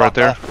that got it door right blocked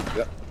there? off.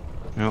 Yep.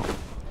 Yep.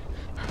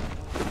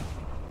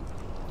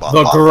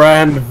 The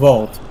Grand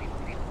Vault.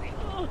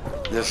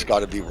 This has got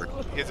to be where.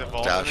 He has a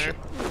vault in there? Shit,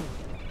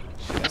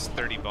 that's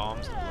 30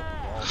 bombs.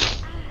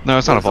 No,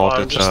 it's not a vault.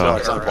 It's It's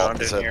not a around vault.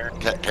 in It's a here.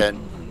 pet pen.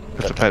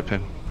 It's a pet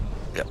pen.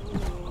 Yep.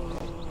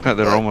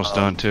 They're almost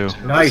done too.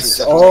 Nice.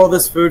 All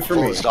this food for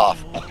me. Closed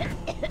off.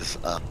 This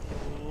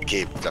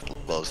cave is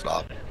definitely closed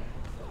off.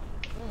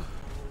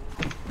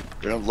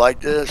 Gonna light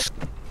this.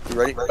 You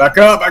ready? Back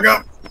up, back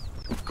up.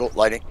 Go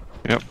lighting.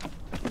 Yep.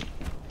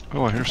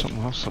 Oh, I hear something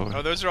else. So.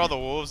 Oh, those are all the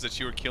wolves that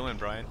you were killing,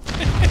 Brian.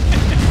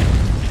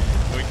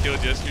 We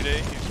killed yesterday.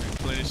 He was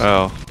replenishing.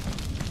 Oh.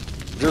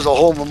 There's a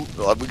whole.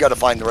 We got to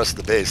find the rest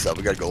of the base. Though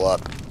we got to go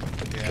up.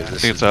 Yeah. I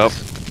think it's up.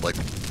 Like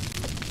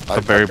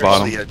The very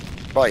bottom.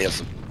 Probably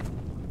have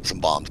some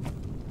bombs.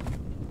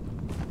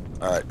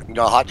 All right, you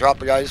know, hot drop,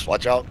 guys.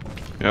 Watch out.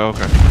 Yeah.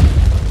 Okay.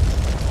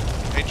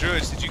 Hey,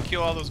 Druids, did you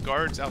kill all those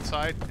guards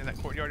outside in that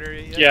courtyard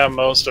area yet? Yeah,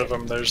 most of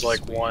them. There's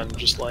like one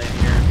just laying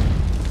here.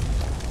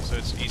 So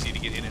it's easy to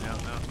get in and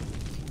out now.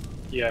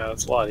 Yeah,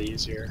 it's a lot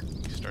easier.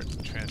 You start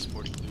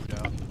transporting loot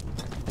out.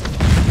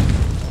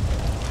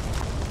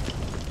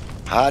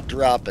 Hot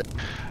drop it.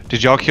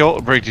 Did y'all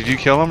kill? Break? Did you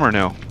kill him or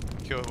no?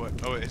 Kill what?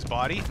 Oh, his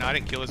body? No, I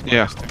didn't kill his body.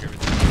 Yeah. I just took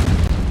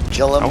everything.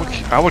 Kill him.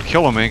 I would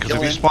kill him, man, because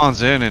if he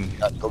spawns in and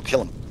Yeah, go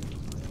kill him.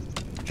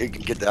 He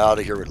can get out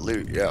of here with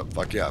loot. Yeah,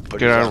 fuck yeah. Put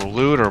get his out of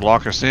loot or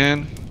lock us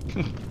in.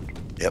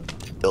 Yep.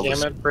 Build Damn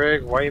us. it,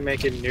 Brig. Why are you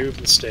making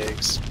noob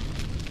mistakes?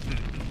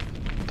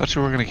 Thought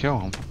you were gonna kill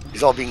him.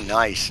 He's all being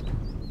nice.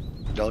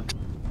 Don't.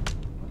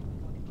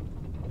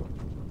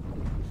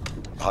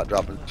 Hot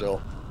dropping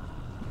still.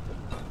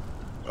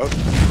 Oh,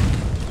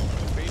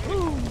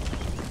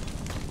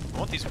 I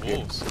want these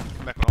wolves.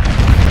 Come back on.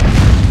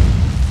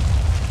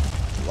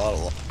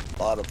 a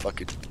lot of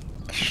fucking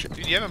shit.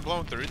 Dude, you haven't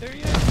blown through there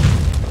yet?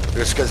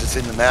 Just because it's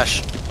in the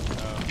mesh,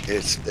 Oh,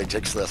 it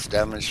takes less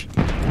damage.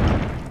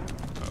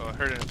 oh I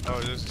heard it. Oh,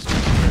 there's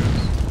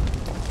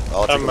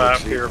I'll take a I'm look, out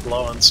see. here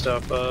blowing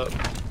stuff up.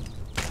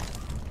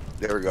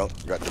 There we go.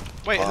 Got the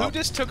Wait, who bomb.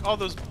 just took all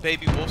those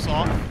baby wolves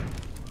off?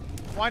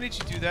 Why did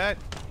you do that?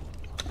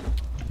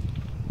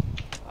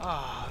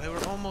 Ah, they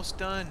were almost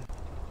done.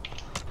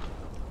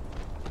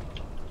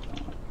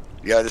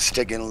 Yeah, this is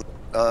taking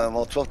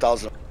well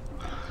 12,000.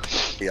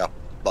 Yeah,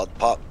 about the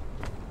pop.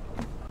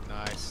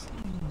 Nice.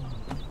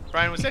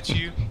 Brian, was that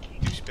you?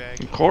 Douchebag.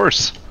 Of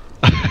course.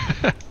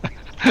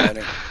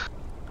 Planning.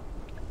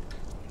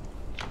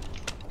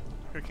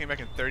 He came back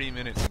in 30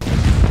 minutes and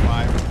killed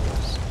 5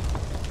 wolves.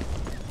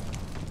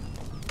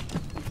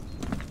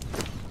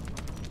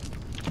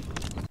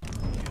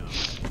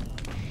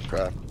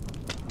 Crap.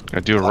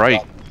 Gotta do it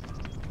right.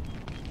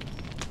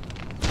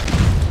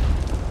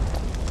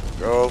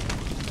 Go.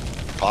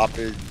 Pop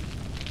it.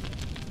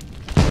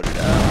 Put it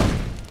out.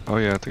 Oh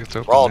yeah, I think it's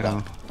open We're all now.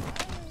 down.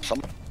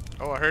 Some.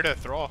 Oh, I heard a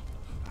thrall.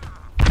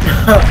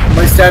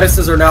 My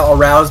statuses are now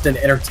aroused and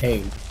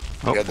entertained.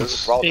 Oh, Yeah, there's a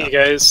let's- problem. Hey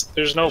guys,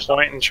 there's no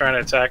point in trying to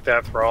attack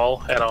that thrall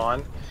head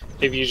on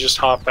if you just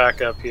hop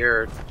back up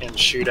here and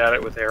shoot at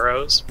it with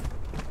arrows.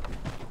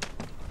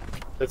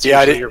 That's Yeah,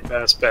 I usually didn't- your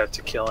best bet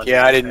to kill it.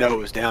 Yeah, I didn't know it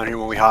was down here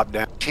when we hopped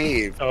down.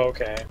 Cave. Oh,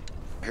 okay.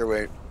 Here,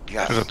 wait.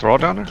 Yeah. There's a thrall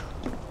down there?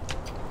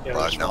 Yeah,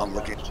 Right there's now one I'm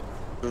looking. left.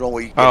 There's no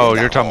way you can Oh,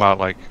 get you're that talking hole. about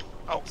like.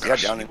 Oh, Yeah,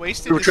 gosh, down he in-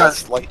 wasted we were this, trying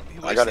to, like, he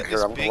I got it wasted here,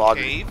 this I'm big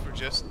logging. cave for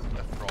just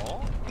a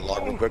thrall?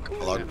 Log real quick.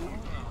 Log.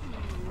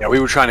 Yeah, we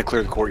were trying to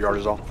clear the courtyard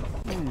is all.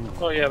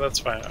 Well, yeah, that's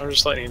fine. I'm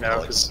just letting you know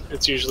because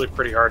it's usually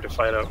pretty hard to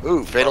fight up.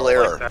 Ooh, fatal like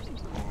error. that.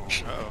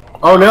 Uh-oh.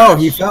 Oh no,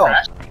 he fell.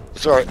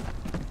 Sorry.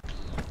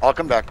 I'll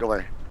come back. Don't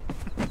worry.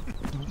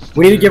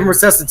 We need to give him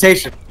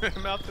resuscitation.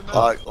 Mouth to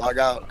mouth. Log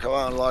out. Come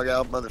on, log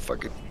out,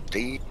 motherfucking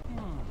T.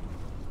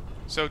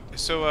 So,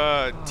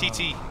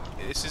 TT,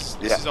 this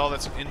Yeah. is all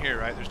that's in here,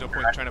 right? There's no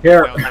point in trying to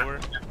Here. put it down lower?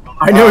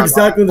 I know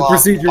exactly the Well,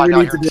 procedure we'll we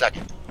find need out to here do.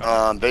 in a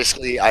second.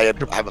 Basically, I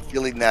have a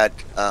feeling that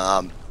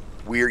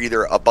we're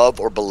either above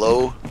or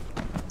below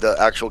the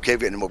actual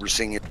cave, and what we're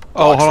seeing is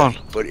Oh, blocks hold that on.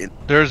 he put in.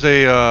 There's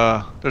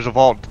a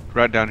vault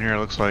right down here. It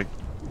looks like.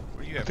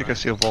 Where you I at, think I Brian?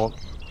 see a vault.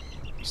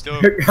 You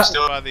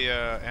still by the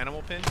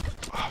animal pen?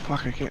 Oh,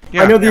 fuck, I can't.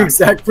 Yeah. I know the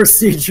exact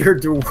procedure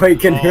to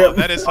awaken Oh, him.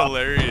 that is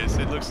hilarious.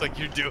 It looks like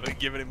you're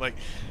giving him like,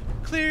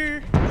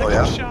 clear,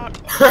 yeah? shot.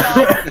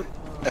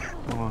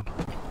 Hold on.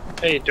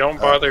 Hey, don't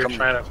bother come-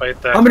 trying to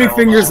fight that. How many thrall.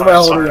 fingers Just am I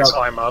find holding something to up?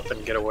 Climb up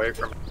and get away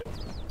from it.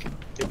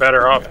 You're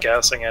better off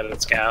guessing at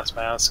its gas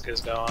mask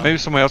is gone. Maybe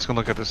somebody else can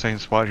look at the same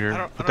spot I here.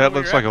 don't But know that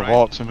where looks you're like at, a Brian.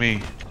 vault to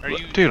me. Are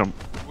you? Dude,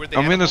 where the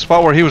I'm in the animal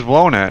spot where he was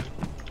blown at.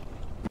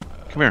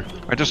 Come here.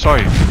 I just saw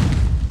you.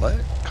 What?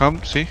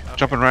 Come, see?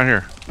 Jumping right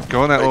here.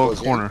 Go in that Right, little goes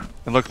in. corner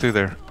and look through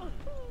there.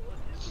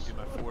 Do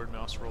my forward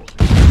mouse rolls.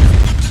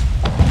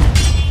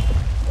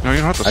 No, you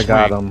don't have to I swing.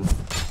 got him.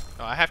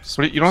 No, I have to. But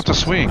Swing you don't have to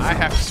swing. I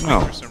have to swing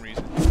No. for some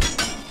reason.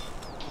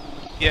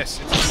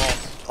 Yes, it's a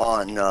vault.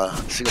 On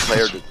single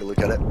player to look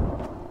at it.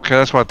 Okay,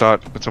 that's what I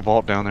thought. It's a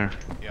vault down there.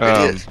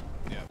 Yeah, It is.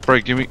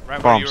 Break, give me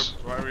right bombs.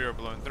 where you were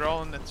blowing. They're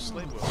all in that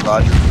slave wheel.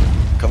 Roger.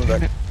 Coming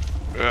back.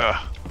 Ugh.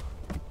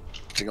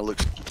 Single look.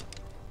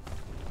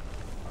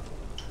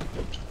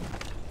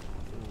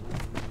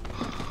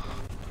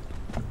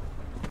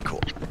 Cool.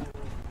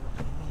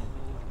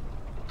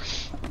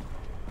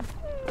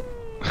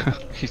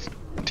 He's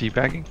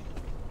teabagging?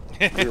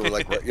 We were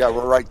like, yeah,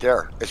 we're right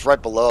there. It's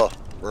right below.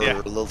 We're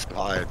Yeah. a little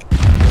high.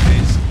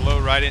 It's below,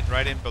 right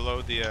in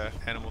below the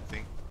animal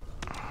thing.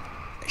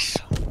 Nice.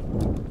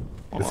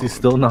 Is he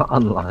still not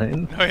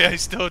online? Oh yeah,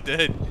 he's still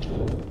dead.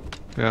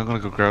 Yeah, I'm gonna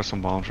go grab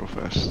some bombs real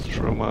fast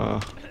from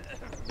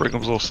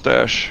Brigham's little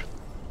stash.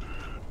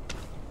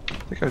 I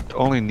think I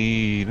only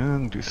need, I'm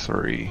gonna do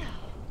 3.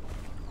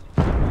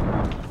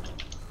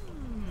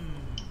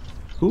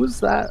 Who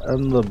is that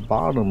on the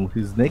bottom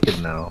who's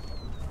naked now?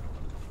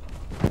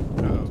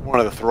 One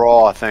of the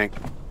thrall, I think.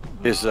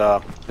 His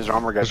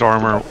armor got. His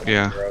armor,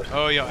 yeah.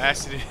 Oh, yo,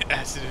 acid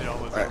it all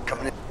over. Alright,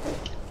 coming in.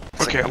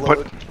 Okay, Single I'm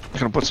load.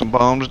 gonna put some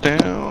bombs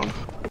down.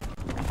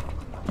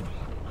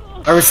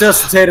 I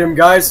resuscitated him,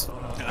 guys.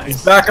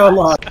 He's back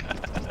online.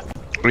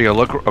 Oh yeah,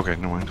 look, okay,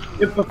 no mind.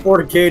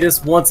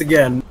 Hippoforticatus once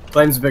again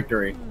claims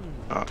victory.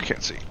 Oh, I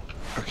can't see.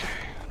 Okay.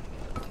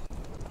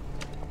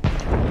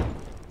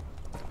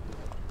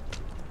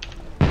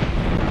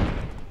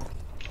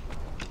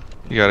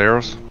 You got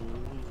arrows?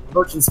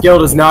 Merchant's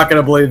Guild is not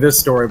gonna believe this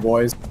story,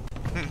 boys.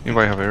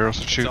 Anybody have arrows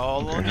to shoot?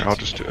 all on Okay, here, I'll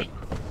just do it.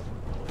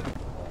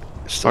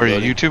 Still Are you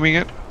loading.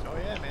 YouTubing it? Oh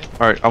yeah, man.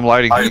 Alright, I'm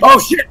lighting. Oh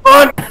shit!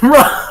 Run!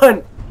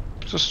 Run!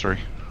 It's just 3.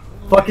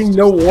 Fucking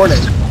no warning.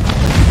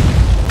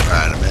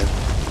 Alright, I'm in.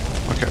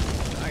 Okay.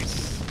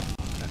 Nice.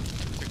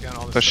 Took down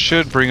all this That stuff.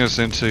 should bring us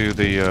into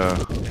the,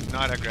 If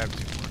not, I grabbed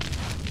 2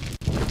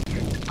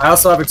 more. I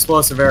also have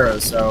explosive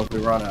arrows, so if we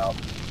run out.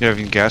 you have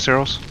any gas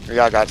arrows?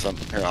 Yeah, I got some.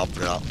 Here, I'll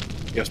put it out.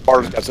 Yeah,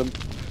 Sparta's got some.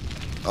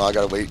 Oh, I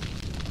gotta wait.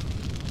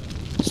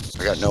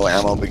 I got no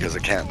ammo because I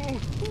can't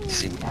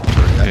see me.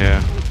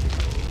 Yeah.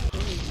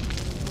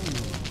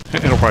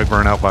 It'll probably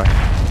burn out by.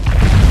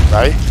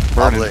 Right?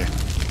 Burning. Probably.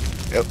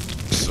 Yep.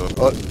 So,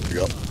 oh, here we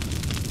go.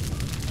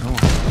 Come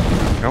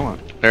on. Come on.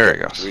 There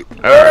it goes. Sweet.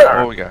 Alright,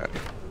 what we got?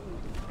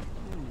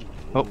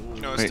 Oh,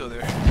 No, it's wait. still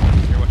there.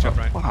 Here, watch out,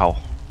 Brian. Wow.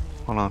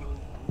 Hold on.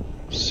 So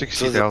there's a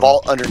 60,000.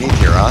 vault underneath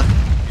here, huh?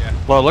 Yeah.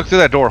 Well, look through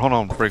that door. Hold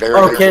on. Break. There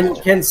Oh, it is.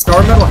 can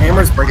Star Metal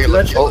Hammers break Okay, that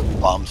let's shit? oh,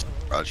 bombs.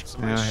 Roger.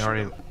 Yeah, I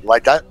already.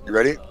 Like that? You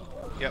ready?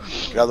 Yep.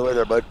 Get out of the way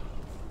there, bud.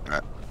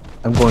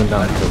 I'm going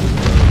down to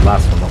the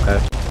last one, okay?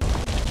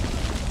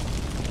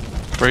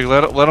 Break.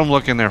 Let them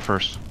look in there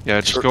first. Yeah,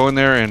 just Sure. go in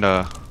there and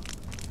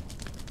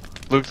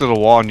look through the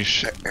wall, and you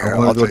should. Here,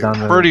 I'm I'll gonna go take down it.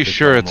 there. Pretty and pick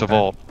sure them, it's a okay?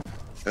 vault.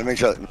 Let me make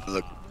sure.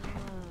 Look.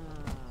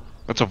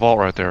 That's a vault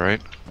right there,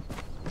 right?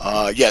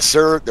 Yes,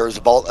 sir. There's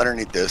a vault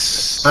underneath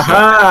this.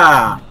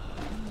 Aha!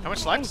 How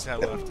much life does it have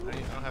left? I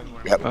don't have any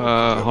more. Yep.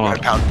 Hold on.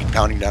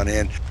 Pounding down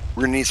in.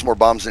 We're gonna need some more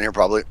bombs in here,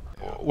 probably.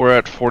 We're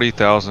at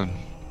 40,000.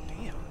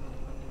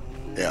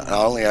 Yeah,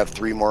 I only have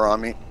 3 more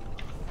on me.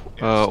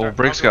 Well,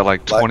 Break's got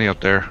like 20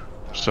 up there.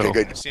 So. Okay, I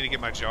good. just need to get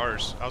my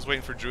jars. I was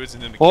waiting for druids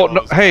and them to Well, kill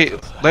no, those hey,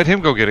 druids. let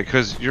him go get it,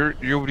 cause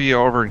you'll be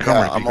over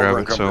encumbered if you grab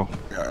it. So.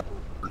 Yeah,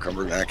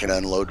 encumbered, and I can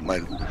unload my.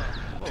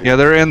 Yeah,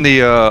 they're in the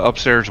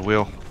upstairs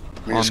wheel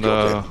Let me on just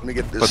go. the Let me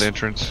get by this the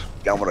entrance.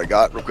 down. What I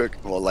got, real quick.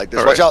 We'll light this.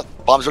 All Watch right.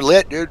 out! Bombs are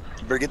lit, dude.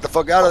 You better get the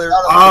fuck out of there.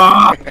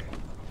 Ah!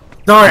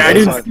 Sorry, I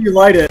didn't see you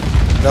light it.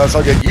 No, it's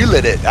all good. You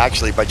lit it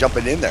actually by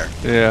jumping in there.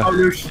 Yeah. Oh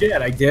no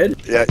shit, I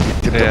did? Yeah, you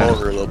tipped Yeah. them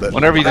over a little bit.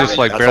 Whenever you just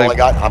like That's barely all I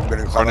got. I'm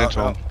gonna run climb out into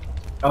now. them.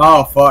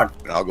 Oh fuck.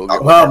 And I'll go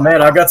get Well one.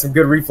 man, I've got some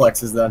good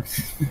reflexes then.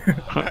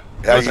 Yeah,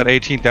 That's you at Who's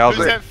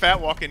 18,000. that fat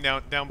walking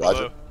down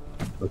Roger.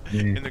 below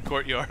in the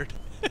courtyard?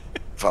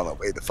 found my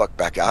way the fuck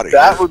back out of here.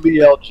 That would be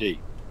LG.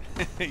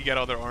 You got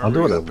all their armor. I'll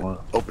do what I want.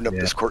 Opened up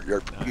Yeah. this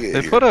courtyard. Yeah,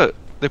 They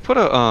put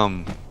a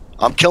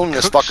I'm killing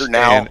this cook fucker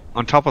now. stand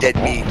on top of the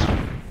Dead meat. vault.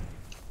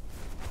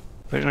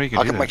 I didn't know you could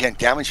How do come I that. can't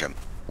damage him?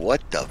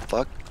 What the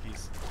fuck?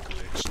 He's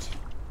glitched.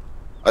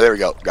 Oh, there we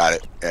go. Got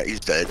it. Yeah,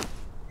 he's dead.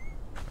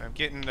 I'm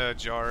getting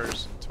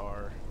jars and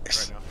tar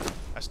Yes. right now.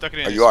 I stuck it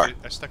in. Oh, his, you are?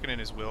 I stuck it in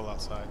his will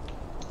outside.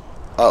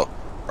 Oh,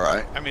 all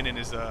right. I mean, in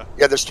his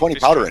Yeah, there's 20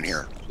 fish powder tanks. in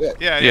here. Yeah,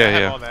 Yeah, I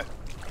have yeah. all that.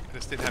 I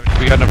just didn't have any.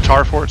 We got enough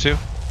tar for it too.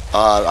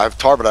 I have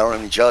tar, but I don't have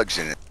any jugs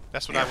in it.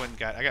 That's what I went and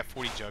got. I got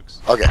 40 jugs.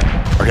 Okay.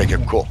 Okay,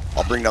 good. Cool.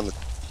 I'll bring down the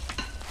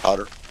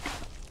powder.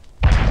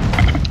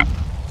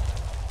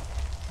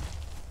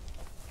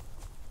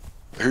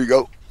 Here you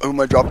go. Who am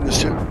I dropping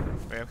this to?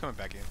 Wait, I'm coming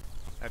back in.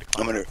 I had to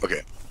I'm climb. gonna,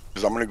 okay.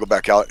 Because I'm gonna go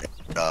back out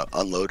and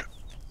unload.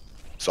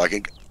 So I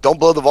can, don't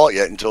blow the vault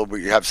yet until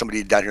we have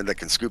somebody down here that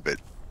can scoop it.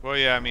 Well,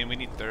 yeah, I mean, we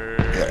need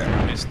 30.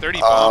 Yeah. It's 30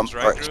 bombs,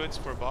 right, alright. druids,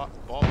 for a ball?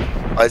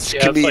 It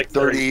Yeah, can it's be like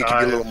 30, it can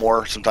be a 35. little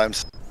more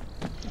sometimes.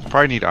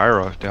 Probably need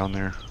Ira down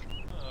there.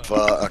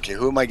 Okay,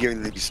 who am I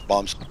giving these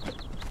bombs?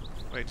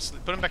 Wait, just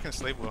put them back in the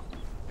slave wheel.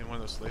 In one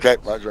of those slave Okay,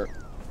 wheels. roger.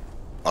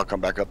 I'll come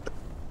back up.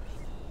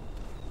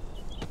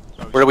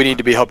 Oh, Where do we need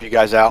to be help you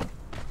guys out?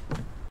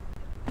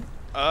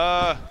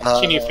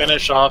 Can you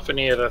finish off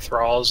any of the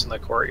thralls in the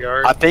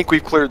courtyard? I think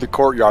we've cleared the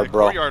courtyard, The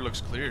bro. courtyard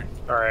looks cleared.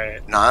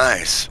 Alright.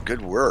 Nice.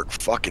 Good work.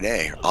 Fucking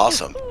A.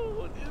 Awesome.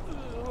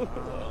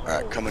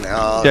 Alright, coming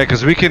out. Yeah,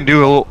 because we can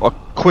do a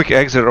quick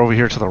exit over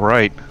here to the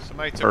right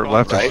Somebody took or all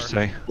left, the I right. should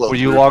say. Well, Would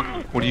you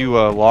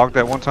we're- log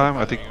that one time?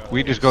 I think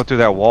we just go through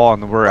that wall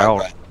and then we're out.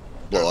 Right.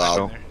 Blow out.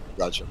 So-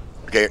 Gotcha.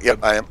 Okay, yep,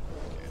 I am.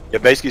 Yeah,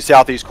 basically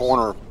southeast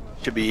corner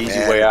should be easy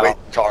And way out. wait,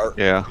 tar.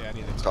 Yeah. Yeah, I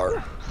need the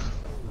Tar.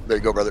 There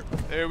you go, brother.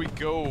 There we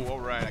go.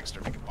 Alright, I can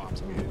start making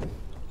bombs again.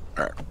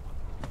 Alright.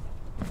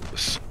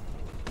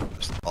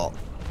 Oh.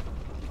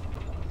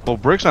 Well,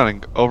 Brick's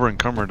not over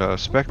encumbered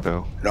spec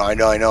though. No, I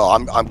know.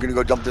 I'm gonna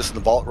go dump this in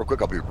the vault real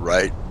quick. I'll be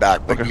right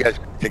back. But Okay. you guys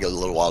take a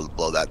little while to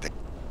blow that thing.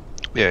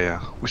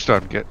 Yeah. We still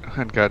haven't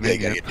gotten Yeah, in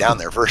you gotta yet. get down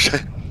there first.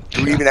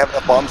 Do we even have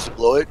enough bombs to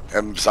blow it?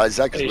 And besides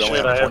that, because Hey, we only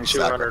shit, have I 20 have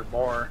stack. 200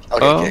 more.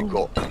 Okay, okay, Oh.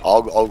 cool.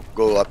 I'll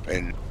go up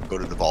and go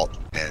to the vault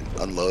and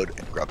unload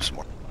and grab some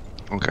more.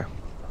 Okay.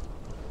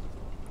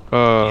 You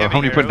have How many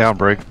any you putting arrows? down,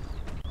 Brick?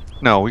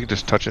 No, we can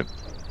just touch it.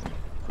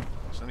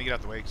 So let me get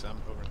out the way because I'm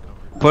over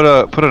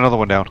encumbered. Put another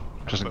one down,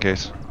 just in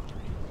case.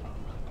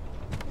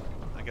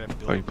 I gotta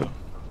build. Oh, you put.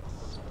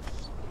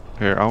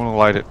 Here, I want to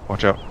light it.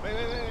 Watch out. Wait.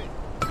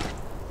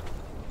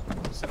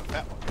 Set up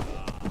that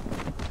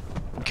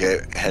one. Okay,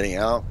 heading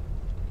out.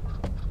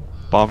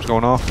 Bombs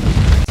going off.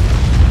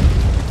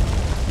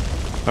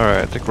 Alright,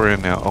 I think we're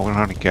in now. Oh, we don't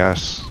have any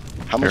gas.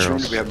 How much room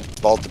arrows. do we have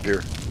vault up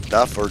here?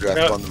 Enough, or do I have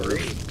to go on the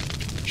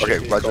roof? Okay,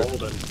 roger.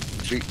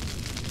 Sweet.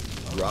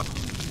 Rock.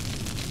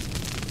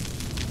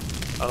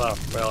 I don't know.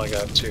 We only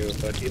got 2,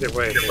 but either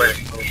way,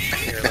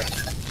 here.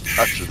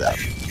 After that.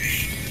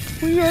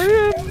 We are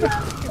in. I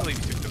can't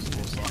believe you took those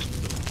wolves off.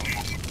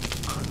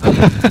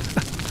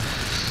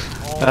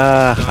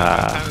 By the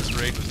time this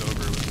raid was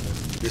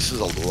over, This is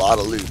a lot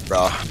of loot,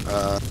 bro.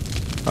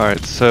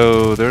 Alright,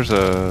 so there's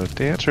a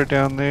dancer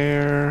down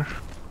there.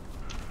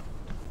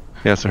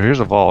 Yeah, so here's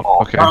a vault.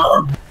 Okay.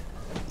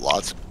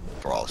 Lots of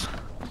thralls.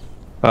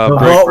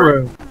 Vault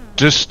room.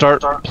 Just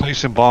start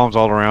placing bombs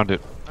all around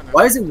it.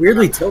 Why is it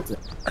weirdly tilted?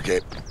 Okay.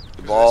 The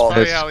that's ball.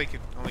 probably how we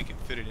could only could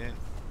fit it in.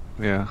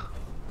 Yeah.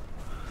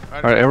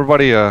 Alright,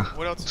 everybody,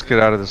 what else let's get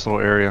out of this little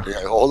area.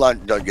 Yeah, hold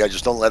on. No, yeah,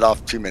 just don't let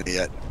off too many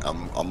yet.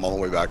 I'm on my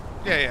way back.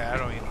 Yeah, I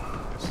don't even.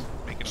 Just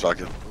making Suck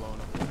it.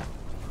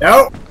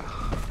 No.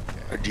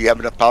 Do you have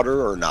enough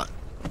powder or not?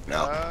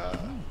 No.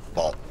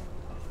 Ball.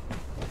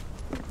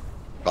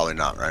 Probably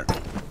not, right?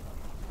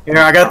 Here,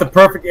 I got the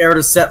perfect arrow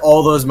to set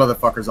all those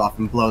motherfuckers off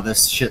and blow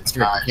this shit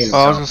straight to Kingdom.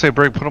 Oh, I was gonna say,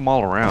 Brig, put them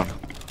all around.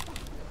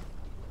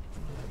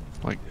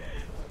 Like,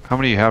 how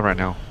many do you have right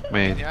now?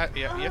 Made. Yeah,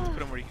 you have to put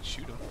them where you can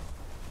shoot them.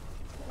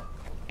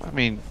 I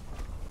mean,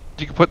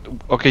 you could put.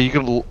 Okay, you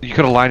could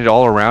have lined it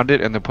all around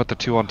it and then put the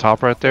 2 on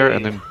top right there,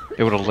 and then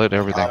it would have lit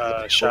everything.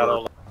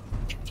 Shadow.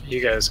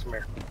 You guys, come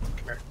here.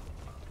 Come here.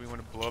 Do we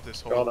want to blow up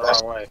this Go whole? the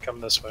wrong way.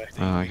 Come this way.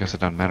 I guess it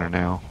doesn't matter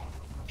now.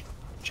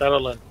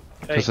 Shadowland.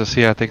 Hey. Cause this,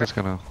 yeah, I think it's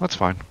gonna. That's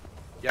fine.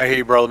 Yeah, I hear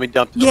you, bro. Let me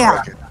dump this.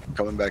 Yeah.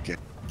 Coming back in.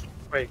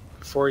 Wait,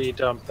 before you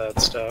dump that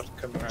stuff,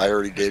 come here. I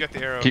already Just did. got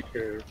the arrow. Keep-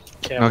 Your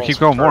No, keep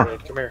going more.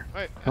 retarded. Come here. Wait,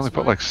 I only that's put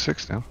mine. like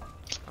 6 down.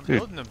 I'm dude.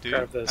 building them, dude.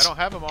 Grab this. I don't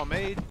have them all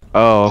made.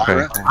 Oh, okay. I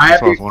have That's what I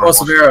the was wondering.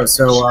 explosive arrows,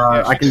 so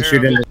Yeah, I can shoot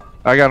shoot arrow. into.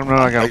 I got him. No,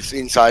 I got him. It's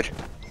inside.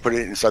 Put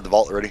it inside the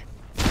vault already.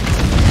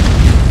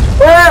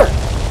 Ah!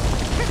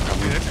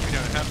 Dude, that took me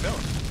down to half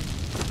health.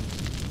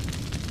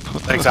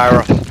 Thanks,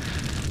 Ira.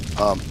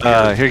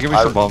 Here, give me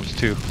some bombs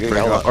too. Yeah,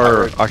 Bring hold up- on,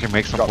 or Ira. I can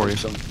make some Drop for me you.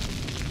 some.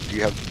 Do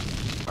you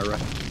have Ira?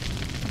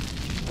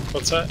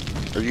 What's that?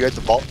 Are you at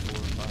the vault?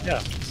 4, 5, Yeah.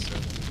 6,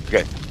 7.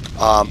 Okay.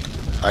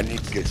 I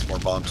need to get some more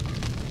bombs.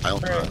 I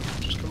don't. Alright,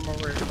 just come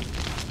over here.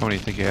 How many do you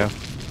think you have?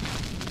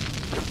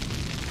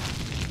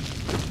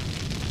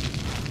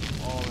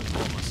 All in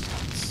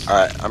almost. All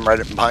right, I'm right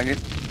behind you.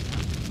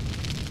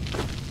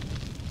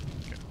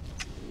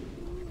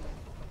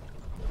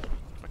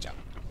 Watch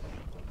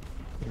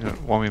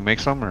out. Want me to make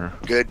some or?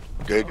 Good,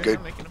 good, Yeah, good.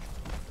 I'm making them.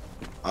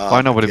 Well,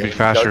 I know, but it'd be yeah,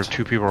 faster guards. if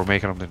 2 people were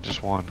making them than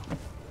just 1.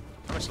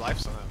 How much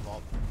life's on that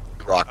vault?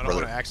 Rock, I don't want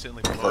brother. to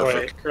accidentally blow Perfect.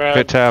 it. Wait, grab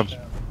Hit tab.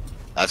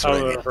 That's what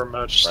I need. however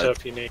much Right.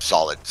 stuff you need.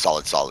 Solid,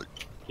 solid, solid.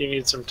 You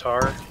need some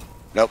tar.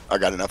 Nope, I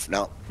got enough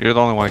now. You're the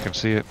only one I can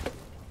see it.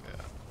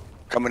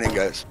 Coming in,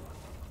 guys.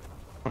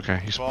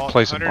 Okay, he's Vault,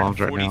 placing bombs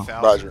right now.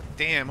 140,000. Roger.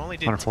 Damn, only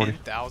did 140.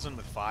 10,000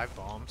 with 5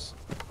 bombs.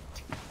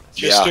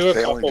 Just Yeah, do a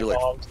they only couple do like-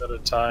 bombs at a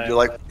time. You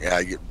like, yeah,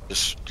 you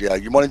just, yeah,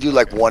 you want to do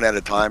like 1 at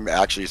a time.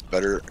 Actually, it's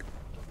better.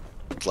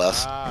 It's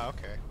less. Ah,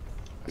 okay.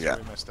 That's Yeah.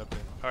 where we messed up then.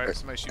 Alright,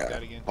 somebody shoot Yeah.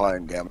 that again.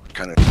 Fine, damn,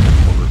 kind of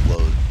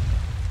overload,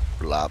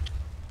 overlapped.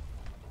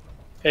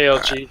 Hey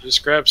LG,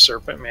 just grab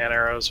serpent man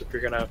arrows if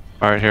you're gonna.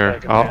 All right, here.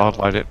 Like a I'll man.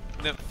 light it.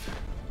 Nymph.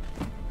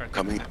 Alright,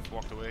 Coming. Nymph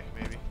walked away,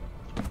 maybe.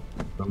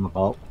 From the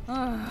vault.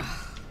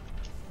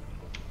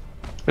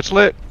 It's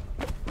lit.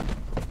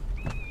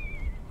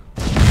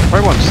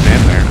 Probably want to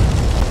stand there.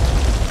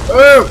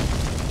 Oh!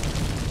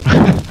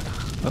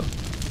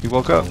 He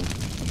woke up.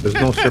 There's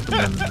no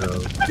Superman though.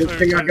 Good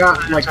thing I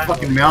got like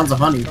fucking mounds of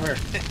honey. Come here.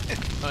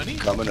 Honey?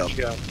 Coming up. What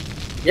you got?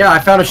 Yeah, I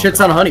found a shit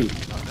ton of honey.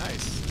 Oh,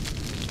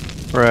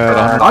 nice. We're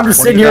at I'm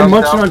just sitting here 120,000.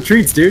 munching on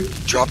treats, dude.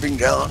 Dropping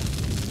down,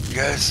 you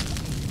guys.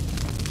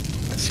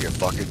 Let's see a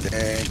fucking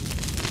thing.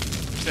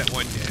 Who's that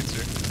one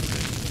dancer?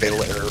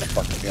 Fatal error,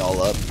 fucking me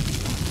all up.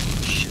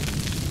 Shit.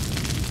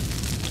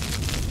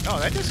 Oh,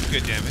 that does some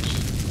good damage.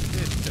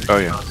 Good. Oh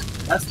yeah.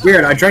 That's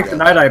weird. I drank the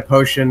Night Eye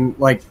potion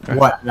like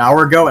what, an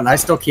hour ago, and I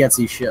still can't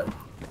see shit.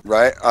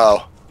 Right?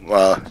 Oh,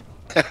 well,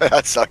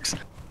 that sucks.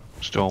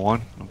 Still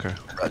 1. Okay.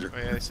 Roger. Oh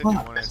yeah, they said do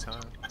 1 at a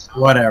time.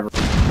 Whatever.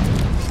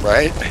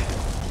 Right?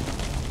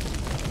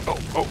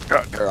 Oh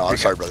God. Here, I'm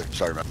sorry, brother.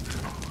 Sorry, man.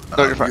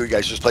 No, you're fine. You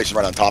guys just placing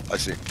right on top. I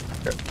see.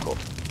 Here, cool.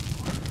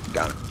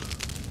 Down it.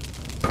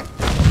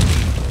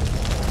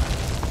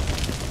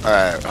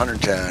 Alright,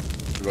 110.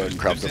 Go ahead and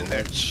crop Who's the in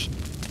there?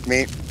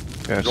 Me.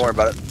 Yeah, Don't worry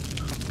about it.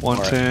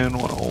 110.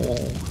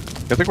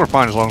 I think we're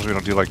fine as long as we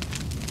don't do like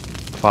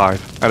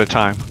 5 at a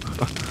time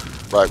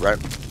Right, right.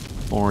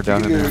 when we're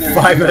down in there.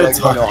 5 at a Like,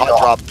 time. hot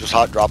drop, just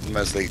hot drop them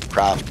as they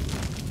craft.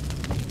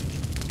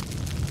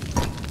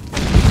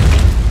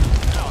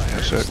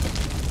 That's it.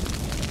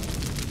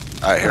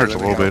 Alright, here, Hurts a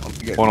let me little go. bit. I'm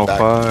getting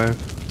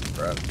 105.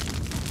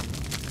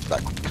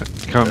 Back.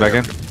 Coming back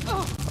in.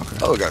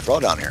 Oh, we got a throw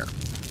down here.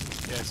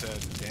 Yeah, it's a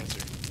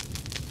dancer.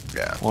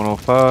 Yeah.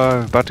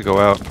 105. About to go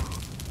out.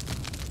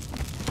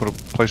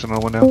 Place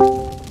another one down.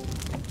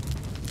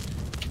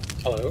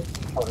 Hello.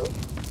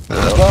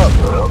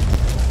 Hello.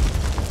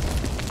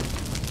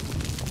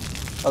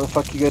 How the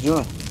fuck you guys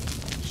doing?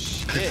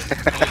 Shit.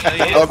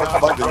 What the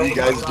fuck are you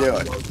guys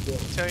doing?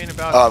 Tell you in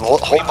about.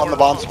 Hold on the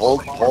bombs.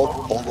 Hold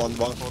on the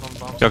bombs. Hold on the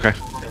bombs. Okay.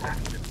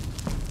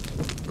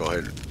 Go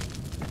ahead.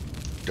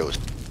 Dose.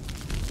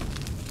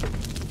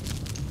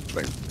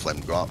 Flame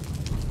go out.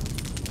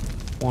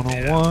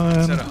 101.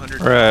 It's at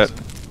 100. We're at.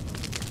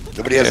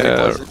 Nobody has any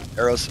Yeah. poison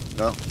arrows?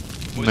 No?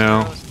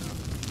 No.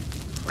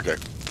 Okay.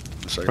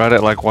 Sorry. Right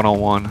at like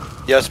 101.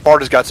 Yeah,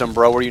 Sparta's got some,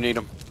 bro. Where do you need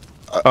them?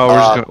 Oh, we're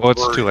just gonna. Well,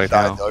 it's too late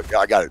now.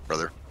 I got it,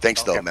 brother.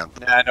 Thanks, though, man.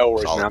 Nah, no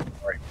worries, Solid. man.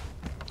 Sorry.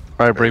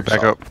 Alright, bring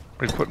back solid. up.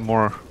 We're putting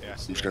more. Yeah, I'm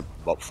just gonna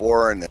put about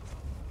 4 and then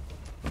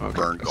Okay.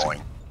 burn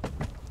going.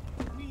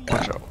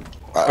 Watch out.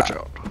 Watch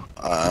out.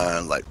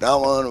 Like that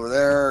one over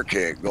there.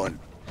 Okay, going.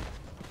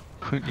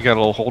 You got a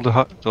little hold to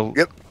hut.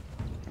 Yep.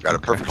 Got a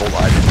perfect hold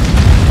hide.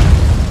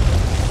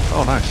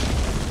 Oh, nice.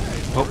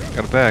 Oh,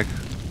 got a bag.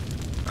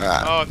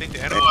 Alright. Oh, I think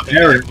the animal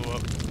There. thing blew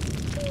up.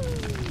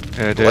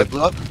 Yeah, it What did.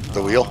 blew up?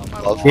 The wheel?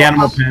 Glove? The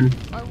animal pin.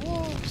 My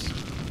wolves.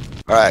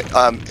 Alright,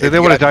 They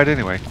would have died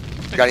anyway.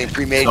 got any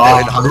pre-made?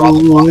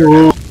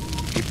 Oh.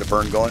 Keep the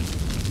burn going.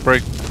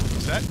 Break.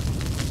 What's that?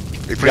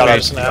 If you got a,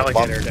 There's an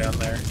alligator down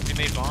there. You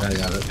made bombs? I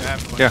got it. I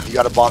have one. Yeah. you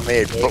got a bomb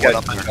made, put one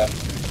up there.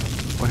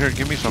 Well, here,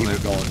 give me Keep something.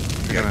 it going.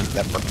 You You're gotta gonna- keep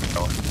that burn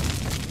going.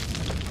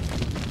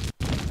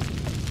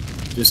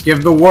 Just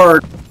give the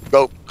word.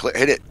 Go,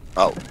 hit it.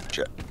 Oh,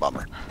 shit,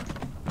 bummer.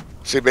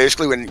 See,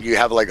 basically, when you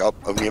have like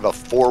when you have a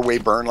 4-way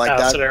burn like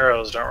Acid that,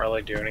 arrows don't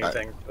really do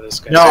anything for this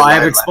guy. No, I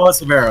have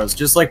explosive arrows.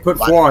 Just like put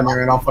 4 on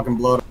there and I'll fucking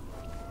blow it.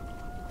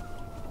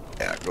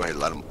 yeah, go ahead,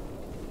 let him.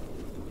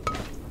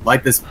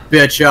 Light this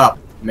bitch up.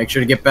 Make sure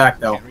to get back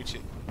though. Can't reach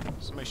it.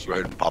 Somebody shoot Go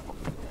ahead and pop him.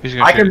 He's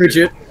gonna I can shoot reach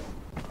it.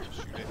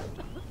 Shoot it.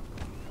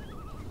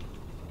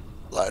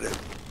 Light it.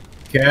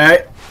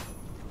 Okay.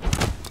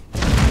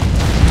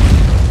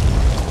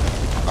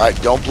 All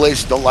right, don't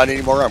light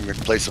anymore. I'm gonna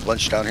place a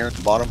bunch down here at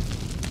the bottom.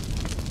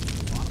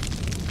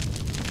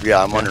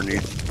 Yeah, I'm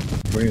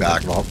underneath. Bring it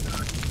Back. up.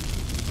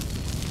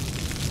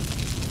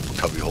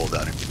 Cubby hole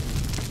down here.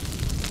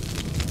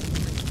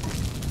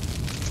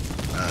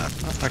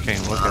 I can't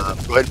even look at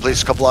it. Go ahead and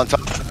place a couple on top.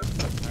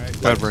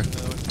 Alright. Bad break.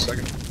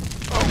 Second.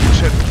 Oh,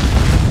 shit.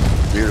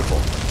 Beautiful.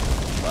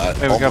 All right,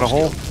 Hey, we got a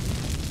hole. killed.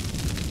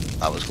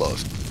 That was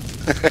close.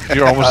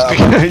 You're almost.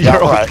 Yeah, You're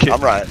I'm almost right. kidding.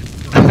 I'm right.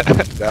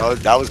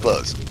 That was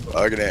close.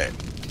 Okay.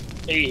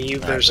 Hey,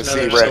 there's let's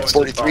another see, we're at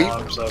source of 43?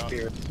 bombs up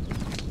here.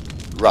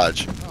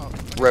 Raj, Oh,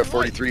 we're at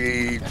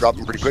 43,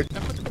 dropping pretty quick. I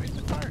put the in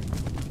the fire.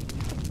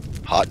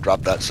 Hot,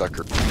 drop that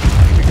sucker. Keep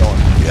it going.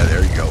 Yeah,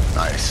 there you go.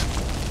 Nice.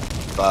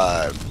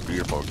 5,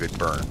 beautiful, good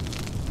burn.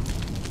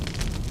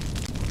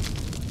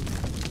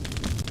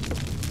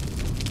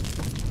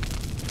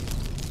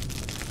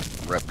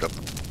 Wrapped up.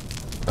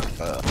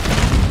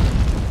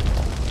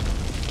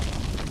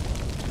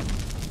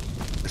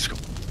 Let's go.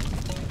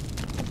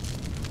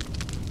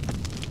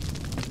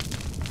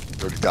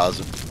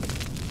 30,000.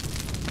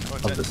 Oh,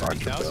 it's Of at this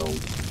archer 30,000?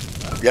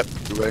 build. Yep,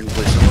 go ahead and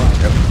place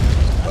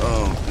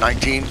them. Yep.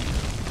 19.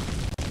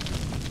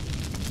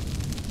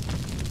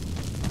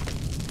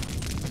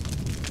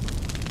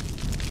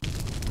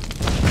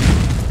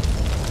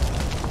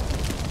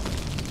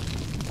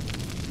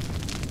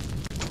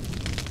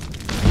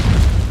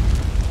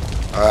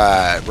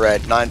 Alright, we're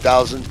at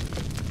 9,000.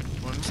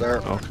 Sir.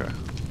 Okay.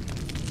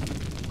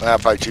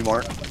 Probably 2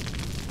 more.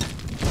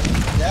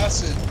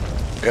 Acid.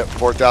 Yep,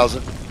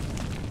 4,000.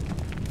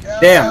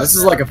 Damn, this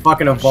is like a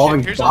fucking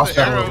evolving Here's all boss the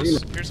battle.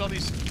 arrows. Here's all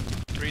these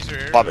razor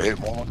arrows. Pop it, hit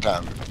one more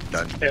time.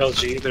 Done.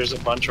 LG, there's a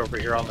bunch over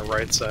here on the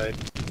right side.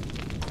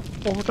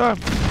 One more time.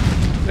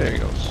 There he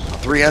goes.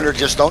 300,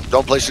 just don't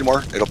place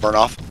anymore. It'll burn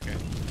off. Okay.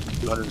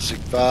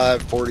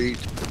 265, 40,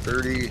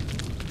 30.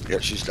 Yeah,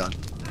 she's done.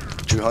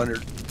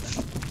 200.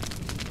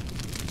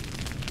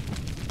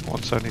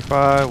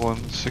 175,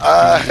 160,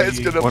 It's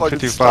gonna fucking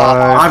 155.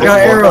 stop. I've got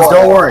arrows,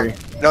 don't worry.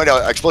 No,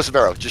 explosive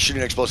arrow. Just shoot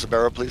an explosive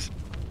arrow, please.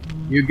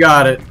 You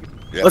got it.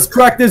 Yeah. Let's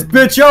crack this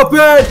bitch open!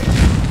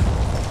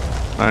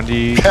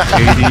 90,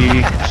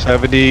 80,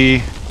 70,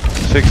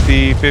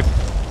 60,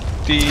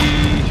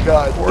 50,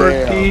 God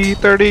 40,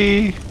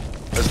 30,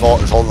 It's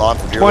holding on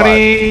from here.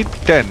 20,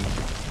 10.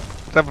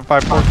 7,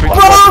 5, 4, 3, 2, 1.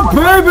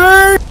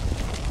 Oh, baby!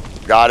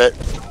 Got it.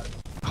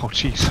 Oh,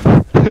 jeez.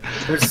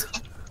 There's a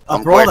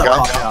I'm throw quick, that huh?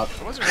 popped out.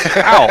 It wasn't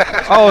really Ow!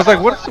 Oh, I was like,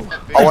 what's the...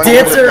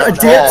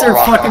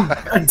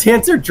 A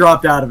dancer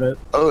dropped out of it.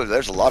 Oh,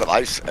 there's a lot of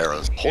ice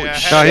arrows. Holy Yeah,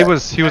 shit. No,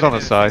 he was on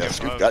the side. Yeah,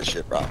 scoop that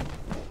shit, bro.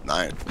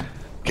 9. I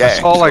Okay.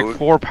 saw like so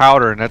 4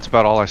 powder, and that's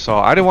about all I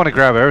saw. I didn't want to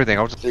grab everything.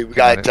 I was just we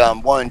got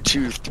 1,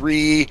 2,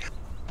 3,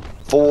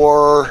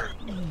 4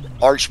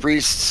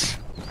 archpriests,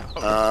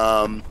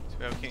 So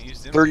we can't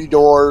use them. 30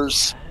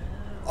 doors,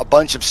 a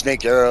bunch of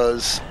snake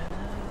arrows,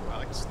 I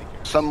like a sneaker.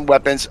 some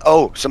weapons.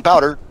 Oh, some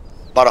powder.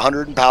 About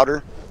 100 in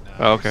powder.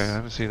 Oh, okay, I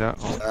didn't see that.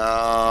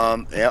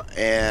 Oh. Yeah,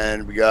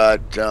 and we got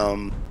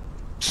some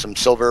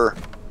silver.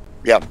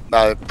 Yeah,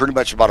 pretty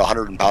much about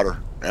 100 in powder.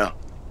 Yeah,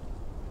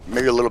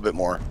 maybe a little bit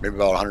more. Maybe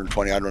about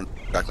 120. I don't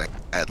exactly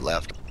had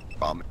left.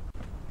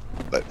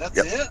 But That's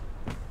yep. it?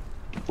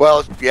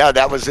 Well, yeah,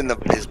 that was in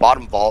his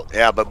bottom vault.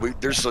 Yeah,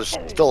 but there's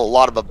still a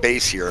lot of a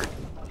base here.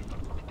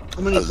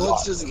 How many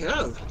vaults does he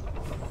have?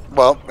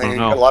 Well, and you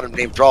got a lot of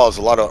named thralls,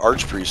 a lot of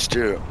archpriests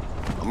too.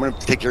 I'm gonna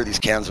take care of these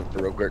cans up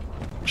real quick.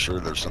 I'm sure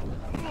there's some.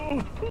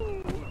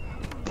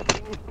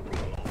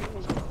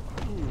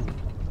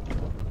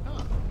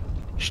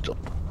 Still.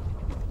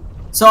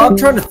 So I'm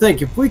trying to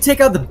think, if we take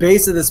out the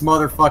base of this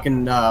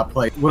motherfucking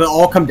place, would it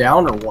all come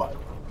down or what?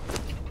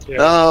 Yeah.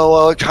 No,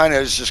 well, it kind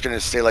of is just gonna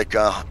stay like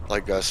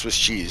Swiss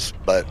cheese.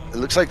 But it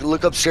looks like,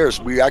 look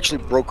upstairs. We actually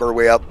broke our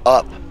way up.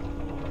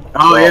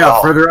 Oh yeah,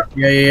 further up.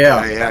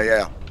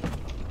 Yeah.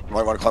 You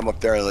might want to climb up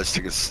there. Let's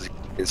take a see.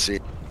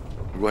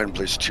 Go ahead and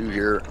place 2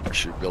 here. I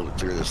should be able to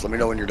clear this. Let me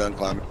know when you're done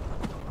climbing.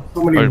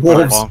 So many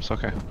wolves. Bombs.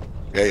 Okay.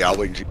 Yeah, I'll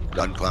wait until you're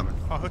done climbing.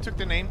 Oh, who took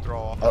the name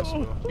thrall off?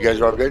 You guys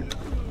are all good?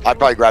 I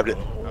probably grabbed it.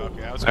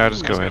 Okay, I was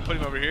just go gonna ahead. put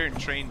him over here and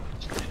train.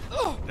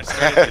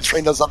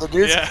 Train those other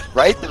dudes? Yeah.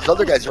 Right? Those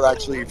other guys are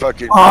actually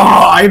fucking... Oh,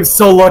 I am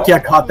so lucky I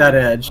caught that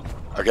edge.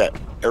 Okay,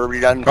 everybody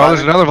done? Oh,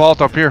 there's another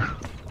vault up here.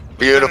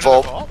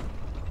 Beautiful.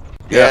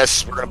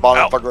 Yes, we're gonna bomb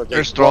the fucker.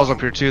 There's thralls up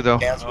here too, though.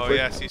 Oh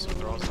yeah, I see some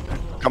thralls up there.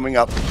 Coming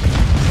up.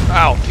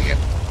 Ow.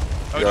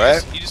 Oh, You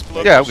alright? you just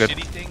blow Yeah, those I'm good.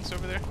 shitty things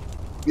over there?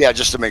 Yeah,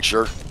 just to make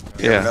sure.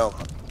 You never know.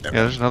 Yeah,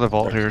 there's another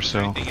vault here, so.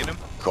 Anything in them?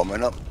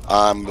 Coming up.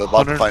 I'm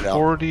about to find out.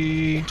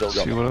 140. Let's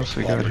see what else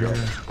we got here.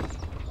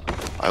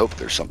 I hope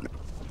there's something.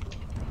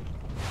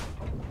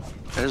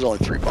 There's only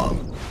 3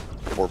 bombs.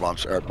 4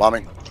 bombs.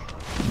 Bombing.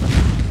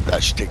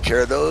 That should take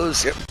care of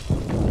those. Yep.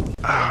 Oh,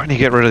 I need to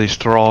get rid of these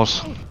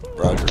thralls.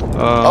 Roger.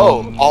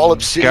 All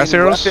obsidian gas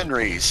arrows?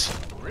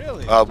 weaponries.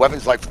 Really?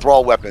 Weapons like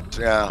thrall weapons.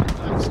 Yeah.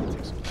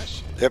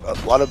 Yep, a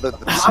lot of the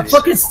I'm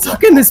fucking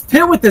stuck in this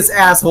pit with this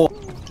asshole.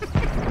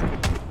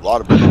 A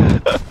lot of them.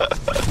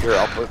 Here,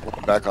 I'll put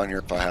one back on here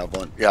if I have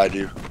one. Yeah, I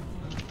do.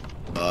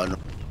 No.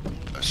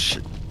 Oh,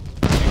 shit.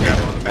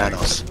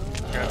 Manos.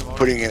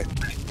 Putting it.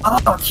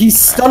 Oh, he's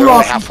They're stunned only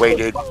off. halfway,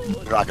 dude.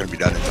 They're not gonna be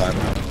done in time.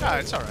 Ah,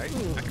 it's alright.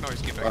 I can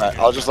always get back. Alright,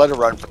 I'll just let it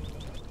run.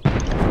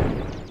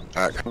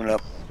 Alright, coming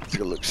up. Let's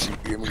take a look. See.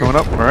 Coming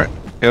up, alright.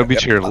 It'll be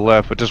to your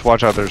left, but just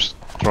watch out, there's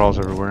thralls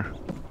everywhere.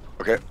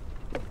 Okay.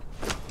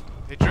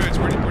 Hey, Druids,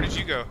 where did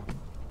you go?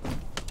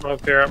 I'm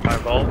up here at my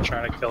vault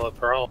trying to kill a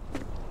thrall.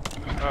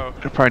 Oh.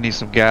 I probably need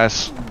some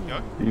gas.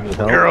 You need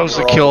help? Arrows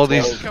to kill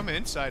these. Coming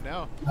inside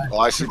now. Oh,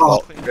 I see.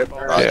 Oh,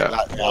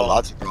 Yeah. Yeah,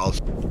 lots of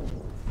thralls.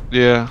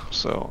 Yeah,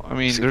 so, I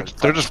mean,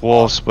 they're just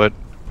wolves, but...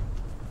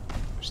 They're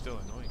still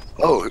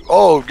annoying.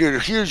 Oh,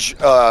 dude, huge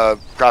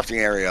crafting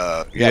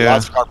area. Yeah,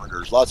 lots of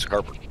carpenters. Lots of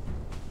carpenters.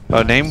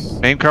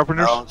 Name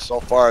carpenters? No, so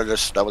far,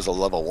 that was a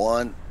level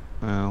 1.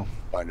 Oh.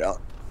 Find out.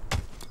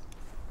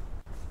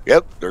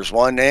 Yep, there's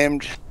one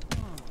named.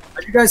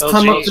 How you guys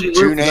climb up to the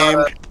 2 roof?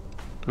 named.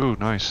 Ooh,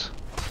 nice.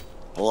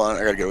 Hold on,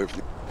 I gotta get away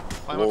from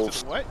Climb wolves. up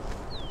to the what?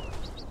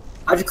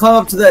 How'd you climb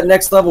up to that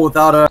next level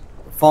without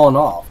falling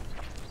off?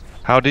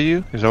 How do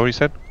you? Is that what you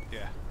said?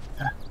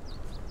 Yeah.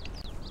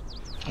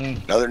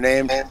 Another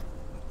name.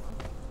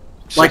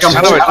 Like I'm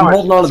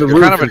holding on to the It's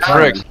roof. kind of a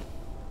trick.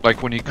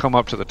 Like when you come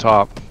up to the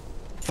top.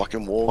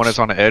 Fucking wolves. When it's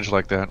on the edge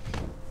like that.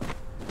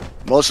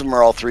 Most of them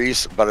are all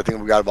 3s, but I think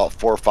we got about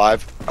 4 or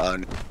 5.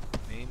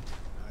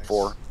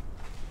 4.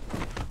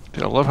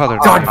 Dude, I love how they're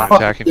God, not fuck,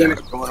 attacking damn you.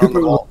 it. Going on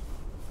the wall.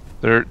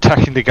 They're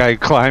attacking the guy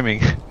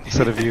climbing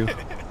instead of you.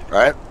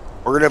 Right?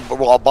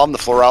 I'll bomb the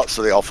floor out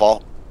so they all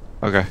fall.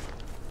 Okay.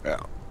 Yeah.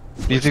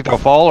 Do you think they'll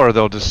fall or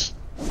they'll just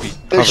be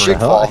They hovering? should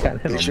hell? fall. I can't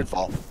hit They them. should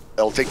fall.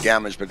 They'll take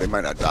damage, but they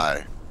might not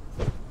die.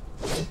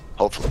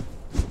 Hopefully.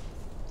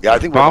 Yeah, I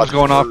think we're Bombs about to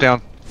going off clear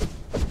down.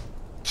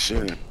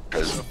 soon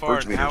because So far,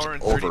 an hour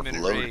and 30 minute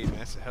overloaded. raid.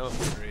 That's a hell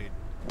of a raid.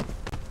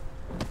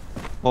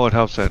 Well, it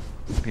helps that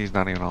he's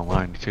not even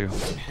online too.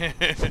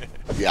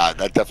 Yeah,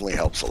 that definitely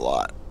helps a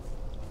lot.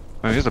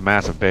 I mean, he's a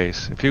massive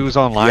base. If he was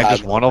online, Yeah,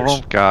 just one of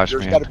them, gosh,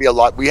 There's man. got to be a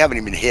lot. We haven't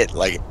even hit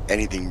like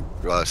anything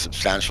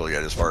substantial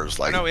yet, as far as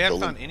like. No, we haven't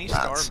building found any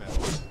star mats.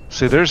 metal.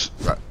 See, there's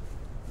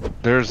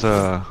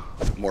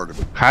More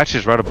to.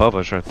 hatches right above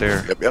us, right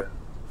there. Yep.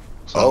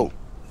 So, Oh,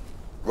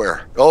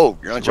 where? Oh,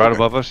 you're not right joking.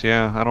 above us.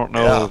 Yeah, I don't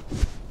know. Yeah.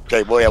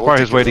 Okay, well, yeah, we'll Probably take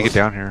his way to those. get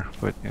down here,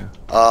 but yeah.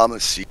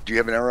 Let's see. Do you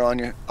have an arrow on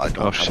you? I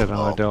don't. Oh shit,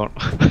 no, I don't.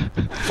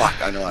 Fuck,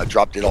 I know. I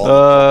dropped it all.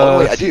 Oh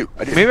wait, I do.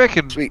 Maybe I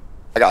can. Sweet.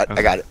 I got it. Okay.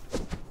 I got it.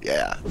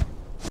 Yeah.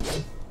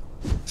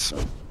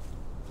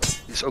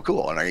 So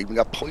cool, and I even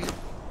got poison.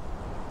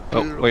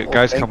 Oh wait,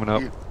 guy's thank coming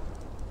up. you.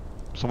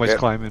 Somebody's Yep.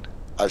 climbing.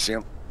 I see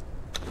him.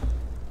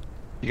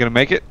 You gonna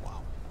make it?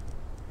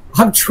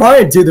 I'm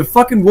trying to. The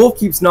fucking wolf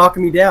keeps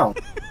knocking me down.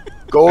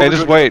 Go Hey, over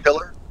just to wait. the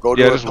pillar. Go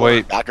to Yeah, a just pillar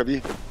wait. back of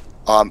you.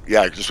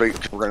 Yeah, just wait.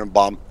 'Cause we're gonna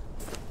bomb.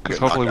 Because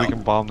Get hopefully we knocked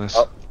can bomb this.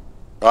 Oh.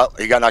 Well,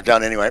 he got knocked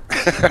down anyway.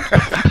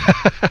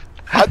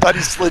 I thought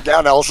he slid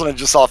down. All of a sudden, I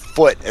just saw a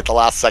foot at the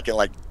last second,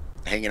 like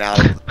hanging out.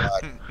 Of the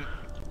side.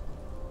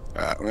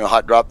 Alright, we're gonna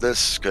hot drop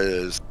this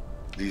because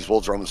these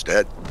wolves are almost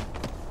dead.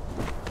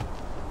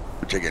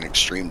 We're taking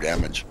extreme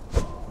damage.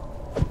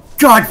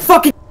 God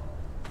fucking.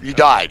 You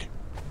died.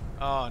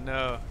 Oh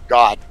no.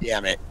 God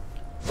damn it.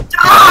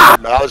 Ah!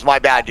 That was my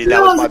bad, dude.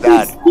 That was my The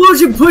bad.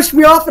 explosion pushed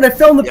me off, and I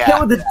fell in the Yeah.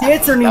 pit with the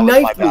dancer, and he That was my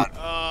knifed me. bad.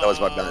 That was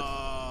my bad.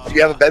 Do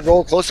you have a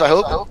bedroll close, I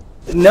hope?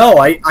 No,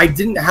 I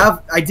didn't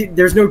have.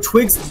 There's no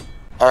twigs.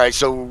 Alright,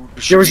 so...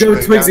 There was no should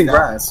we twigs go and down?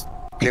 grass.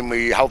 Can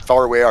we... How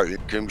far away are you?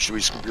 Should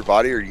we scoop your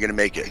body, or are you gonna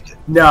make it?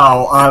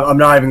 No, I'm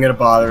not even gonna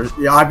bother.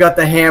 Yeah, I've got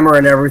the hammer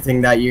and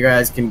everything that you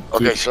guys can keep.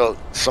 Okay, so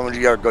some of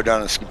you gotta go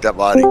down and scoop that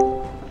body.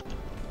 God,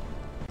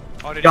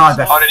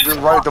 that You're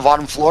right at the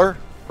bottom floor,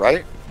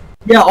 right?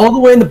 Yeah, all the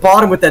way in the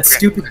bottom with that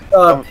stupid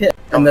pit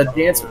and the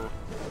dancer.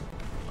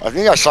 I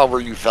think I saw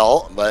where you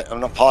fell, but I'm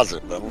not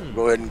positive. But we'll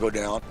go ahead and go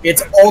down.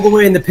 It's all the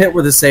way in the pit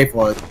where the safe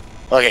was.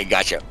 Okay,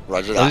 gotcha.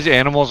 Roger Are that. these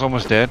animals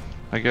almost dead?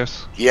 I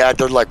guess. Yeah,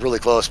 they're like really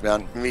close,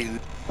 man. I mean,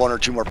 1 or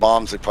 2 more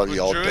bombs, they'd probably be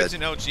all Druids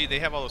dead. and LG, they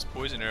have all those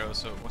poison arrows,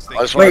 so once they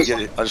I just want to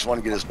get it. I just want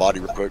to get his body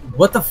real quick.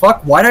 What the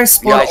fuck? Why'd I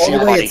spawn Yeah, I see all your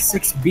the way body. at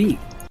 6B?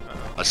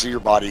 I see your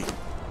body.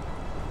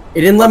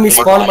 It didn't let me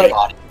spawn my.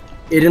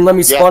 It didn't let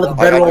me spawn Yeah, at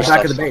the I got bedroll your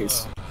back of stuff. the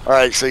base. All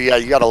right, so yeah,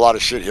 you got a lot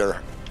of shit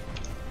here.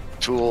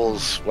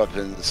 Tools,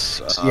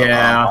 weapons.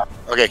 Yeah.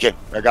 Okay,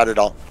 I got it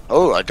all.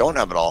 Oh, I don't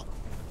have it all.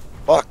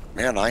 Fuck,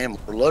 man, I am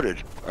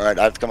overloaded. All right,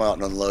 I have to come out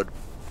and unload.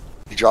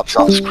 He drops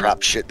all this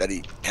crap shit that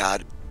he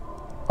had.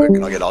 Quick,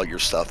 and I'll get all your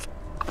stuff.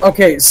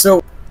 Okay,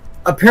 so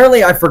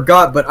apparently I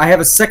forgot, but I have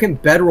a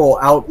second bedroll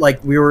out.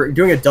 Like we were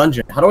doing a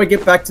dungeon. How do I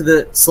get back to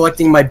the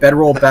selecting my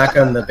bedroll back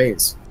on the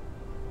base?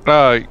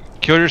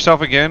 Kill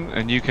yourself again,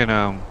 and you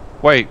can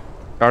wait.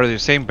 Are they the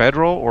same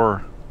bedroll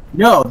or?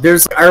 No,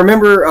 there's. I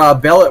remember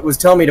Bellet was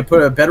telling me to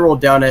put a bedroll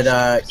down at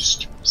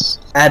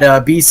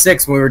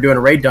B6 when we were doing a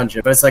raid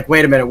dungeon. But it's like,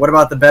 wait a minute, what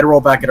about the bedroll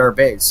back at our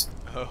base?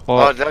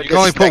 Well, you can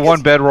only put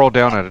one bedroll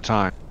down at a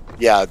time.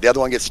 Yeah, the other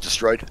one gets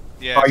destroyed.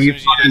 Yeah, as soon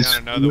as you get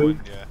down another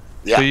one,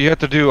 yeah. So you have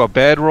to do a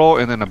bedroll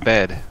and then a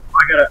bed.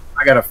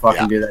 I gotta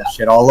fucking do that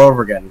shit all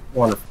over again.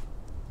 Wonderful.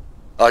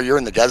 Oh, you're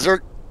in the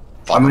desert?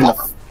 I'm in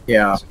the,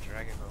 yeah.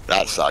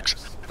 That sucks.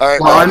 All right.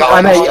 Well,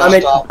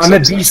 I'm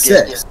at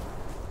B6.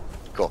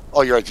 Cool.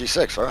 Oh, you're at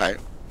G6. All right.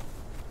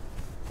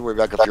 We're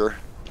back up here.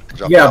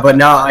 Yeah, but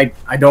now I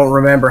don't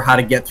remember how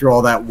to get through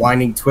all that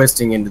winding,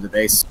 twisting into the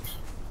base.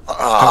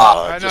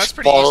 No, it's just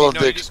pretty follow easy.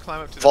 No, you just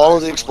climb up to the follow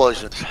back. the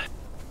explosions.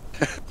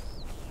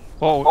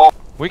 Well,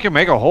 we can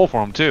make a hole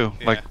for them too.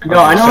 Yeah. Like No,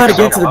 I know how to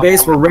get to the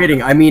base we're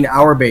raiding. I mean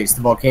our base,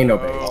 the volcano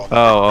base.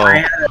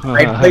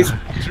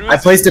 I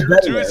placed a bed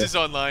in Druids there. is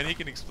online. He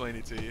can explain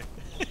it to you.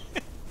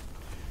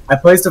 I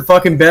placed a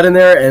fucking bed in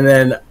there, and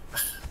then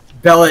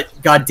Bellet,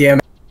 goddamn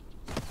it.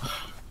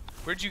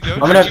 Where'd you go? I'm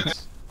gonna-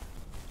 Druids?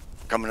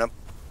 Coming up.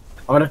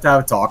 I'm gonna have to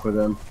have a talk with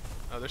him.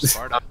 Oh, there's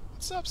Sparta.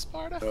 What's up,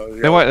 Sparta?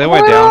 They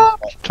went down,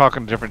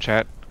 talking to different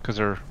chat because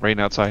they're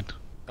raiding outside.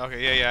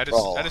 Okay, yeah.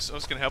 I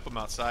was gonna help him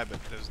outside, but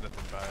there's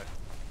nothing by it.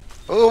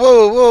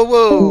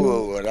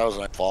 Whoa. That was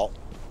my fault.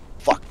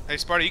 Fuck. Hey,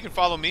 Sparta, you can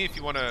follow me if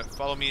you want to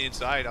follow me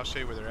inside. I'll show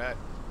you where they're at.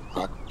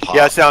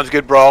 Yeah, sounds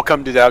good, bro. I'll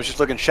come do that. I was just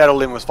looking.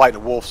 Shadowlin was fighting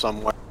a wolf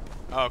somewhere.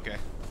 Oh, okay.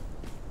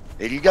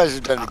 Hey, you guys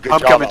have done a good I'm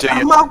job. coming to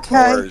you. I'm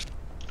okay.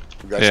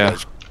 You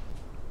guys,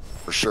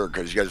 for sure,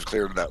 because you guys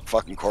cleared that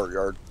fucking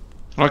courtyard.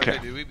 Okay.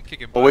 Dude, we be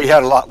kicking Well, we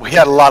had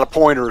a lot of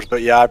pointers,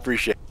 but yeah, I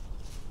appreciate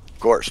it. Of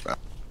course, man.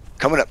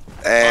 Coming up. Oh,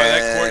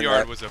 And that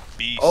courtyard was a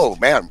beast. oh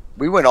man,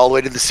 we went all the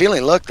way to the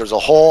ceiling. Look, there's a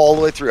hole all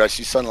the way through. I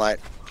see sunlight.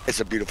 It's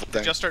a beautiful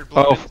thing. Did y'all start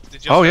blowing?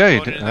 Did y'all Oh, start yeah, you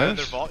blowing did. in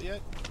another Yes. vault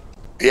yet?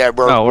 Yeah,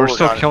 No, we're working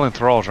still on it. killing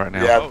thralls right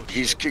now. Yeah, Oh,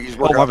 he's shit.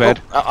 working. my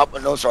bad.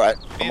 No, it's alright.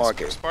 Me I'm and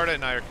okay. Sparta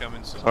and I are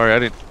coming. So. Sorry, I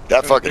didn't.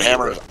 That fucking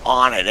hammer is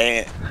on it,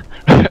 ain't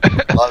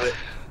it? Love it.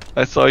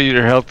 I saw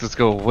your health just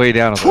go way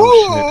down.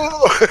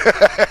 Oh,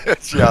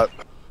 shit. Yeah.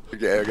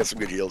 Okay, I got some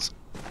good heals.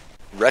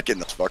 Wrecking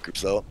those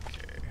fuckers though. Okay.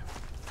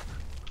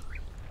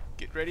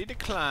 Get ready to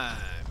climb.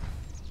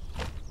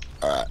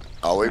 Alright,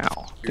 I'll wait.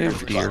 Ow, for damn you.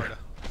 deer.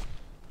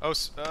 Oh,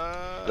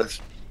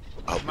 Let's.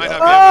 Oh, might yeah. not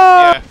be able to,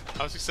 yeah.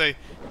 I was gonna say,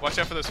 watch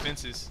out for those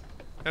fences.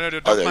 No,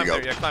 don't Oh, there climb you go.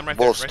 there. Yeah, climb right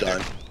Wolf's there.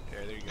 Right done.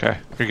 there, there you go. Okay,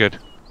 you're good.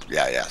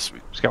 Yeah,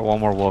 sweet. He's got one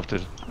more wolf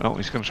to. Oh,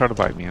 he's gonna try to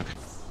bite me. Okay.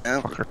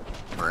 Yeah, Fucker.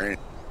 brain.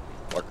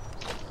 Fuck.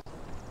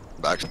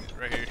 Back.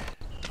 Right here.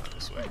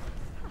 This way.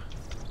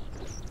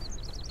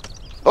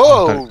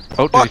 Oh,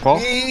 Oh, did he fuck fall?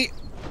 me.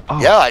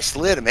 Oh. Yeah, I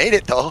slid and made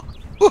it though.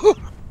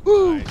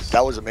 Woo. Nice.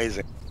 That was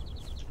amazing.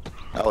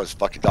 That was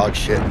fucking dog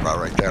shit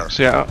right there.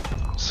 See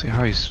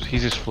how he's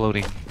just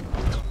floating.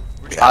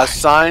 Yeah.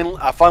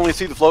 I finally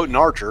see the floating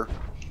archer.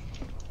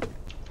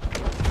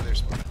 There's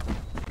Sparta.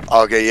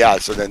 Okay, yeah.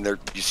 So then there,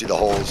 you see the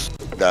holes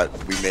that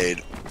we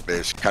made. They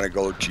just kind of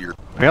go to your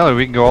Apparently,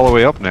 we can go all the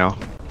way up now.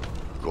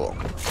 goal.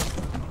 Yeah.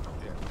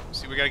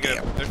 See, we gotta get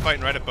up. They're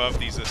fighting right above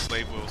these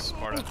slave wheels,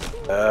 Sparta.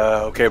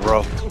 Okay,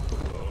 bro.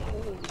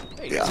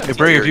 Yeah. Hey,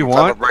 Bray, if you Climb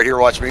want- up right here,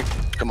 watch me.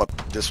 Come up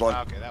this one.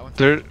 Ah, okay, that one.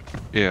 There,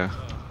 yeah.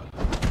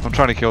 I'm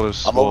trying to kill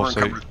this I'm wolf. over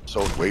encumbered,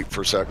 so wait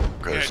for a sec, Yeah,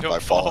 because if don't I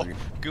fall, fall.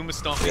 Goomba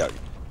stomp. Yeah.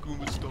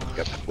 Goomba stomp.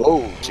 Yep.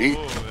 Whoa, see,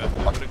 Oh, that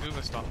what a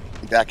Goomba stomp.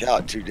 back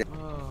out too. Get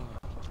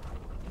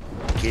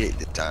it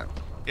this time.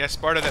 Yeah,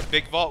 Sparta, that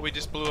big vault we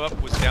just blew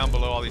up was down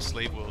below all these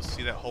slave wheels.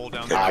 See that hole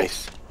down there?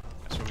 Nice.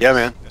 That's where Yeah,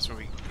 man. That's where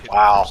we hit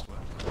Wow. the first one.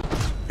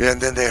 Yeah, and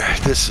then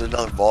this is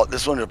another vault.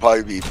 This one would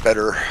probably be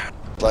better,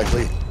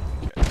 likely.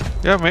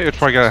 Yeah, maybe it's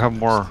probably gotta have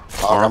more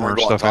armor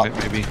stuff in it.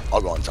 Maybe. I'll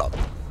go on top.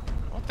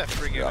 What that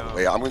friggin'?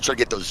 Yeah, I'm gonna try to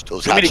get those You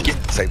want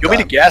hatches. me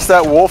to gas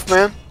that wolf,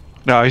 man?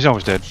 No, he's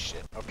almost dead.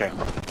 Okay.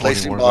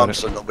 Placing bombs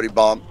so nobody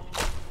bomb,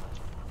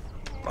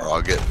 or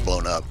I'll get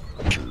blown up.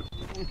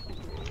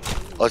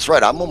 Oh, that's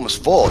right. I'm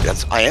almost full.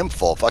 I am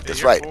full. Fuck,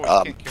 that's right.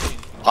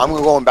 I'm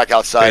going back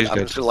outside. I'm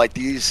just gonna light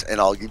these,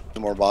 and I'll give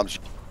some more bombs.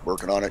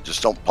 Working on it.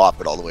 Just don't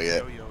pop it all the way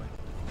in.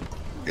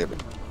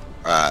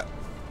 All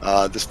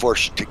right. This force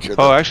should take care of.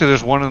 Oh, actually,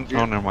 there's one.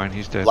 Oh, never mind.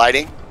 He's dead.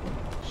 Lighting.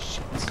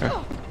 Okay.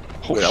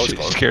 Wait, that was shit,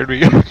 close. Scared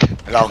me.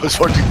 And I was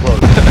working close.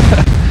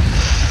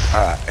 All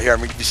right. Here, I'm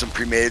gonna give you some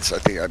pre-mades. I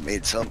think I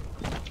made some.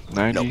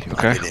 90. Nope,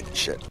 okay. I didn't.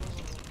 Shit.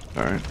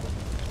 All right.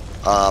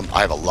 I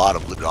have a lot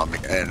of loot on me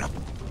and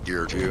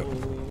gear too.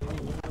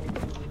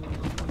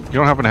 You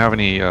don't happen to have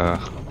any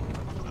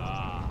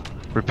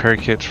repair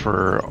kits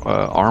for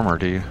armor,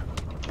 do you?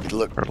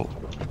 Look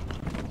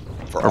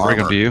for or bring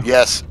them to you?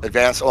 Yes,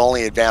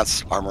 only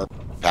advanced armor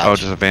patch. Oh,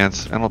 just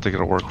advanced. I don't think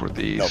it'll work with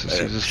these. Nope,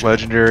 Is this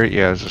legendary?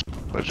 Yeah, it's just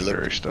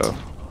legendary stuff.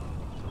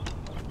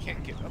 I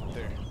can't get up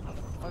there.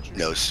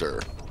 No, sir.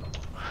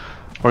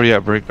 Oh yeah,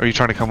 Brig. Are you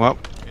trying to come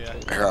up? Yeah.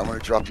 Here, I'm gonna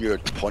drop you a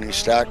 20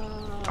 stack.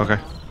 Okay.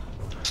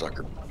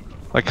 Sucker.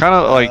 Like kind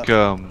of like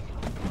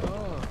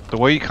the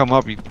way you come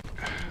up,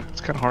 it's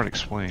kind of hard to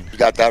explain. You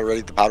got that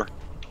ready? The powder?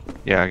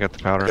 Yeah, I got the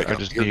powder. Okay, I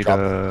just here, need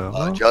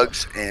drop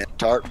jugs and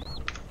tart.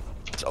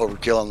 It's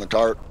overkill on the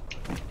tart.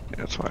 Yeah,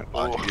 that's fine.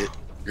 You're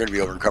gonna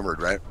be over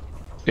encumbered, right?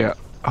 Yeah.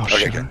 Oh okay,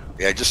 shit. good.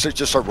 Yeah, just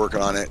start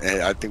working on it,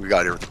 and I think we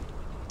got everything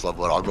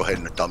level. I'll go ahead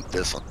and dump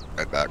this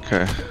right back.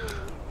 Okay.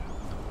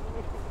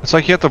 It's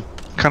like you have to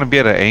kind of be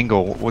at an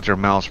angle with your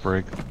mouse,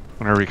 Brig,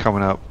 whenever you're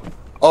coming up.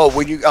 Oh,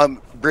 when you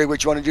Brig,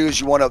 what you want to do is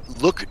you want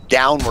to look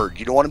downward.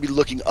 You don't want to be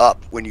looking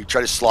up when you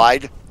try to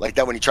slide like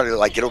that. When you try to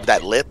like get over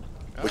that lip,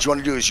 what you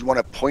want to do is you want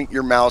to point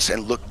your mouse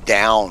and look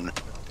down,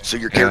 so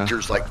your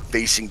character's like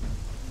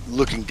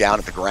looking down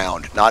at the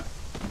ground, not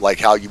like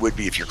how you would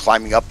be if you're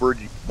climbing upward.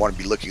 You want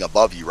to be looking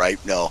above you,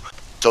 right? No.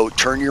 So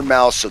turn your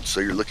mouse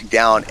so you're looking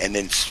down, and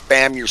then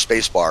spam your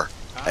space bar,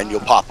 and you'll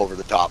pop over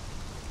the top.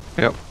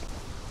 Yep.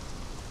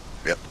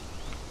 Yep.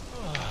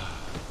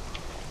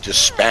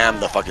 Just spam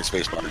the fucking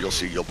space bar. You'll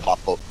see. You'll pop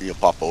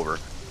over.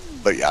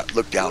 But yeah,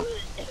 look down.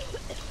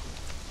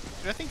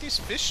 Dude, I think these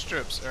fish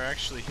strips are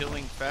actually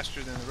healing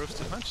faster than the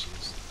roasted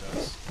hunches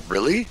does.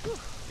 Really?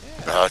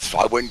 Yeah.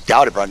 I wouldn't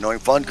doubt it, bro. Knowing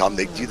Funcom,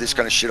 they do this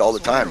kind of shit all the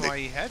time. Why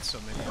he had so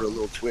many? For a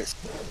little twist.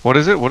 What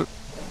is it? What?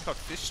 It's called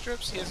fish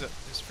strips.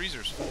 His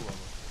freezer's full of them.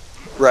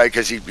 Right,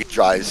 because he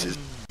dries his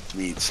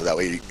meat so that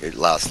way it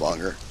lasts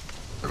longer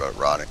without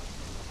rotting.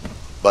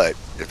 But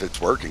if it's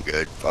working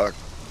good, fuck.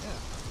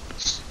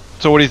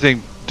 So what do you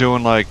think?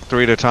 Doing like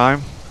 3 at a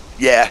time?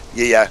 Yeah.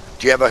 Do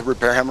you have a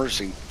repair hammer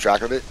so you can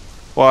track of it?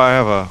 Well,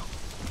 I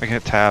can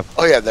hit tab.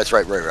 Oh yeah, that's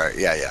right.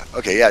 Yeah.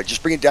 Okay, yeah.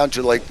 Just bring it down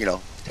to like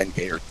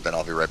 10K, or then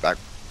I'll be right back.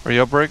 Are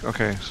you up, Break?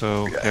 Okay,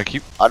 so yeah,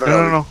 keep. I don't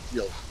know.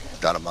 No.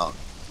 That amount.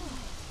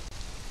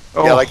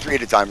 Oh. Yeah, like 3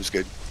 at a time is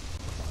good.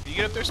 You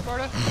get up there,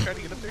 Sparta? Try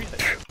to get up there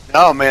yet?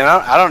 No, man.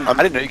 I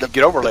didn't know you could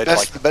get over later.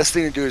 The best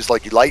thing to do is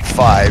like you light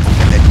 5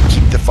 and then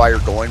you keep the fire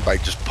going by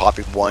just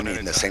popping 1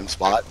 in the same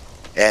spot,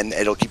 and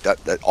it'll keep that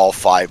all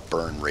 5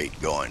 burn rate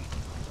going.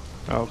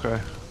 Okay.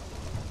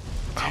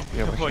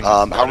 Yeah,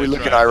 how are we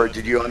looking, Ira?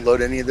 Did you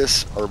unload any of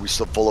this, or are we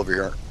still full over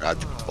here? I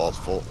think the vault's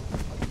full.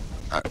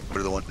 Alright,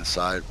 put the one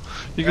inside.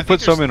 You can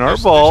put some in our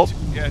vault.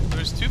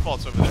 There's 2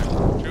 vaults over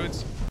there.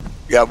 Druids.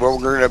 Yeah, we're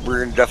gonna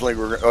definitely.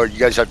 Oh, you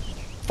guys have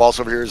vaults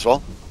over here as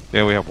well?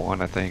 Yeah, we have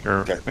 1, I think,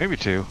 or maybe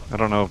 2. I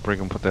don't know if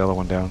Brigham put the other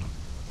one down.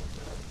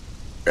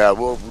 Yeah,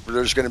 well,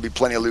 there's gonna be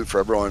plenty of loot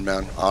for everyone,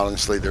 man.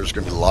 Honestly, there's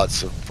gonna be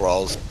lots of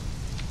thralls,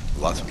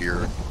 lots of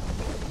gear.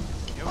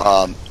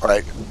 All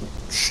right,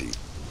 let's see.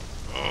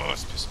 Oh,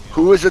 it's pissing me off.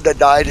 Who is it that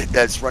died?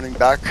 That's running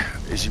back?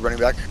 Is he running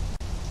back?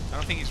 I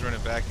don't think he's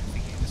running back. I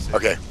think he just said.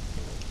 Okay.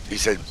 He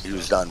said he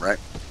was done, right?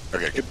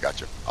 Okay, good,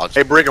 gotcha.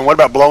 Hey, Brigham, what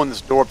about blowing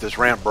this door up this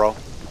ramp, bro?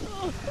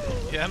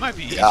 Yeah, that might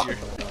be easier.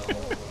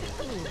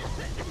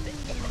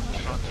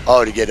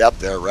 Oh, to get up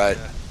there, right?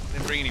 Yeah.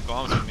 Didn't bring any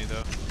bombs with me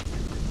though.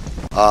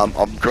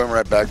 I'm coming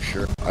right back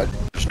here. I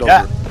don't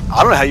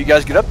know how you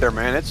guys get up there,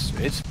 man. It's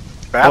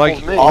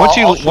baffles like me.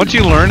 once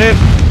you learn it,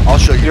 I'll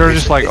show you. You're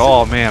just like,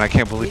 oh man, I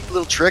can't believe.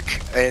 Little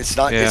trick, and it's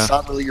not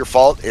really your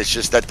fault. It's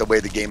just that the way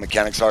the game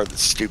mechanics are,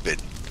 that's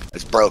stupid.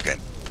 It's broken.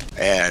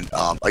 And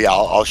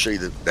I'll show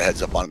you the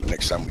heads up on it the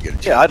next time we get a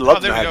chance. Yeah, I'd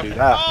love to know how to do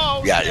that.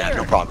 Oh, yeah,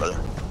 no problem,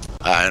 brother.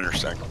 I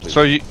understand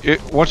completely.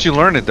 So once you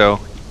learn it though,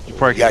 you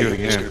probably can do it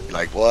again.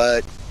 Like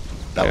what?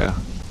 Yeah.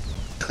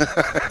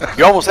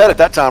 You almost had it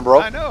that time, bro.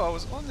 I know, I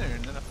was on there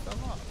and then I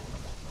fell off.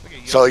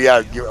 So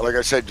yeah, like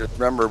I said, just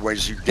remember when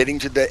you're getting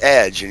to the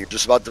edge and you're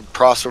just about to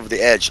cross over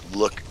the edge,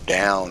 look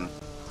down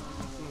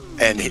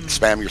and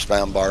spam your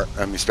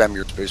spam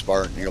your space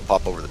bar, and you'll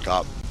pop over the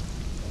top.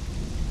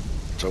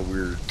 So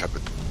we're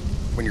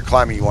when you're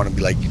climbing, you want to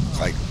be like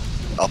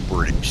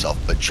upward at yourself,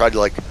 but try to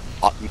like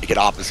make it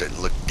opposite and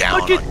look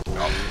down on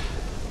yourself.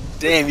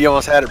 Damn, you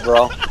almost had it,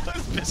 bro. That's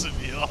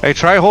pissing me off. Hey,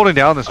 try holding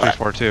down the space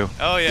bar too.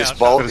 Oh yeah. This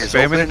boat Is is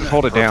spamming it? open. Just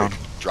hold it down.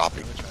 Perfect.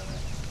 Dropping.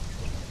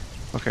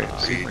 Okay,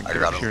 see if I I can get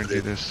got up here and do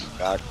it. this.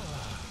 God,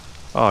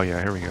 Oh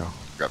yeah, here we go.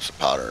 grab some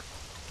powder.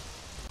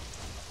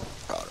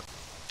 Powder.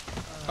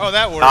 Oh,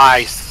 that worked.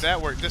 Nice. That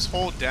worked. Just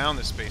hold down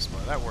the space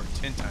bar. That worked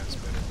 10 times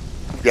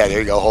better. Yeah, there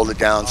you go. Hold it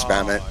down.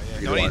 Spam it. Yeah.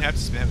 Either Don't even one. have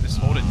to spam it. Just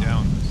hold it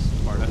down,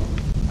 Sparta.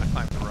 I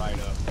climbed right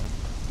up.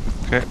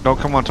 Okay, don't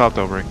come on top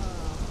though, Brick.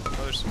 Oh,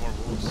 there's some more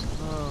wolves.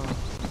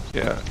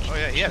 Yeah. Oh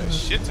yeah, he had a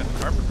shit ton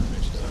of carpet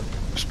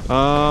provisions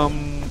up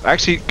here.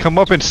 Actually, come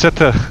up and set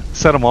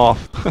them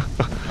off.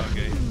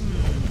 Okay.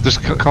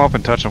 Just come up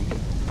and touch them,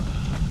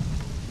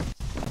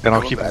 and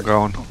I'll keep them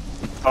going.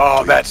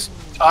 Oh, that's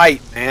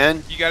tight,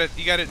 man. You got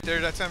it there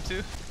that time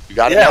too? You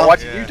got it Yeah, now?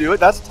 watching Yeah. you do it,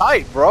 that's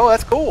tight, bro.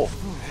 That's cool.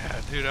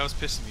 Yeah, dude, that was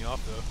pissing me off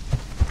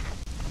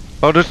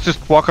though. Oh,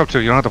 just walk up to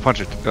it. You don't have to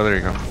punch it. Oh, there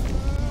you go.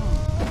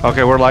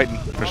 Okay, we're lighting.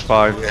 There's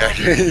 5.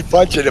 Yeah, you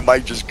punch it, it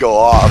might just go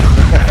off.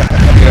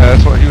 Yeah,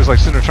 that's what he was like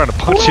sitting there trying to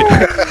punch it.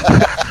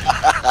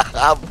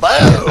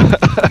 Boom!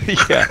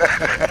 Yeah.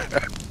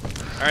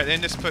 Alright,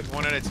 then just put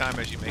one at a time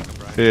as you make them,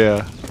 Brian.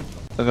 Yeah.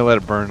 And then let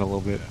it burn a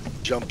little bit.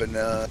 Jumping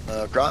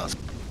across.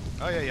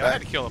 Oh yeah, I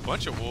had to kill a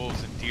bunch of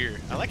wolves and deer.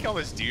 I like all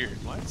this deer.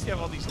 Why does he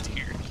have all these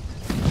deer?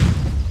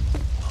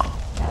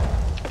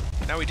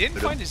 Now we didn't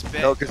find his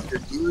bed. No, because the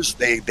deers,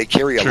 they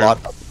carry a True. lot.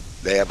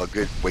 They have a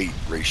good weight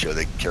ratio.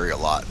 They carry a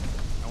lot.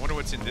 I wonder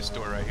what's in this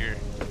door right here.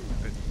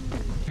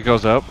 It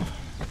goes up.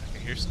 I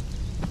can hear some.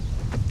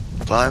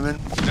 Climbing.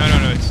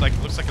 No. It's like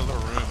looks like a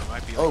little room. It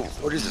might be. Oh, Like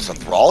what is this? A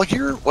thrall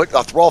here? What?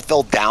 A thrall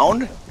fell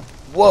down?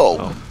 Whoa.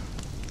 Oh.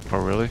 Oh,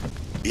 really?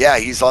 Yeah,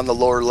 he's on the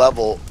lower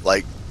level,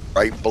 like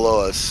right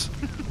below us.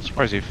 I'm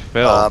surprised he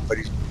fell. But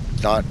he's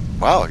not.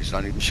 Wow, he's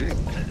not even shooting.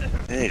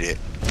 An idiot.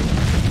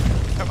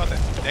 How about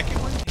that naked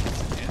one?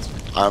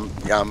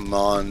 I'm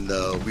on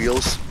the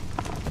wheels.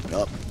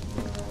 Up.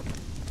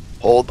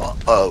 Hold on.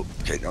 Oh,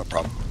 okay, no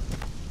problem.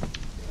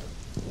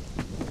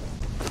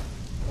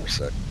 For a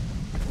sec.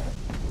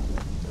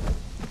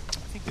 I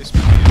think this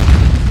might be it.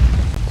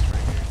 It's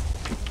right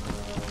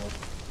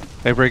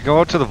here. Hey, Bray, go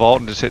out to the vault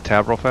and just hit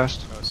tab real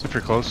fast. Oh, If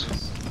you're close.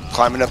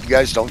 Climbing up, you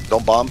guys. Don't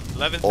bomb.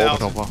 11,000.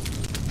 Don't bomb.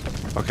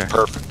 Okay.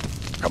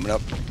 Perfect. Coming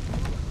up.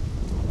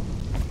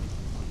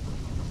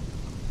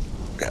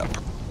 Yeah.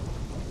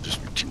 Just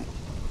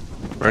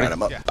Ready? Right,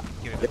 I'm up. Yeah.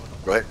 Give it Yep.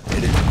 Go ahead.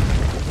 Hit it.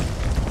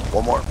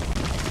 One more.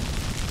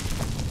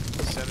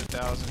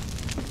 7,000.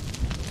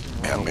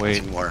 Yeah, Oh, maybe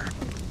wait. 2 more. I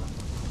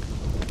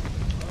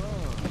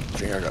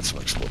think I got some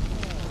explode.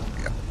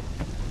 Yeah.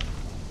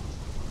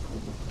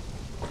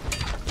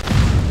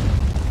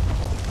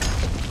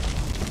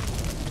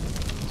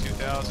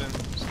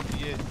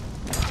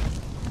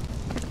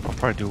 I'll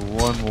probably do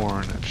one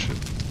more and that should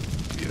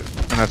be it.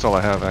 And that's all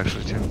I have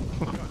actually too.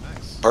 Oh,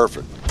 nice.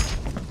 Perfect.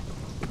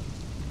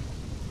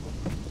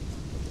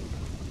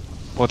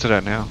 What's it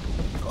at now?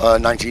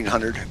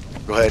 1900.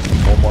 Go ahead.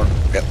 One more.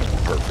 Yep.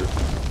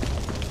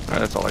 Perfect. Alright,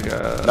 that's all I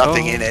got.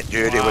 Nothing Oh. in it,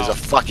 dude. It was Wow. a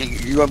fucking.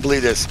 You wouldn't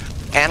believe this.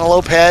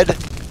 Antelope head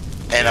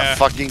and Yeah. a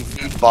fucking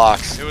feed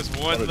box. It was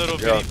one What a little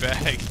joke.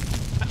 bitty bag.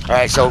 All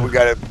right, so we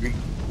gotta be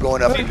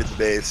going up into the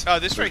base. Oh,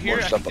 this right There's more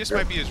here. I stuff think up this there.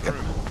 might be his Yep.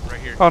 room. Right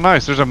here. Oh,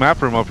 nice. There's a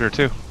map room up here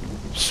too.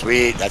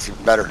 Sweet. That's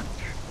even better.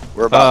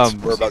 Whereabouts?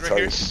 Um, Whereabouts See are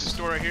right you? here? This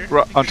door right here.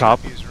 Ru- I think on this top.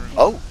 might be his room.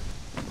 Oh.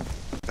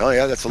 Oh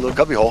yeah, that's a little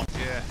cubby hole.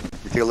 Yeah.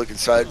 You take a look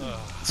inside.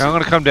 Now I'm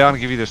gonna come down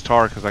and give you this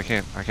tar because I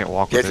can't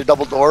walk Yeah, with it's a it.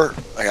 double door.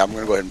 Okay, I'm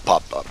gonna go ahead and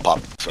pop.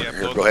 So Yeah,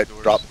 here, both go ahead.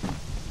 doors. Drop.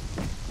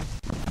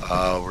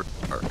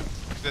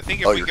 I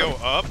think if Oh, we you're go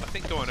coming. up, I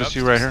think going Just up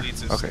you right just here?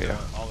 leads us Okay, to yeah.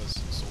 all his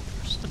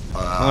soldiers.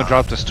 I'm gonna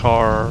drop this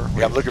tar.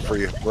 Yeah, I'm looking for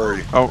you. Where are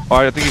you? Oh,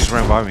 I think he's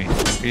ran by me.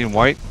 He in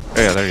white?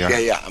 Oh, yeah, there you are.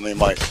 Yeah, I'm in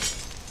white.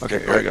 Okay,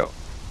 go there we ahead. go.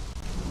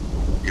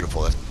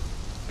 Beautiful. That's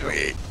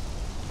great.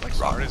 Like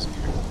Sparta's gear.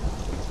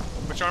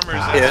 Which armor is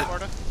Ah. that, Yeah.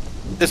 Sparta?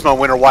 This is my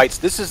winter whites.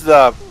 This is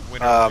the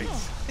Winter um,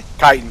 whites.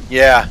 chitin.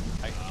 Yeah,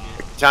 Titan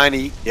gear.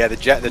 tiny. Yeah, the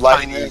tiny.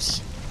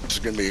 Lightness. There's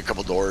gonna be a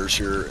couple doors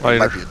here. It Lighter.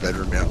 might be a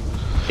bedroom now.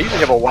 I usually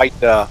have a white.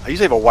 I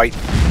usually have a white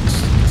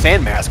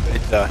sand mask, but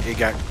it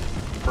got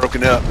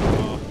broken up.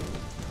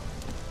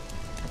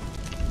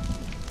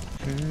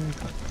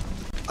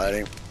 I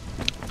think.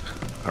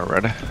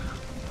 Alright.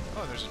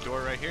 Oh, there's a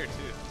door right here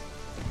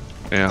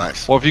too. Yeah.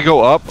 Nice. Well, if you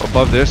go up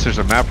above this, there's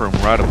a map room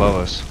right above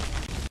us.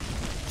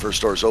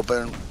 First door's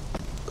open.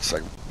 The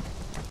second.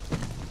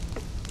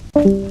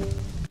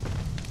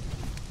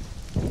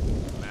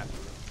 Map.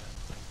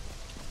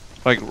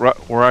 Like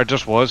where I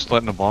just was,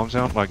 letting the bombs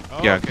out. Like,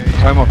 Oh, yeah, okay,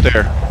 climb up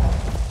there.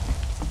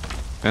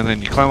 And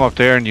then you climb up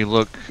there and you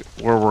look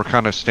where we're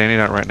kind of standing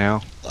at right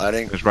now.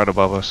 Lighting. It's right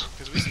above us.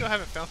 Because we still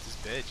haven't found his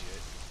bed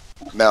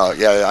yet. No,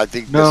 yeah, I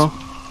think No.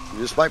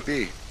 this might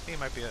be, I think it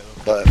might be that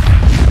little. but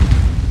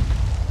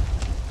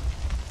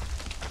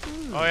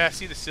Oh yeah, I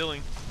see the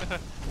ceiling.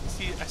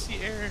 I see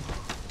air.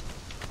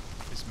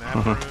 This map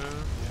Uh-huh. room.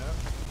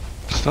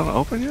 Yeah. Still not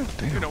open yet?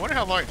 Dude, Damn. I wonder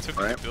how long it took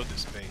me Right. to build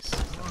this base.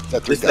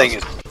 that This thing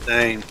is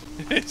insane.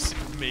 It's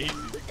amazing.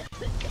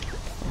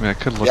 mean, I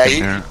could look Yeah, in you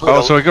there. can put Oh,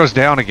 a- so it goes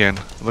down again.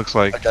 It looks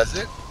like. Oh, does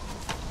it?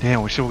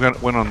 Damn, we should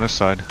have went on this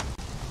side.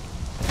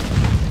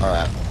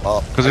 Alright,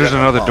 well. Because there's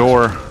another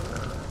door.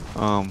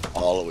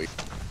 All the way.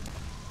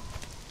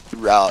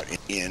 Route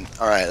in.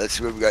 Alright, let's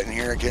see what we got in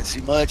here. I can't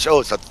see much. Oh,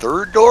 it's a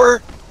third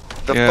door?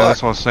 The Yeah, fuck?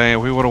 that's what I'm saying.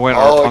 We would have went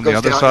Oh, it on the goes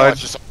other down. side. No,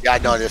 it's just, yeah,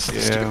 no, this is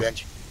the stupid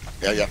bench.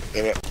 Yeah.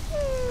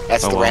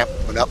 That's Oh, the well. ramp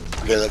going up.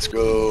 Okay, let's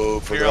go I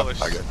further hear all up.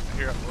 this, Okay. I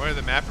hear where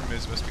the map room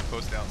is must be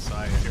posted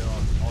outside. I hear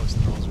all these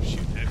thralls are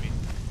shooting at me.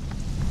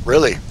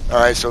 Really?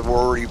 Alright, so we're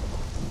already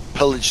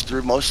pillaged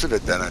through most of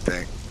it then, I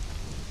think.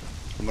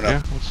 Coming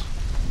up. Yeah,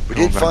 We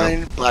did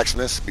find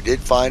blacksmiths. We did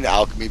find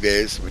alchemy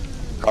bays with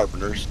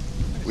carpenters.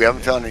 We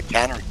haven't found any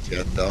tanneries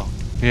yet, though.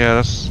 Yeah,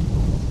 that's.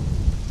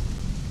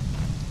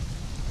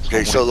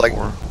 Okay, so like,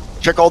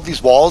 check all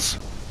these walls.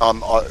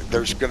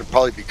 There's gonna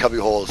probably be cubby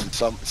holes in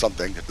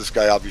something. This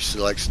guy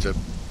obviously likes to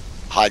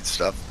hide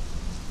stuff.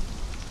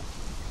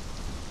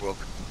 Well,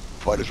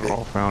 quite a These are bit.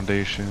 all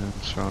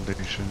foundations.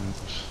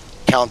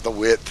 Count the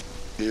width,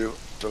 too.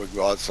 So we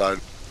go outside,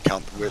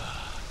 count the width,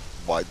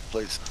 wide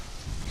place.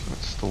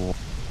 That's the wall.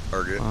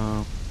 Target.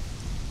 Another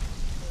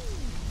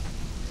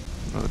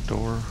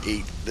door.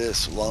 8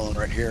 this alone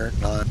right here.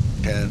 9,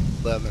 10,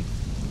 11.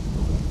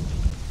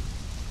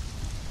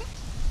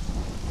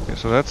 Okay,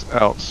 so that's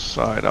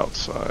outside.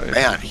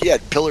 Man, he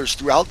had pillars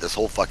throughout this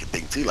whole fucking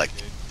thing too. Like,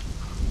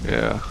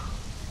 Yeah.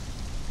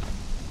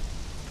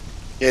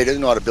 yeah, he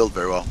doesn't know how to build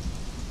very well.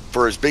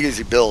 For as big as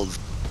he builds,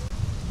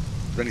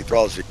 then he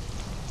throws it.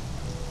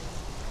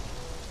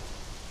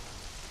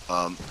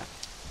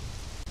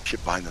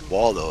 Shit behind the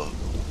wall though.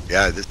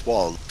 Yeah, this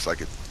wall looks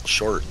like it's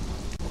short.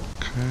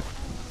 Okay.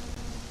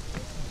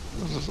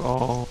 This is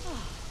all.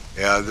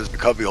 Yeah, there's the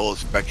cubby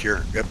holes back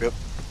here. Yep.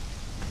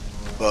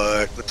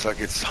 But looks like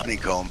it's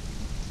honeycomb.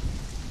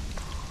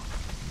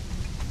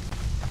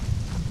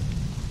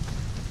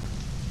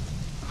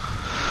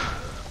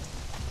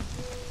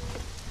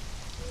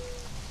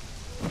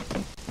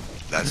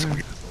 That's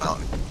the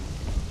mountain.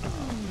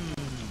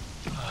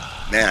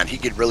 Man, he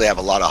could really have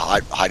a lot of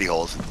hidey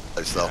holes in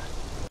this though.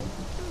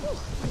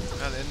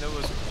 And there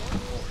was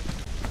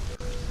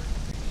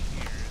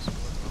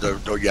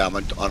Yeah, I'm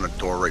on a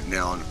door right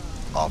now and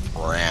off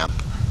ramp.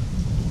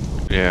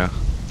 Yeah.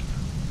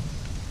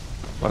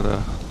 By the.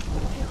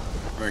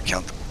 I'm gonna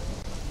count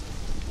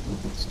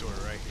the store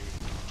right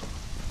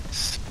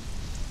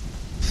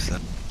here.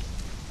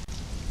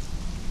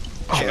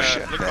 Oh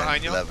shit! Look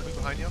behind you. Look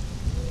behind you.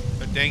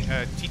 Dang,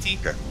 TT.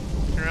 Okay.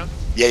 Turn around.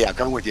 Yeah, I'm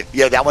coming with you.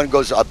 Yeah, that one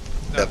goes up.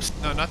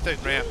 No, not the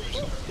ramp.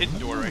 There's a hidden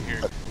door right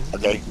here.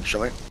 Okay,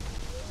 show me.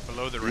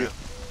 Below the ramp.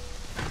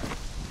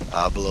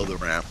 Below the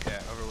ramp. Yeah,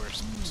 over where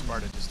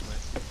Sparta just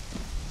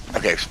went.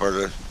 Okay,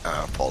 Sparta,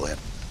 fall in.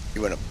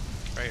 You went up.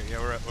 Right here.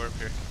 Yeah, we're up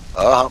here.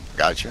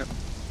 Gotcha.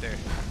 There.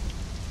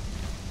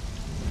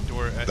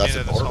 Door at the That's end a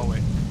of this door?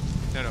 hallway.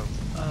 No.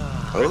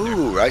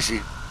 Oh, I see.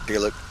 Take a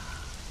look.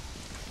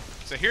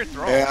 So here,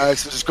 thralls. Yeah,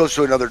 this goes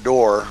to another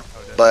door,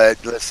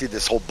 but let's see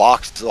this whole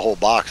box. It's the whole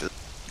box.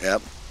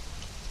 Yep.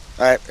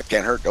 All right, it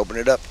can't hurt to open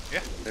it up. Yeah.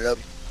 Open it up.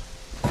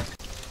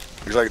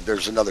 Looks like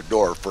there's another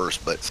door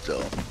first, but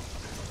still.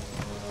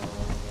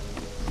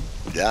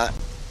 Yeah.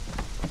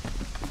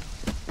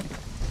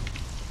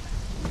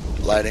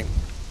 Lighting.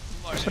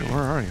 So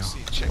where are you?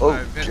 Check Oh,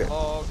 my event shit.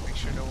 log. Make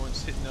sure no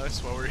one's hitting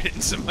us while we're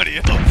hitting somebody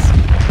else.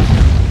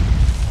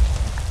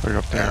 Right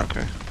up there.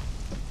 Okay.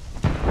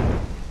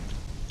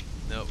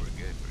 No, we're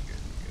good.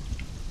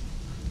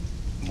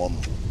 One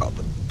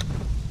problem.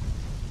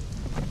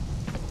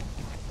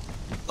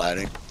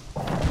 Lighting.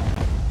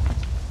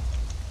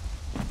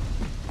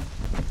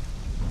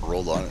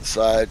 Rolled on its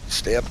side.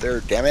 Stay up there.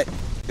 Damn it.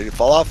 Did it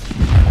fall off?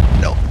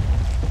 No.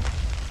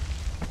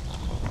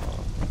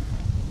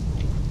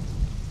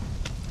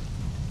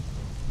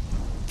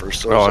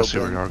 First source Oh, I open. see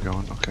where you are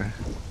going. Okay.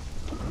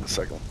 The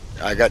second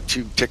one. I got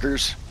 2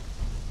 tickers.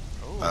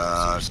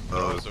 Thralls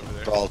over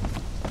there. Thrall.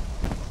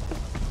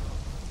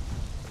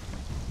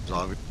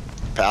 Zombie.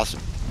 Pass.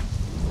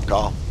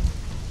 Call.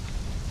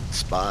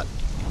 Spot.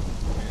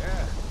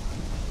 Yeah.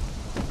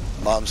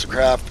 Mom's a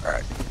craft.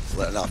 Alright.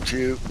 Letting off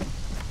 2.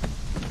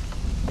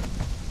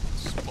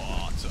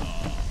 Sparta.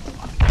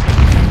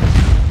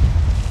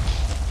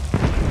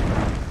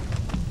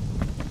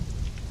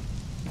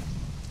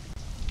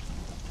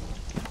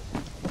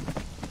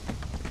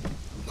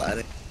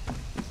 Lighting.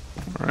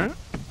 Alright.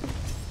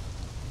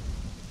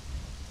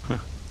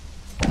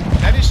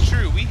 That is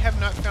true. We have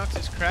not found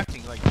his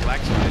crafting, like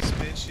blacksmith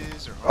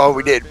benches or. Oh, we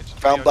armor did. benches.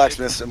 Found Yeah,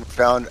 blacksmiths and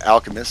found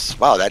alchemists.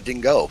 Wow, that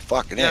didn't go.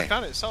 Fucking Yeah, A. I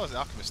found it. Saw his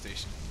alchemist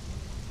station.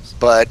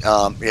 But,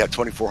 yeah,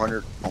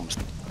 2,400 almost.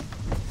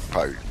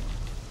 Probably.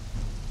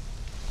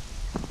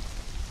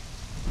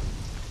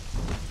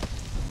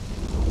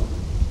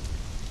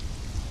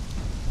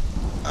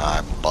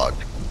 I'm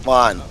bugged. Come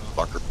on,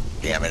 fucker.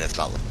 Damn it, it's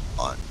not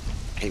on.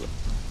 Hey.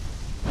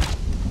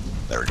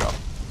 There we go.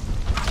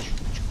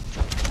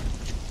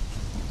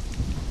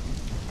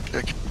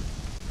 Click.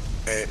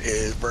 It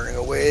is burning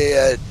away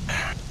at...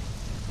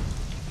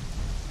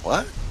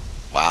 What?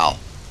 Wow.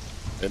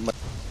 It must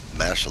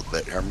mash a little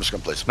bit. Here, I'm just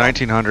gonna play some.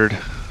 1900.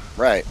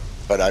 Right,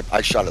 but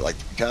I shot it like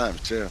 3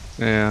 times too.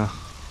 Yeah.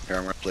 Here,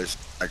 I'm gonna place.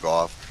 I go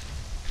off.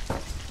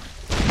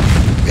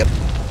 Yep.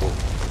 Cool.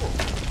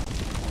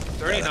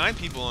 39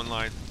 people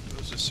online. It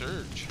was a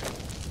surge.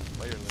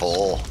 Player list.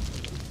 Full.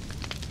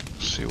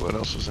 Let's see what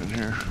else is in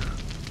here.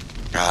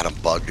 God, I'm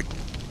bugged.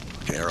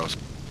 Arrows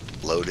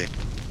loading.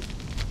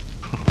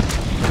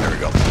 There we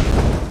go.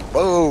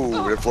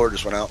 Whoa! The floor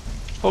just went out.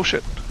 Oh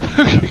shit.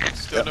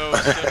 Still no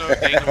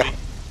dangly.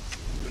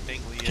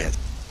 Dangly yet. Can't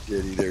see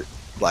it either.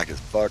 Black as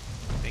fuck.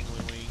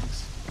 Dangly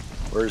wings.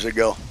 Where does it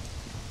go?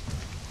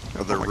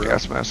 Another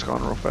gas mask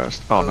on real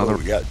fast. Oh, another.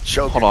 We got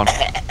choke. Hold on.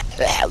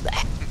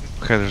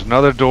 Okay, there's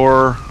another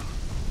door.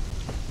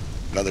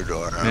 Another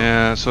door. Huh?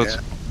 Yeah, so it's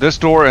this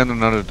door and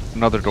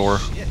another door.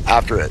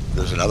 After it,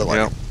 there's another one.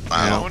 Yep.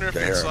 I wonder if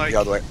it's like.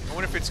 I wonder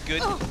if it's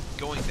good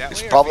going that way.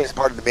 It's probably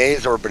part of the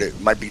maze, but it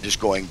might be just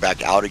going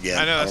back out again.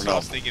 I know. That's don't what know. I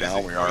was thinking. Now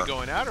Are we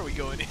going out or are we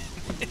going in?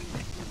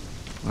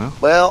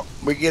 Well,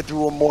 we can get through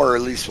one more, or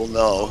at least we'll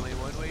know. Only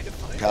one way to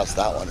find Pass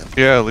that one in.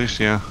 Yeah, at least,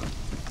 yeah.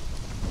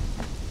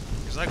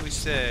 Because like we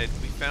said,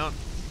 we found...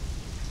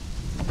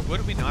 What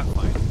did we not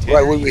find?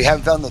 Right, we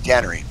haven't found the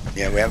tannery.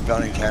 Yeah, we haven't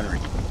found any tannery.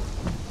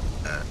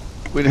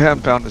 We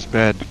haven't found his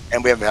bed.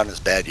 And we haven't found his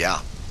bed, yeah.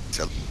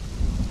 So,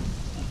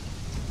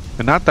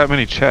 And not that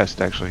many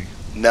chests, actually.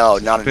 no,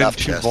 not Been enough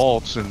 2 chests.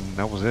 vaults, and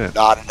that was it.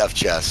 Not enough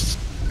chests.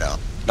 No.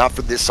 Not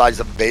for this size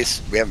of a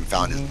base. We haven't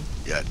found it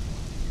yet.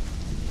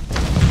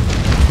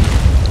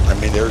 I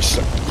mean, there's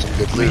some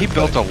good loot. He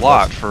built a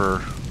lot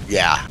for...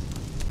 Yeah.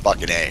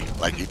 Fucking A.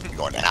 Like, you'd be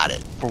going at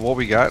it. For what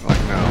we got, like,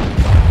 now.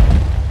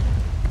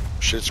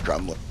 Shit's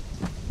crumbling.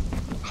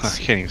 I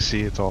can't even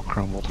see, it's all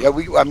crumbled. Yeah,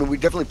 I mean, we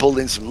definitely pulled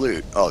in some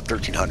loot. Oh,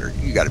 1,300.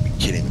 You gotta be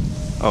kidding me.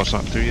 Oh, it's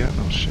not through yet?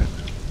 Oh, shit.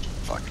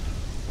 Fuck.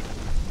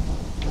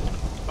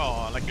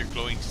 Oh, I like your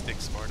glowing stick,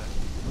 Sparta.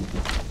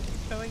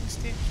 Glowing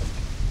stick.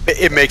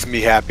 It makes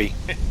me happy.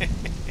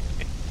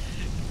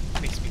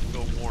 Makes me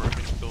feel warm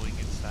and glowing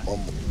inside.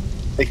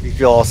 Makes me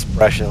feel all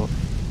precious.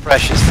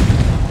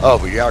 Oh,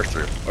 we are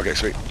through. Okay,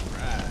 sweet.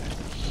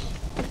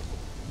 Right.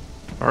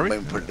 Are we?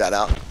 Maybe put that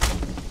out.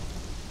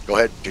 Go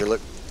ahead, take a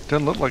look.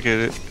 Doesn't look like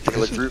it. Take a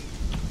look through.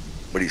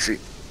 What do you see?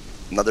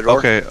 Another door?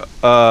 Okay,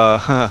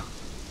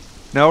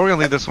 no, we're gonna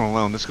leave this one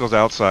alone. This goes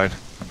outside.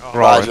 Oh,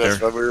 We're all right Roger,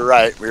 there. we were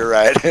right. We were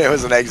right. It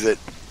was an exit.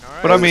 All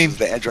right. But I This mean, is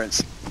the entrance.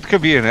 it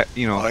could be an,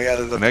 you know, Oh yeah,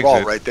 there's a an wall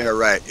exit. right there,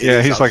 right. It Yeah,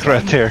 is he's like outside.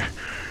 right there.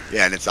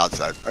 Yeah, and it's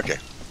outside. Okay,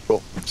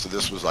 cool. So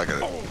this was like a.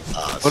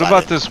 What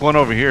about this one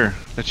over here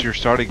that you're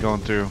starting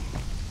going through?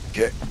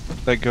 Okay.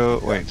 That go.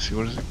 Wait, see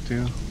what does it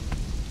do?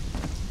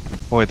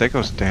 Oh wait, that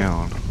goes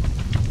down.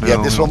 Yeah,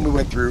 No. this one we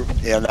went through,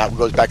 and that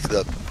goes back to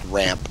the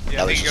ramp. Yeah,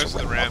 Now I think there's it goes just to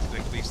a the ramp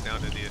that leads down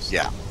to the escape.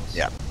 Yeah,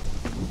 yeah.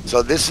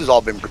 So this has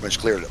all been pretty much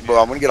cleared. But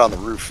I'm gonna get on the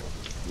roof.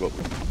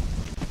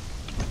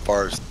 As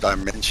far as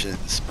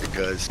dimensions,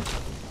 because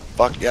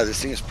fuck yeah,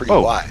 this thing is pretty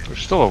Oh, wide.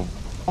 there's still an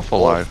awful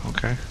lot.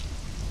 Okay.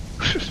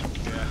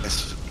 Yeah.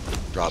 This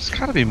drops. There's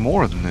gotta be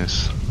more than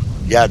this.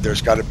 Yeah,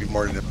 there's got to be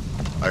more than it.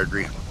 I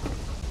agree. And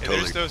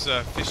Totally. there's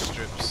those fish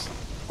strips.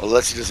 Well,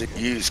 let's just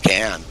use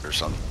can or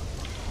something.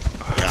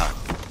 Yeah,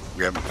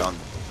 we haven't found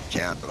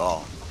can at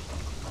all.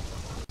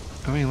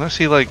 I mean, let's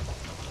see, like,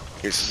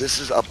 Okay, so this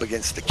is up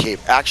against the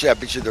cave. Actually, I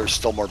bet you there's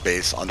still more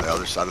base on the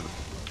other side of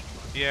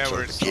the, Yeah, sort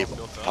where of it's the all cave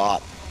built up.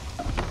 top.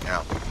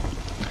 Yeah.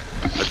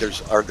 But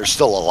there's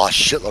still a lot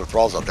shitload of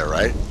thralls out there,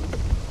 right?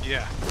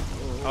 Yeah.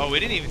 Oh, we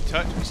didn't even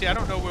touch. See, I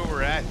don't know where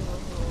we're at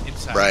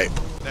inside. Right.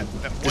 That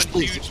This one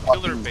place huge is pillar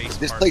fucking. base.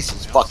 This part place on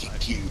is the fucking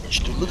outside. huge,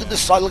 dude. Look at the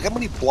side. Look how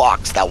many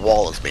blocks that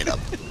wall is made of.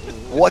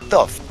 What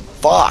the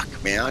fuck,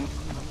 man?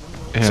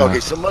 yeah. So okay,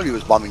 somebody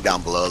was bombing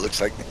down below. It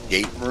looks like the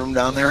gate room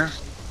down there.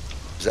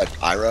 Is that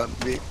Ira?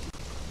 Maybe?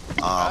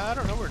 I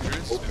don't know where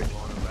Drew's been going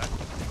over that.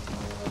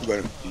 I'm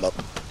gonna come up.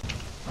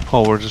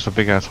 Oh, we're just a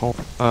big ass hole.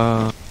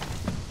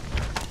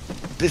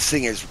 This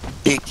thing is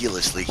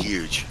ridiculously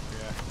huge.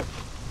 Yeah.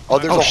 Oh,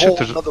 there's Oh, a shit, whole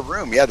there's a- other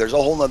room. Yeah, there's a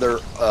whole other.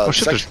 Oh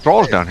shit, there's section.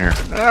 thralls down here.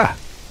 Ah!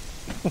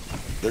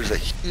 There's a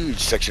huge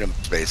section of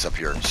space up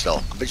here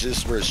still. I bet you this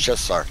is where his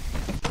chests are.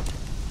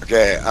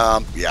 Okay,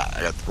 yeah,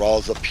 I got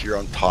thralls up here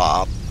on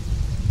top.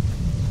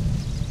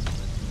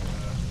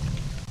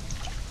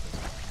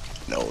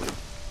 No,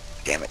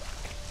 damn it.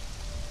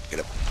 Get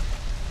up.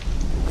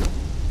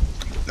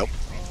 Nope.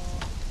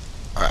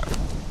 Alright,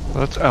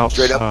 That's outside.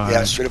 straight up,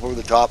 yeah, straight up over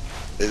the top.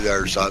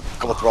 There's a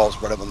couple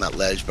thralls right up on that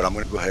ledge, but I'm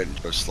gonna go ahead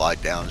and go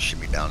slide down,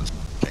 shimmy down, and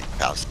take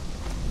the house.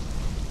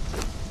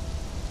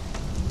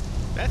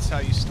 That's how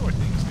you store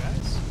things,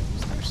 guys. You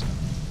store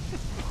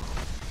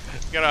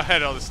stuff. I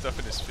had all this stuff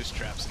in his fish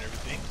traps and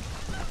everything.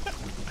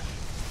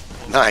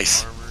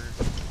 Nice. Armor.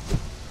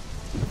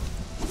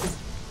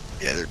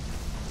 Yeah, they're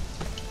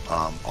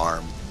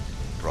armed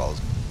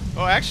thralls.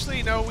 Oh,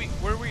 actually, no.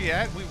 Where were we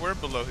at? We were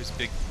below his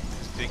big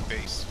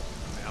base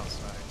on the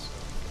outside. So.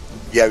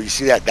 Yeah, you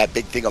see that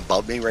big thing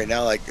above me right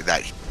now, like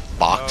that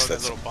box Oh, that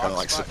that's little kind of box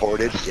like spot?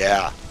 supported.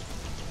 Yeah.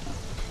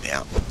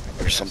 Yeah.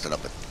 There's something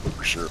up it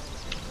for sure.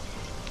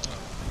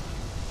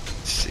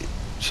 Let's see.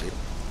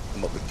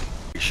 I'm up with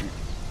shoot.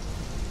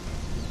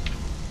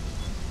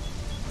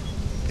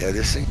 Yeah,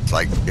 this thing's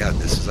like, yeah,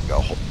 this is like a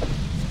whole.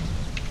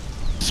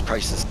 Jesus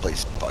Christ, this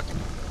place is fucking.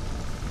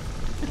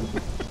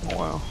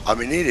 Wow. I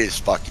mean, it is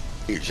fucking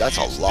huge. That's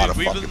a lot of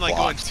we've fucking been like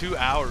blocks. going 2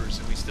 hours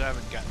and we still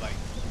haven't got like.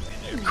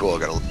 Cool, I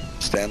got to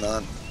stand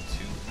on. 2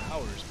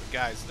 hours, but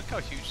guys, look how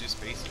huge this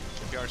base is.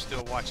 If you are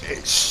still watching.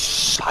 It's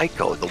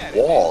psycho. The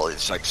wall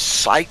is like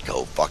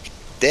psycho fucking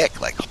thick.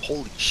 Like,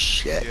 holy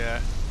shit.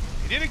 Yeah.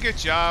 He did a good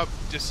job.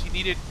 Just he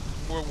needed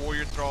more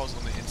warrior thralls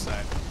on the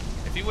inside.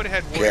 If he would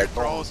have had warrior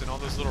thralls in all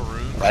those little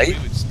rooms, right? we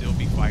would still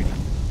be fighting.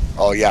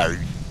 Oh yeah.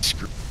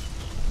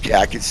 Yeah,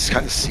 I can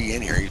kind of see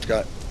in here. He's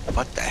got.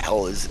 What the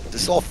hell is it?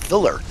 This is all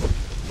filler.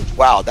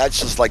 Wow, that's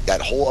just like that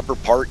whole upper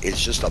part is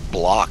just a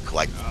block,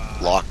 like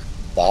block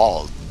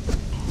ball.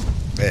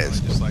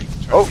 Just like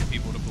trying to get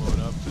people to blow it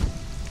up.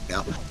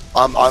 Yeah.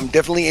 I'm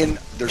definitely in.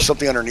 There's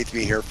something underneath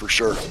me here for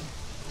sure.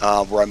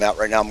 Where I'm at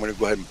right now, I'm going to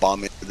go ahead and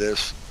bomb into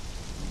this.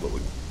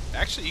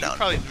 Actually, you could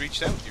probably reach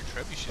that with your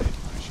trebuchet.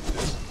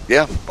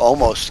 Yeah,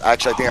 almost.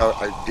 Actually, I think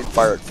I did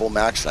fire at full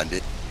max. I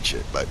did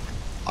shit, but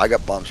I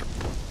got bombs.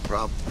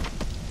 Problem.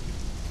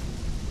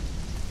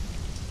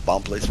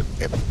 Bomb placement.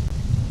 Yep.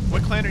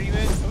 What clan are you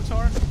in,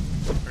 Otar?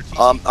 Or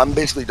TC? I'm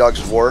basically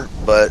Dogs of War,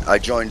 but I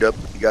joined up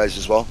with you guys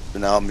as well. So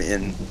now I'm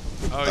in.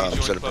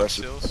 You joined Club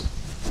Stills?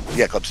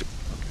 Yeah, Club Stills.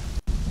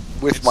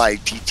 With my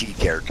TT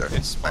character.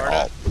 It's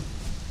Sparta.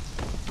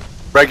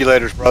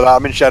 Regulators, brother.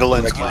 I'm in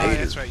Shadowlands. Oh,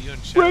 that's right, you in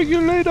Shadowlands.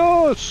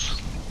 Regulators!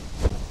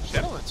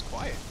 Shadowlands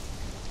quiet.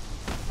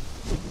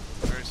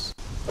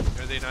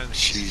 Are they not in the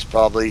She's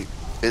probably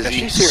busy.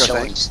 Yeah, she's here,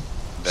 I think.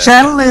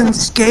 Shadowland's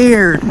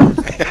scared.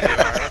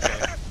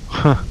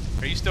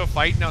 Are you still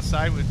fighting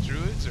outside with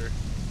druids, or?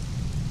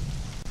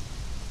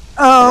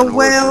 Oh,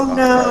 well,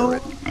 no.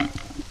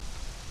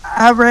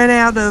 I ran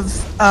out of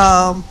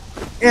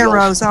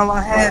arrows. All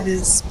I have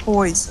is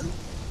poison.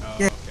 Oh,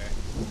 yeah. Okay.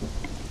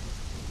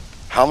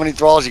 How many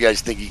thralls you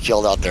guys think he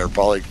killed out there?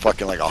 Probably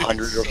fucking like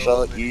 100 or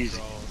so.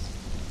 Easy.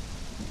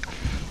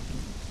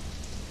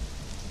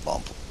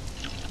 Bomb.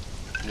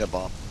 Yeah,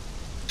 bomb.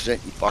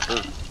 Sent you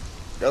fucker.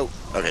 Go.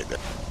 Okay, good.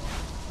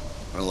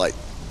 I'm gonna light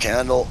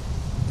candle.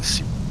 Let's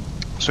see.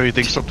 So you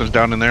think something's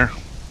down in there?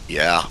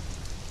 Yeah.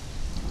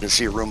 You can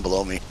see a room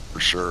below me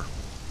for sure.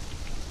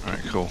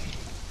 Alright, cool.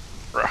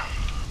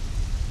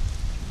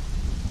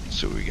 Let's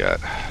see what we got.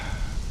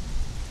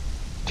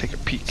 Take a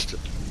peek.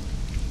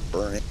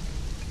 Burn it.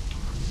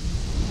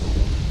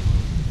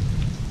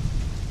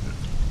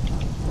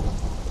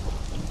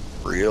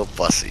 Real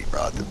fussy,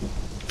 bro. The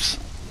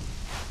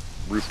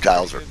roof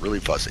tiles are really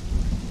fussy.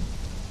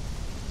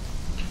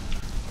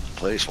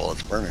 Place while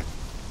it's burning.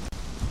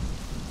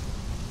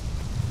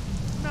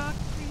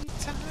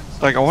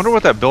 Like, I wonder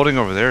what that building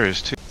over there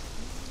is too.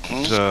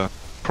 It's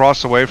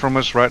across away from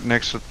us, right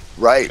next to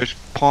the fish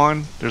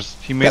pond.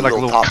 He made like a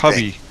little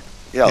cubby.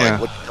 Yeah, like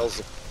what the hell's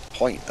the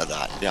point of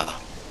that? Yeah,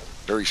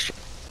 very strong.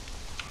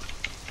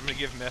 I'm gonna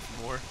give Meth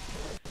more.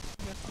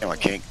 No, I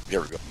can't.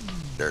 There we go.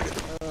 There it is.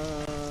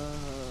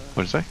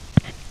 What did it say?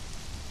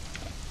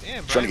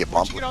 Damn, Trying to get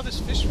where'd you get all this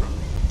fish from?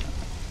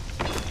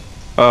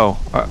 Oh,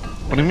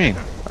 what do you mean?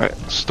 I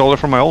stole it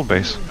from my old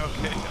base. Okay, I was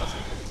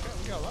like,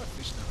 we got a lot of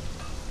fish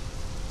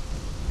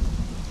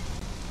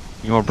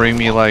now. You wanna bring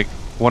me like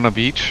one of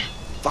each?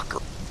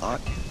 Fucker.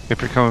 Not.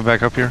 If you're coming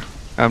back up here,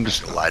 I'm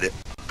just light it.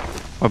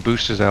 My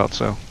boost is out,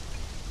 so.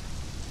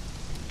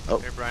 Oh.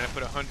 Here, Brian, I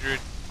put 100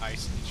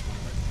 ice in each one.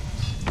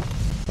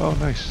 Oh,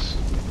 nice.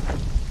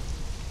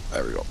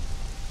 There we go.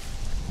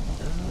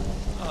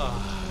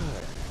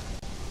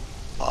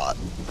 Hot.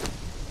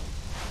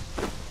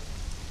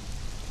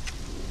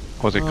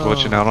 Was it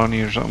glitching out on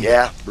you or something?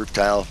 Yeah, roof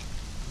tile,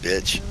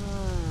 bitch. You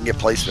can get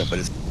placement, but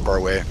it's far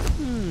away.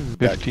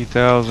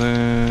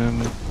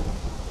 50,000.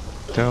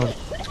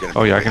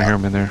 Oh yeah, I can hear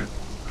him in there.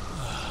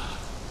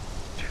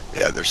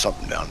 Yeah, there's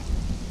something down.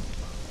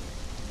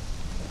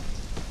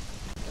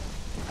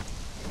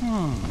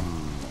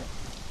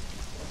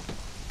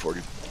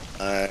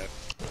 45,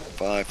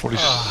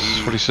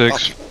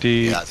 46, 50.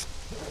 Yeah, it's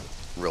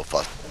real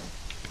fast.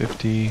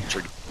 50.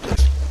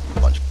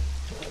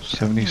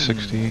 70,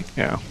 60.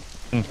 Yeah.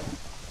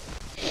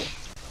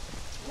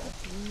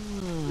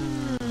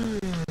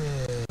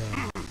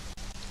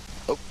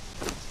 Oh.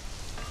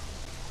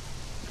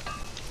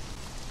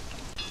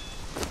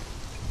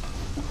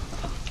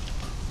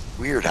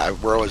 Weird how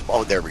where I was.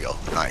 Oh, there we go.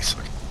 Nice.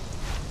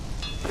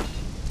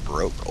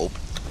 Broke open.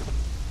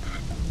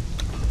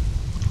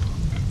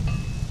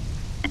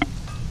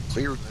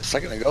 Clear a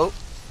second ago.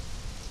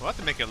 We'll have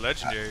to make a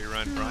legendary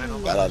run, Brian.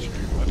 On That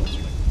legendary weapons.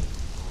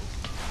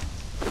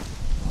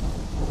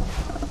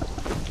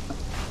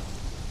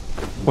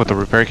 What, the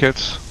repair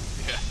kits?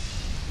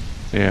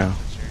 Yeah. Yeah.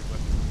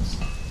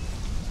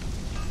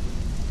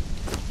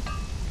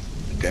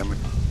 Damn it.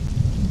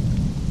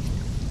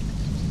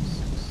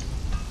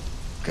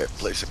 Okay,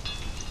 place it.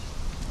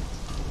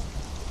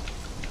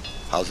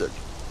 How's it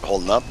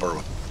holding up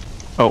or?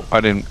 Oh,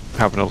 I didn't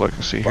happen to look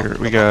and see here.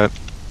 We got.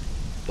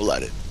 We'll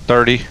let it.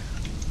 30.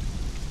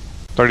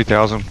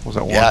 30,000 was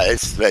that one? Yeah,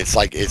 it's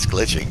like it's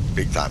glitching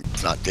big time.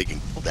 It's not taking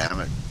full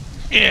damage.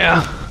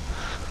 Yeah.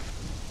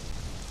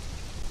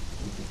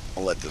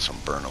 I'll let this one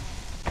burn them.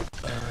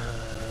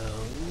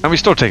 I mean,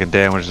 still taking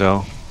damage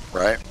though.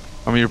 Right?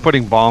 I mean, you're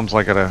putting bombs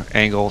like at an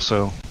angle,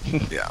 so.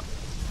 Yeah.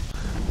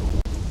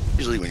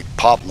 Usually when you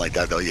pop them like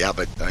that, though, yeah,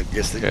 but I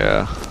guess they.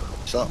 Yeah.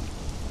 Something.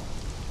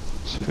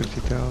 It's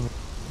 50,000.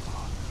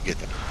 Get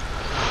that.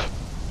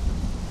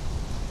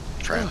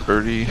 Try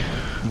 30.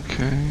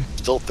 Okay.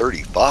 Still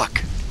 30.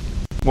 Fuck.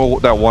 Well,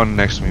 that one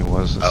next to me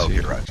was. Let's see.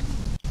 You're right.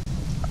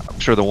 I'm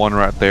sure the one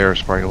right there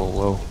is probably a little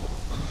low.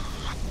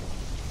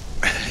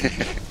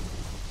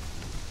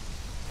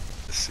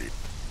 Let's see.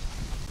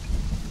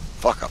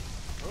 Fuck up.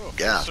 Oh,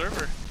 yeah. Full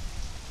server.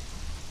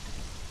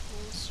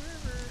 Full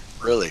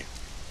server. Really?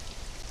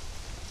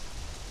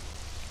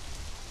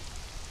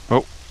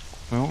 Oh.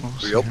 Well,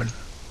 Reopen.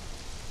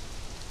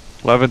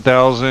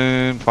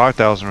 11,000,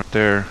 5,000 right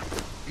there.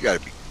 You gotta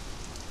be.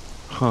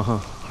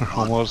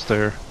 Almost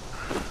there.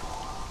 You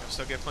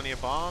still get plenty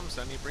of bombs?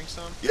 I need to bring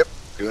some? Yep.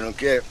 Doing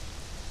okay.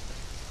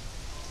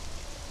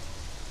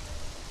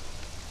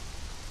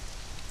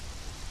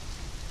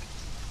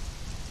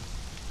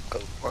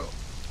 Oh, well.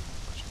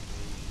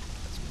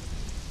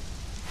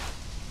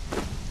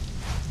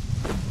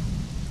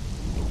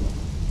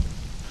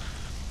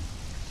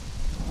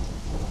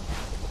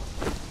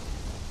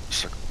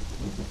 Suck.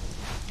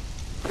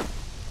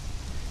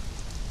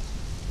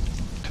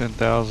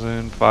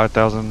 10,000,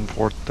 5,000,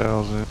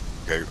 4,000.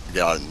 Okay,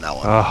 get out in that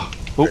one. Ah.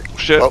 Oh,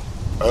 shit.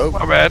 Oh,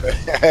 my bad.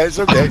 It's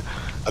okay.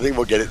 I think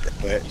we'll get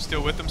it. You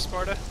still with them,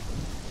 Sparta?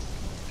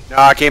 No,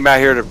 I came out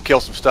here to kill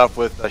some stuff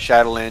with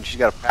Shadowland. She's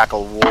got a pack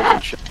of wolves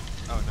and shit.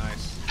 Oh,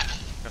 nice.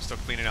 I'm still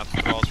cleaning out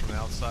the thralls from the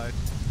outside.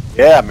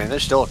 Yeah, man,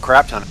 there's still a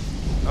crap ton.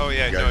 Oh,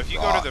 yeah, You no, got if you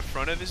go to the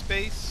front of his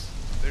base,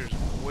 there's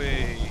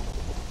way...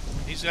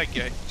 He's like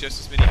just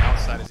as many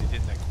outside as he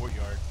did in that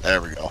courtyard.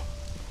 There we go.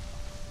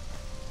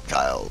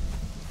 Kyle.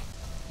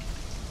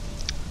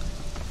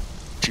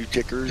 2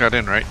 tickers. Got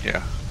in, right?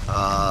 Yeah.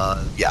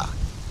 Yeah.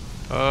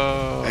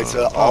 It's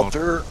an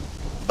altar,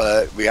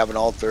 but we have an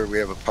altar. We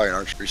have probably an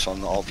archpriest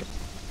on the altar.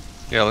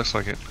 Yeah, looks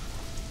like it.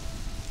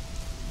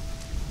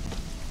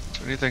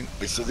 Anything?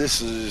 Okay, so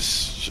this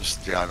is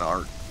just an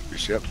art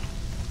ship.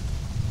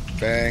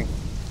 Bang.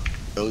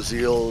 Those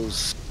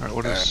eels. Alright,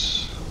 what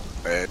is...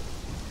 Where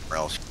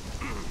else?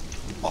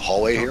 A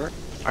hallway here?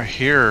 I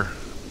hear...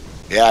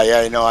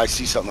 Yeah, you know, I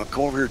see something.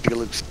 Come over here, take a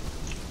look.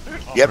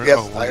 Yep,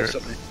 Oh, I have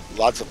something.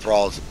 Lots of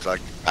thralls. It's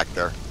like back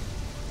there.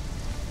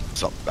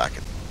 Something back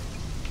in.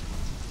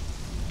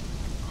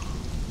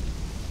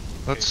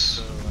 Let's...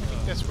 Okay, so I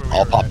think that's where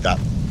I'll pop that.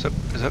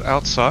 Is that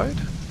outside?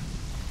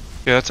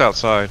 Yeah, it's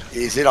outside.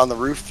 Is it on the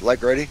roof,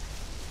 like ready?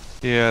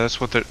 Yeah, that's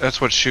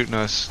what's shooting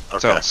us.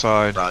 It's Okay.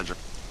 outside. Roger.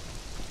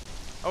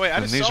 Oh, wait, I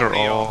And just these saw are one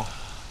of y'all. all...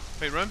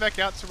 Wait, run back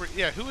out to where...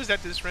 Yeah, who was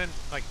that just ran,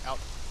 like, out...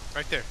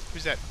 Right there.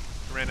 Who's that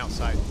ran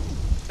outside?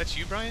 That's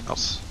you, Brian? Go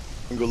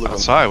look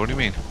Outside? What do you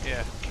mean?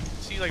 Yeah.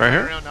 See, like, Right running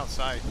here? around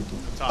outside.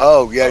 On top.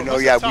 Oh, yeah, no,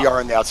 who's yeah, on we top? are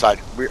on the outside.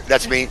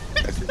 That's me.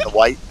 That's the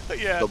white.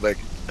 Yeah. So big.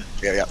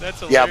 Yeah.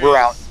 That's Yeah, we're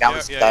out. hilarious. That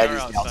was Yeah, that you're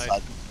is the outside.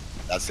 outside.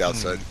 That's the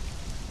outside.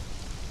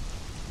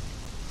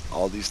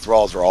 All these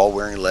thralls are all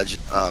wearing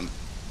legend.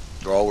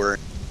 They're all wearing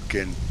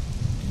fucking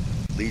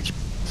Legion.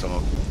 Some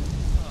of them.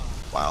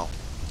 Wow.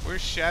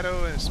 Where's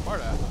Shadow and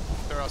Sparta?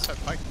 They're outside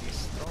fighting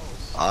these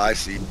thralls. I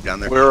see down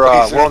there. We're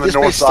so we're on the this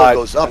north base still side.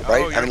 goes up,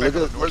 right? Oh, you're I mean, back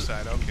look on at the north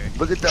side. Okay.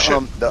 look at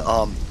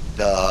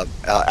the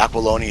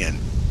Aquilonian.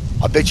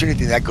 I bet you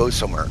anything that goes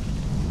somewhere.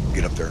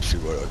 Get up there and see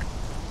what.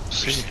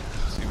 See. See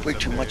what's Way up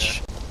too there,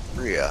 much.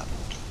 Yeah.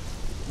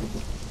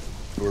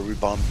 Where we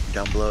bombed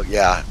down below?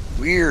 Yeah.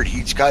 Weird.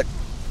 He's got.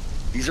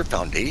 These are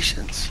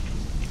foundations.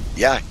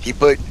 Yeah. He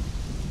put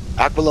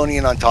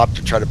Aquilonian on top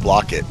to try to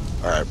block it.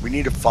 All right. We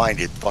need to find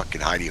his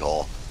fucking hidey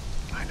hole.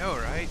 Yeah. I know,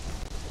 right?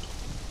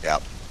 Yeah.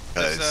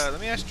 Let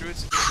me ask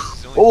Druids. If this is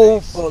his only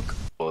base. Fuck.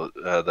 Well,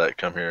 that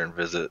come here and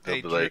visit. They'll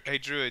Hey, be like, hey,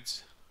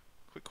 Druids.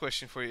 Quick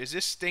question for you: is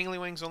this Stingley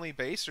Wing's only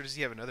base, or does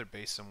he have another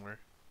base somewhere?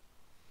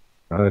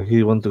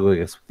 He went to go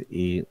get something to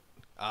eat.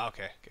 Ah,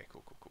 okay,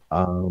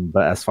 cool.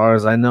 But as far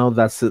as I know,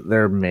 that's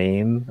their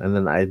main, and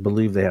then I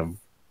believe they have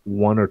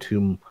 1 or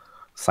 2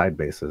 side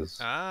bases.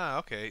 Ah,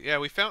 okay. Yeah,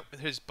 we found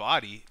his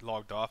body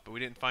logged off, but we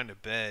didn't find a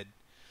bed.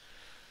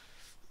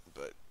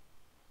 But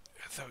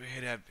I thought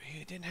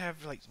he didn't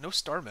have like no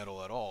star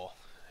metal at all.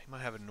 He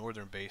might have a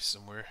northern base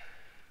somewhere.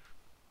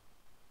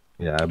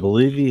 Yeah, I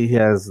believe he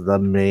has the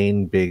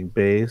main big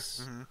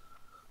base, Mhm.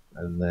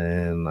 and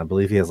then I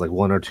believe he has like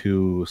 1 or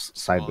 2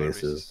 side Smaller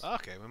bases.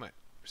 Okay, we might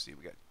see.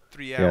 We got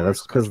 3 hours. Yeah,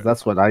 that's because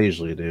that's what I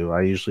usually do.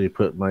 I usually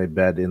put my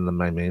bed in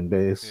my main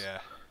base, Yeah.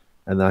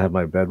 and then I have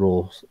my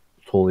bedroll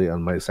totally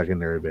on my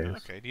secondary base.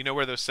 Okay. Do you know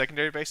where those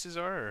secondary bases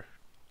are? Or?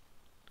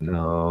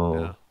 No.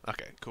 No.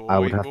 Okay, cool. I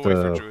would have we'll wait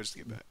for to- Druids to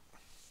get back.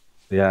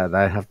 Yeah,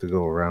 I have to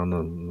go around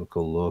and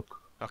go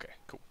look. Okay,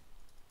 cool.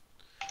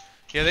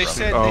 Yeah, they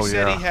said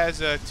yeah. he has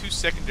 2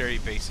 secondary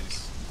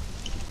bases.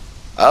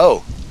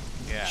 Oh.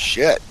 Yeah.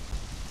 Shit.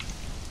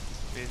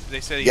 They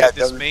said he Yeah, had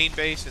this that- main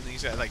base and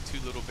he's got like 2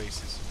 little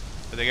bases.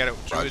 But they got it.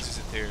 Druids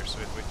isn't there, so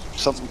we have to wait till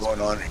Druids Something gets going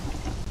back. on.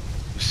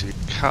 You see.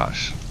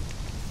 Gosh.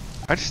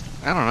 I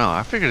don't know.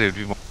 I figured it'd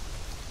be more...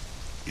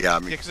 Yeah, I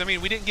mean, because I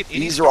mean, we didn't get any.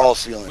 These are all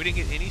sealing. We didn't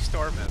get any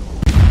star metal.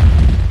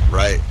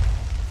 Right.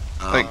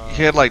 Like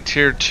he had like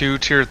tier 2,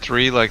 tier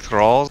 3 like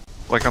thralls,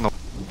 like on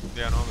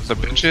the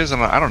benches,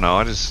 and I don't know.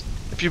 I just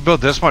if you build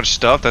this much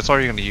stuff, that's all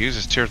you're gonna use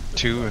is tier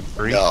 2 and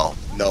 3.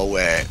 No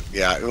way.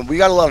 Yeah, we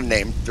got a lot of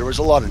name. There was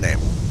a lot of name.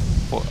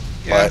 Well,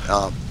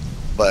 yeah.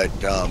 But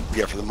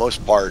yeah, for the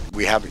most part,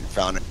 we haven't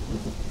found it.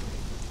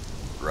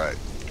 Right.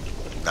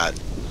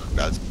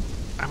 That's.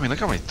 I mean, look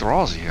how many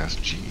thralls he has.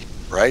 Gee.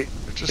 Right.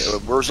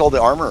 Just... Where's all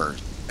the armor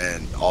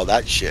and all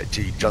that shit?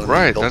 You tell them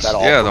right. You built That's that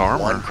all the from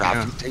armor. one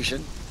crafting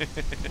station.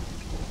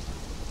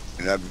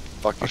 And that'd be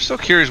fucking. I'm still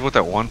curious what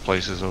that one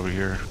place is over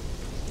here.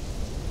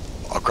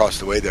 Across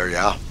the way there,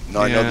 yeah.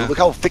 No, I know. Look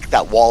how thick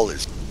that wall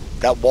is.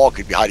 That wall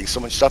could be hiding so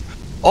much stuff.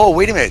 Oh,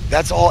 wait a minute.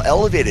 That's all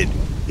elevated.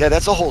 Yeah,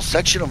 that's a whole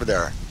section over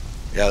there.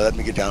 Yeah, let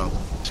me get down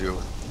too.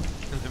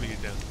 Let me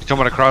get down. You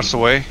coming across the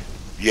way?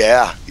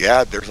 Yeah.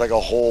 There's like a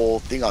whole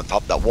thing on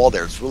top of that wall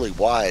there. It's really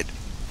wide.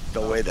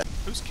 No way that.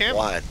 Who's camping?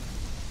 Wide.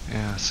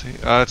 Yeah. See,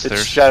 it's there.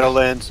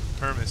 Shadowlands.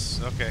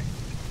 Hermes. Okay.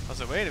 I was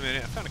like, wait a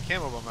minute. I found a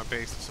camo on my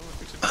base. Is someone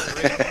fixing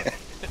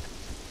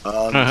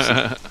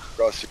to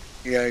across.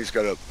 Yeah, he's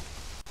got a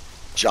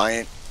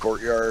giant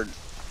courtyard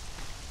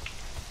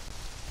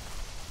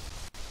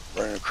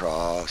running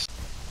across.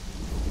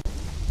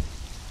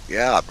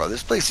 Yeah, bro,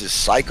 this place is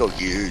psycho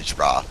huge,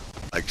 bro.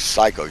 Like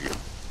psycho huge.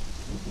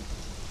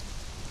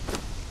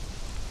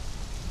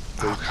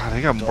 Oh god,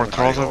 they got more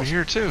thralls over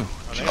here too.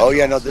 Oh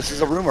yeah, no, this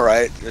is a room,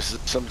 alright. This is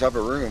some type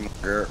of room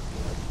here.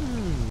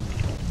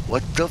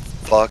 What the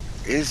fuck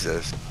is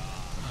this?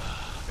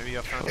 Maybe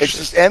I found it's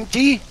just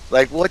empty?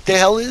 Like, what the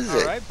hell is it?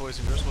 Alright, boys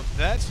and girls, well,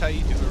 that's how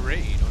you do a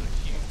raid on a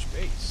huge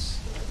base.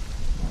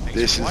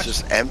 This is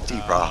just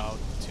empty, bro.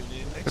 Tune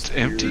in next It's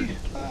empty?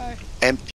 Bye. Empty.